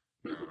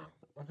 dude.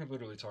 I could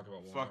literally talk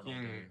about Walmart all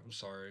Fucking- day. I'm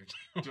sorry.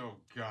 Oh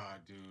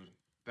god, dude.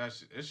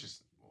 It's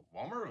just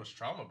Walmart was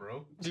trauma,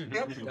 bro. Dude,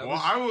 that Well,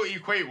 was I will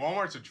equate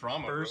Walmart to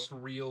trauma, first bro.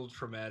 real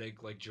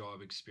traumatic like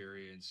job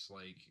experience.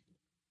 Like,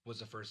 was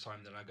the first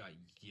time that I got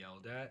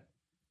yelled at.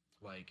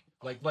 Like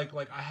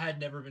I had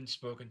never been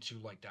spoken to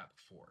like that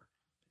before,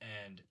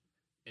 and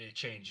it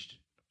changed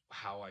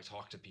how I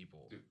talk to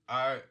people. Dude,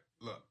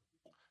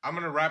 I'm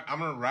gonna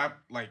wrap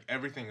like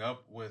everything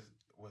up with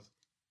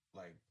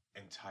like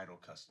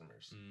entitled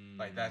customers.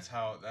 Like that's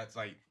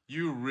like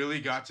you really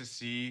got to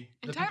see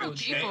Entitled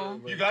people-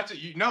 people. you got to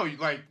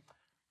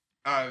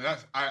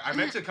that's I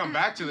meant to come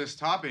back to this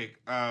topic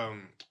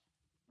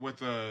with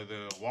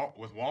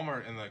with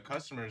Walmart and the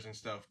customers and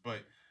stuff, but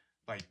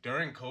like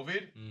during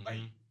COVID, like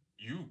Mhm.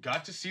 you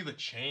got to see the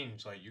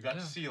change. Like you got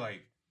Yeah. to see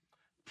like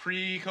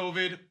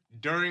pre-COVID,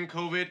 during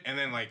COVID, and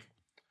then like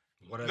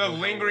Whatever the hell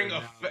lingering we're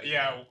in effect,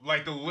 now,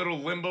 like the little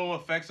limbo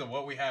effects of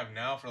what we have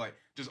now for like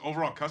just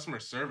overall customer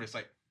service.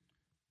 Like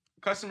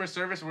customer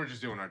service, we're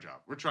just doing our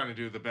job. We're trying to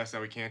do the best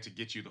that we can to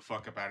get you the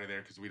fuck up out of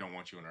there because we don't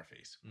want you in our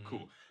face. Mhm.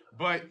 Cool.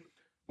 But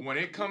when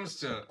it comes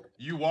to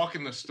you walk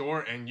in the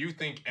store and you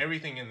think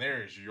everything in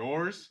there is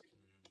yours,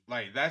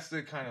 like that's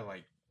the kind of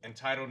like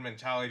entitled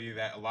mentality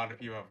that a lot of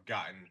people have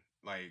gotten,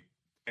 like,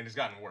 and it's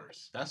gotten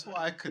worse. That's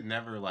why I could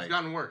never It's like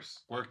gotten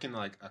worse. work in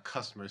like a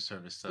customer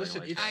service setting.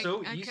 Listen, like it's that.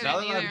 so I easy. couldn't Now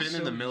that I've either. been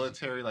in the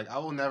military, like I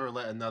will never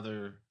let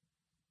another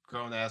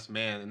grown ass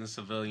man in the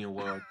civilian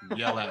world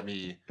yell at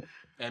me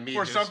and me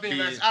For just something be,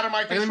 that's out of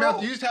my Like, in the control.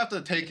 military, you just have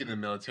to take it in the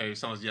military if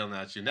someone's yelling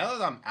at you. Now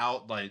that I'm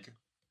out, like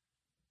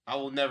I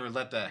will never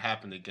let that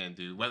happen again,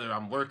 dude. Whether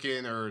I'm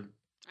working or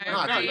I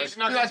not, no, dude. agree. Like, it's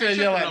not you're not gonna gonna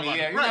say yell shit at to me. nobody.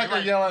 Yeah, you're Right, not gonna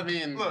right. yell at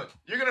me and Look,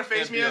 you're gonna face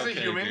It'd me be as a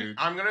okay, human. dude.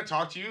 I'm gonna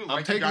talk to you. I'm Like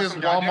you taking got this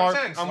some goddamn Walmart.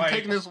 sense. I'm like,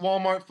 taking this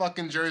Walmart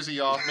fucking jersey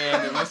off,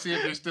 man, and let's see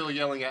if you're still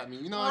yelling at me.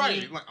 You know what I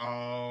right. mean? Like,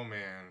 oh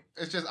man.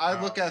 It's just I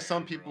look Oh, at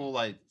some man, bro. people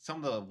like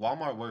some of the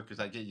Walmart workers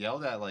that get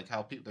yelled at, like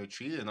how people they're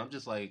treated, and I'm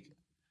just like,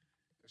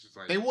 It's just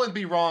like they wouldn't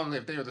be wrong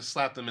if they were to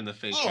slap them in the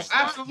face. Oh, It's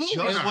not- absolutely It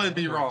not. wouldn't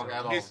be Walmart, wrong though.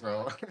 at all, It's-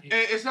 bro.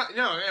 It's not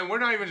and we're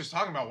not even just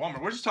talking about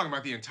Walmart. We're just talking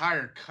about the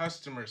entire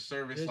customer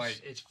service. It's,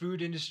 like it's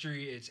food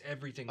industry. It's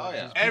everything. Oh, Like,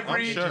 yeah. these people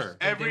Every- just- sure.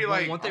 they every,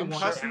 want like, what they I'm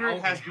want, customer how,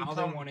 has and how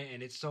become- they want it,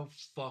 and it's so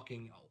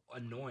fucking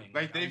annoying.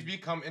 like they've I'm-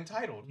 become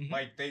entitled. Mhm.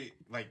 Like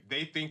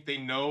they think they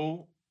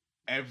know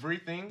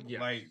everything. Yeah.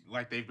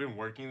 Like they've been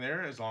working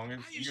there as long as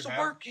I you used to have.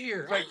 work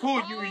here. It's like cool.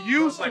 You Oh.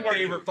 used That's to my work.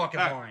 favorite fucking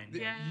Uh, line.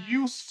 Yeah.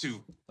 Used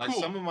to. Like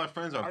Cool. some of my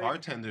friends are Are-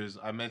 bartenders.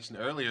 I mentioned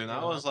earlier, and I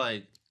Yeah. was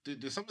like,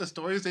 dude, some of the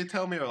stories they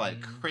tell me are like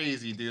Mhm.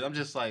 crazy, dude. I'm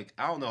just like,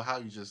 I don't know how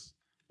you just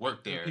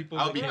work there. People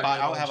I would that be, get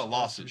I would have a judged for some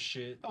lawsuit.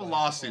 Shit, I have a like,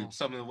 lawsuit. oh.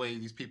 Some of the way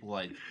these people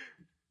like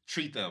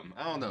treat them.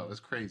 I don't know.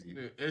 It's crazy.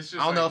 Dude, it's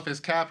just I don't know like- if it's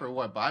cap or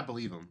what, but I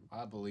believe them.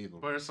 I believe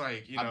them. But it's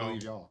like you I know.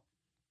 believe y'all.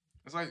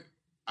 It's like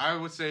I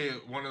would say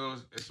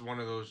it's one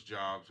of those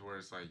jobs where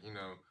it's like, you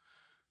know,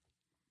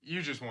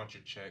 you just want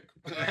your check.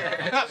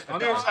 It's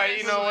like,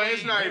 you know what,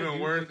 it's not even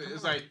worth it.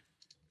 It's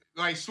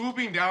like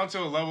swooping down to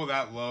a level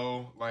that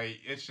low, like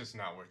it's just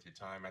not worth your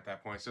time at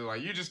that point. So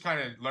like you just kind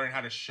of learn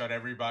how to shut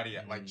everybody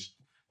out, like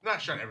not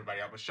shut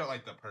everybody out, but shut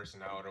like the person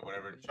out or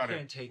whatever. Try You to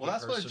can't take Well, it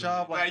that's what a personally.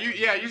 job like- you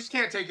just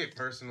can't take it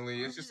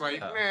personally. It's just like,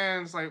 Yeah.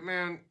 man, it's like,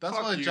 man, That's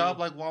fuck what a you. job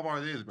like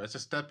Walmart is, bro. It's a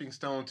stepping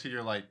stone to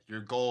your like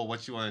your goal,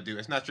 what you want to do.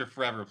 It's not your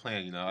forever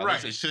plan, you know. At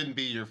least Right. it shouldn't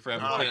be your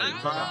forever Oh, plan. I I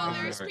don't know,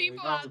 know. There's Right. people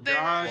Oh, out there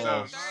God,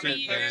 Oh, 30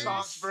 shit, man. years.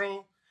 Talks,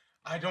 bro.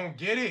 I don't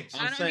get it. I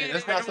I'm don't saying get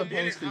it's it. not I don't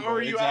get it. supposed to. How are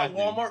bro. you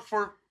Exactly. at Walmart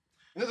for?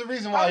 There's a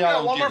reason How why are you at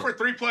y'all don't Walmart get for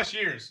it. 3+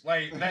 years?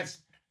 Like that's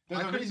There's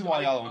I a couldn't- reason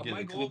why y'all my don't get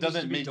it goal because it was to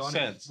doesn't be make done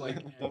sense. Like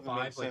It at doesn't make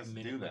 5 sense to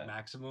minute do like, that.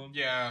 maximum.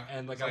 yeah.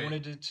 And like it's I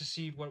wanted to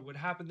see what would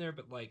happen there,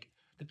 but like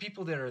the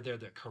people that are there,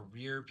 the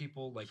career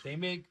people, like they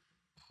make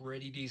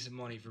pretty decent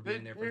money for They-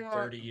 being there for they are-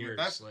 30 but years.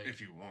 That's like,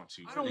 if you want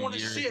to. I don't 30 want to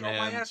years, sit on my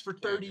man. ass for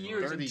 30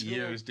 years. 30 until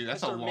years, dude. I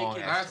That's a start long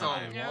making- ass That's a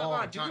time. Yeah.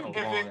 long dude, time. A If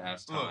long it-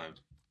 ass look, time.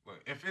 Look,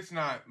 if it's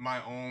not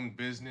my own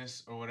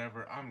business or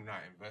whatever, I'm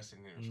not investing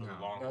in it for the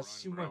No, long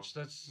that's run, too bro. much.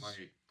 That's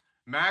Like,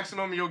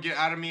 maximum you'll get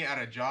out of me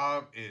at a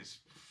job is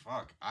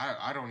fuck.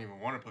 I don't even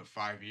want to put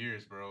 5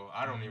 years, bro.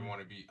 I don't even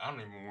want to be. I don't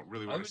even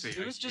really want to say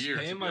it was a just year.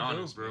 paying To be my honest,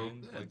 bills, bro.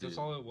 man. Yeah, Like that's dude.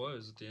 all it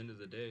was at the end of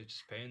the day,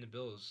 just paying the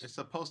bills. It's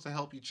supposed to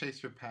help you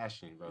chase your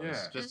passion, bro.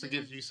 It's Yeah. just to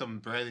give you some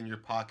bread in your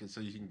pocket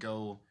so you can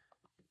go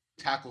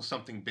tackle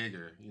something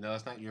bigger. You know,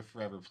 it's not your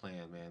forever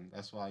plan, man.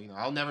 That's why,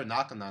 I'll never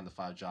knock a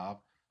 9-to-5 job.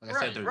 Like I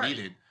Right, said, they're right.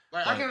 needed.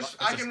 Like But I can, it's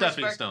I a can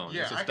stepping respect. stone.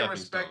 Yeah, It's a I can stepping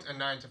respect stone. a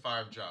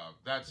 9-to-5 job.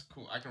 That's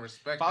cool. I can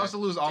respect. If I was that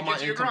to lose all to my get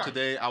to your income grind.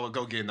 today, I would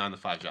go get a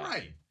 9-to-5 job.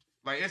 Right.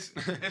 Like it's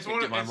one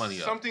Get of my it's money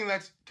up. something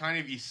that's kind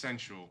of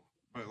essential,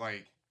 but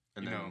like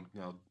And you then,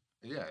 know.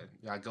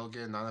 I go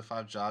get a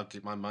 9-to-5 job,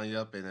 get my money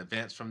up, and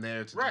advance from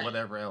there to Right.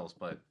 whatever else.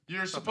 But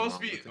You're Something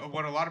supposed to wrong be with it.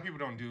 what a lot of people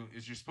don't do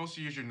is you're supposed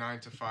to use your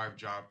 9-to-5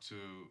 job to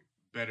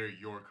better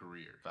your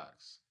career.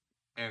 facts.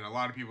 And a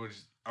lot of people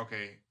just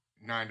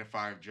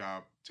 9-to-5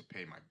 job to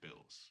pay my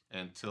bills.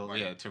 Until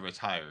Like- to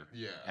retire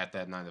Yeah. at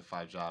that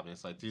 9-to-5 job, and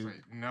it's like, It's dude,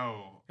 like,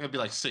 no. it'll be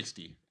like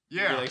 60.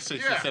 Yeah. like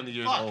 60, yeah, 70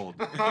 years fuck. old.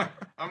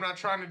 I'm not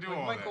trying to do Like,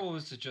 all my that. goal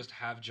is to just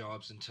have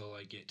jobs until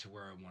I get to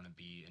where I want to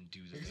be and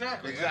do the things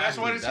Exactly. I And like. that's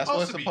what it's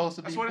supposed to be.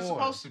 supposed That's what it's for.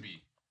 supposed to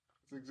be.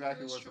 It's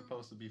exactly That's what it's true.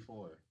 supposed to be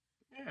for.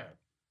 Yeah.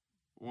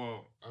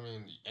 Well, I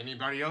mean,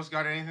 anybody else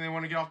got anything they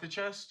want to get off the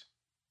chest?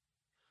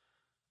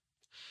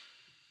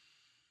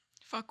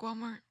 Fuck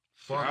Walmart.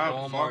 Fuck Ah,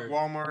 Walmart. Fuck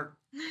Walmart.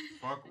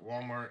 Fuck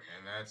Walmart,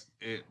 and that's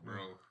it, bro.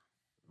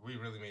 We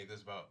really made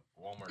this about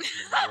Walmart.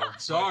 Bro.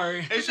 Sorry.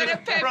 It's Is it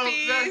just, a pet bro,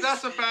 peeve?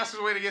 that's the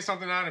fastest way to get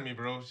something out of me,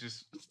 bro. It's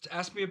just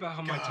Ask me about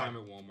how my God. time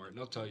at Walmart, and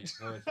I'll tell you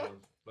how I feel.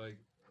 Like,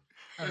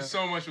 there's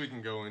so much we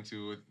can go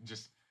into with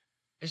just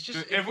it's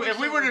just if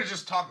we were to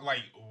just talk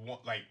like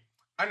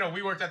I know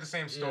we worked at the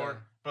same store, Yeah.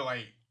 but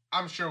like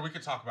I'm sure we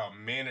could talk about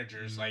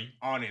managers Mhm. like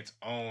on its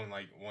own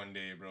like one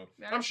day, bro.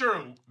 Yeah. I'm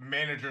sure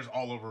managers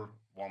all over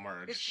Walmart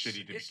are it's just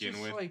shitty to it's begin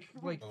just with. like the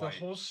Like,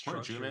 whole you a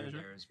structure manager?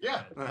 there is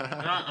Yeah. bad.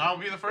 And I'll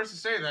be the first to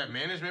say that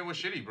management was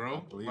shitty,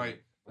 bro. believe Like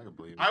it. I can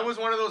believe it. I was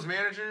one of those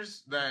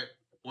managers that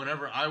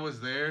whenever I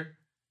was there,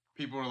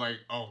 people were like,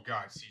 "Oh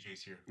God,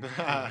 CJ's here."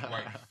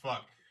 Like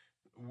fuck.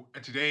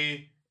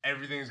 Today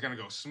everything's gonna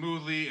go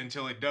smoothly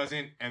until it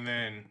doesn't, and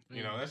then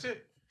that's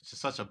it. It's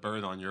just such a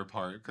burden on your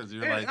part because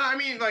you're Yeah, like, I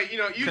mean, like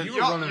you were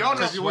y'all running know, around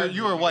because you were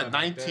sweating what, like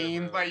that,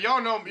 19? bro. like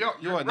y'all know,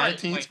 You were right,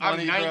 19, like,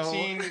 20, I'm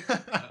 19. bro.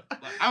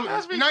 I was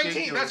That's 19.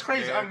 ridiculous, That's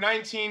crazy. man. I'm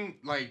 19.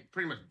 Like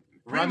pretty much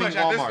running much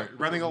at this- Walmart,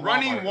 running a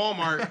running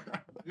Walmart.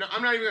 Walmart. No,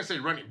 I'm not even gonna say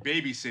running.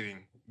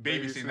 Babysitting.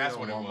 Babysitting. That's at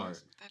what it Walmart.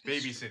 was. That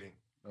is true. Babysitting.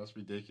 That's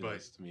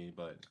ridiculous to me,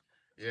 but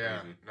Yeah.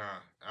 crazy. Nah.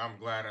 I'm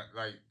glad.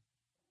 Glad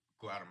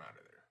I'm out of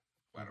there.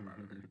 Glad I'm out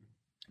of there.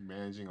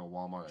 managing a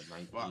Walmart at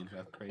 19, Fuck.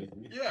 that's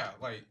crazy. Yeah.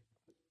 Like,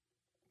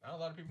 not a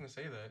lot of people can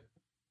say that.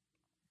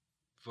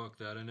 Fuck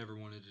that. I never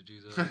wanted to do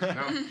that.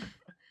 No.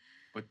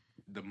 But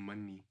the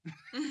money.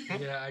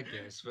 Yeah, I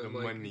guess. But The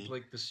money.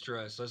 like the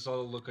stress. I saw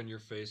the look on your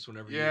face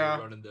whenever Yeah. you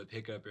were running the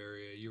pickup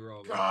area. You were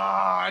all like,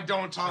 God,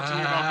 don't talk to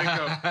me about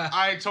pickup.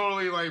 I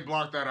totally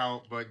blocked that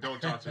out, but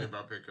don't talk to me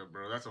about pickup,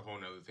 bro. That's a whole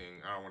nother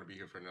thing. I don't want to be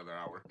here for another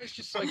hour. it's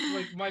just like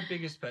my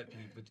biggest pet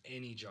peeve with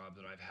any job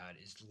that I've had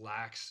is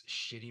lax,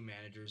 shitty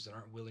managers that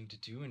aren't willing to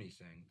do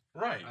anything.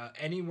 Right.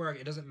 Anywhere,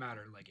 it doesn't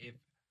matter. Like if,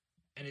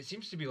 and it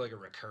seems to be like a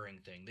recurring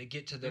thing. They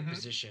get to their Mhm.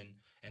 position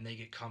and they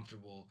get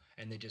comfortable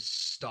and they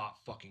just stop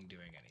fucking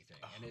doing anything.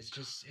 And Oh, it's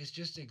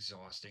just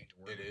exhausting to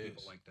work It with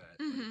people is. like that.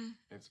 Mm-hmm.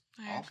 It's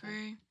I awful.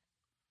 agree.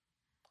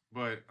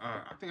 But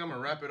I think I'm gonna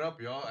wrap it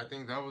up, y'all. I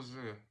think that was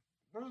a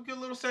good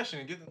little session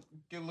and get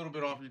a little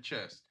bit off your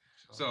chest.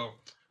 So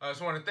I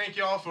just want to thank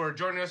y'all for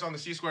joining us on the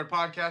C Squared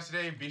podcast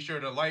today. Be sure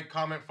to like,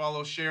 comment,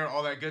 follow, share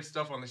all that good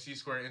stuff on the C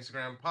Squared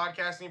Instagram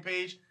podcasting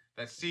page.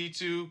 That's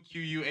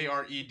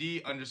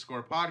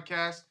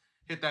C2QUARED_podcast.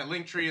 Hit that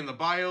link tree in the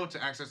bio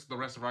to access the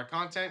rest of our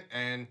content,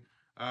 and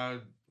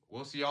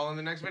we'll see y'all in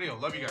the next video.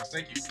 Love you guys.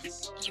 Thank you.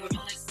 You're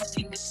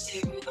listening to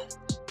C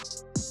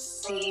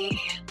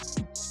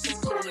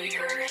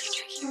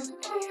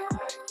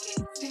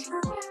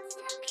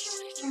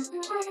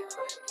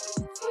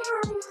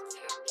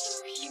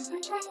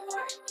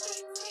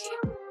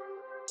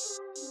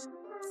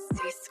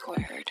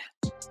Squared.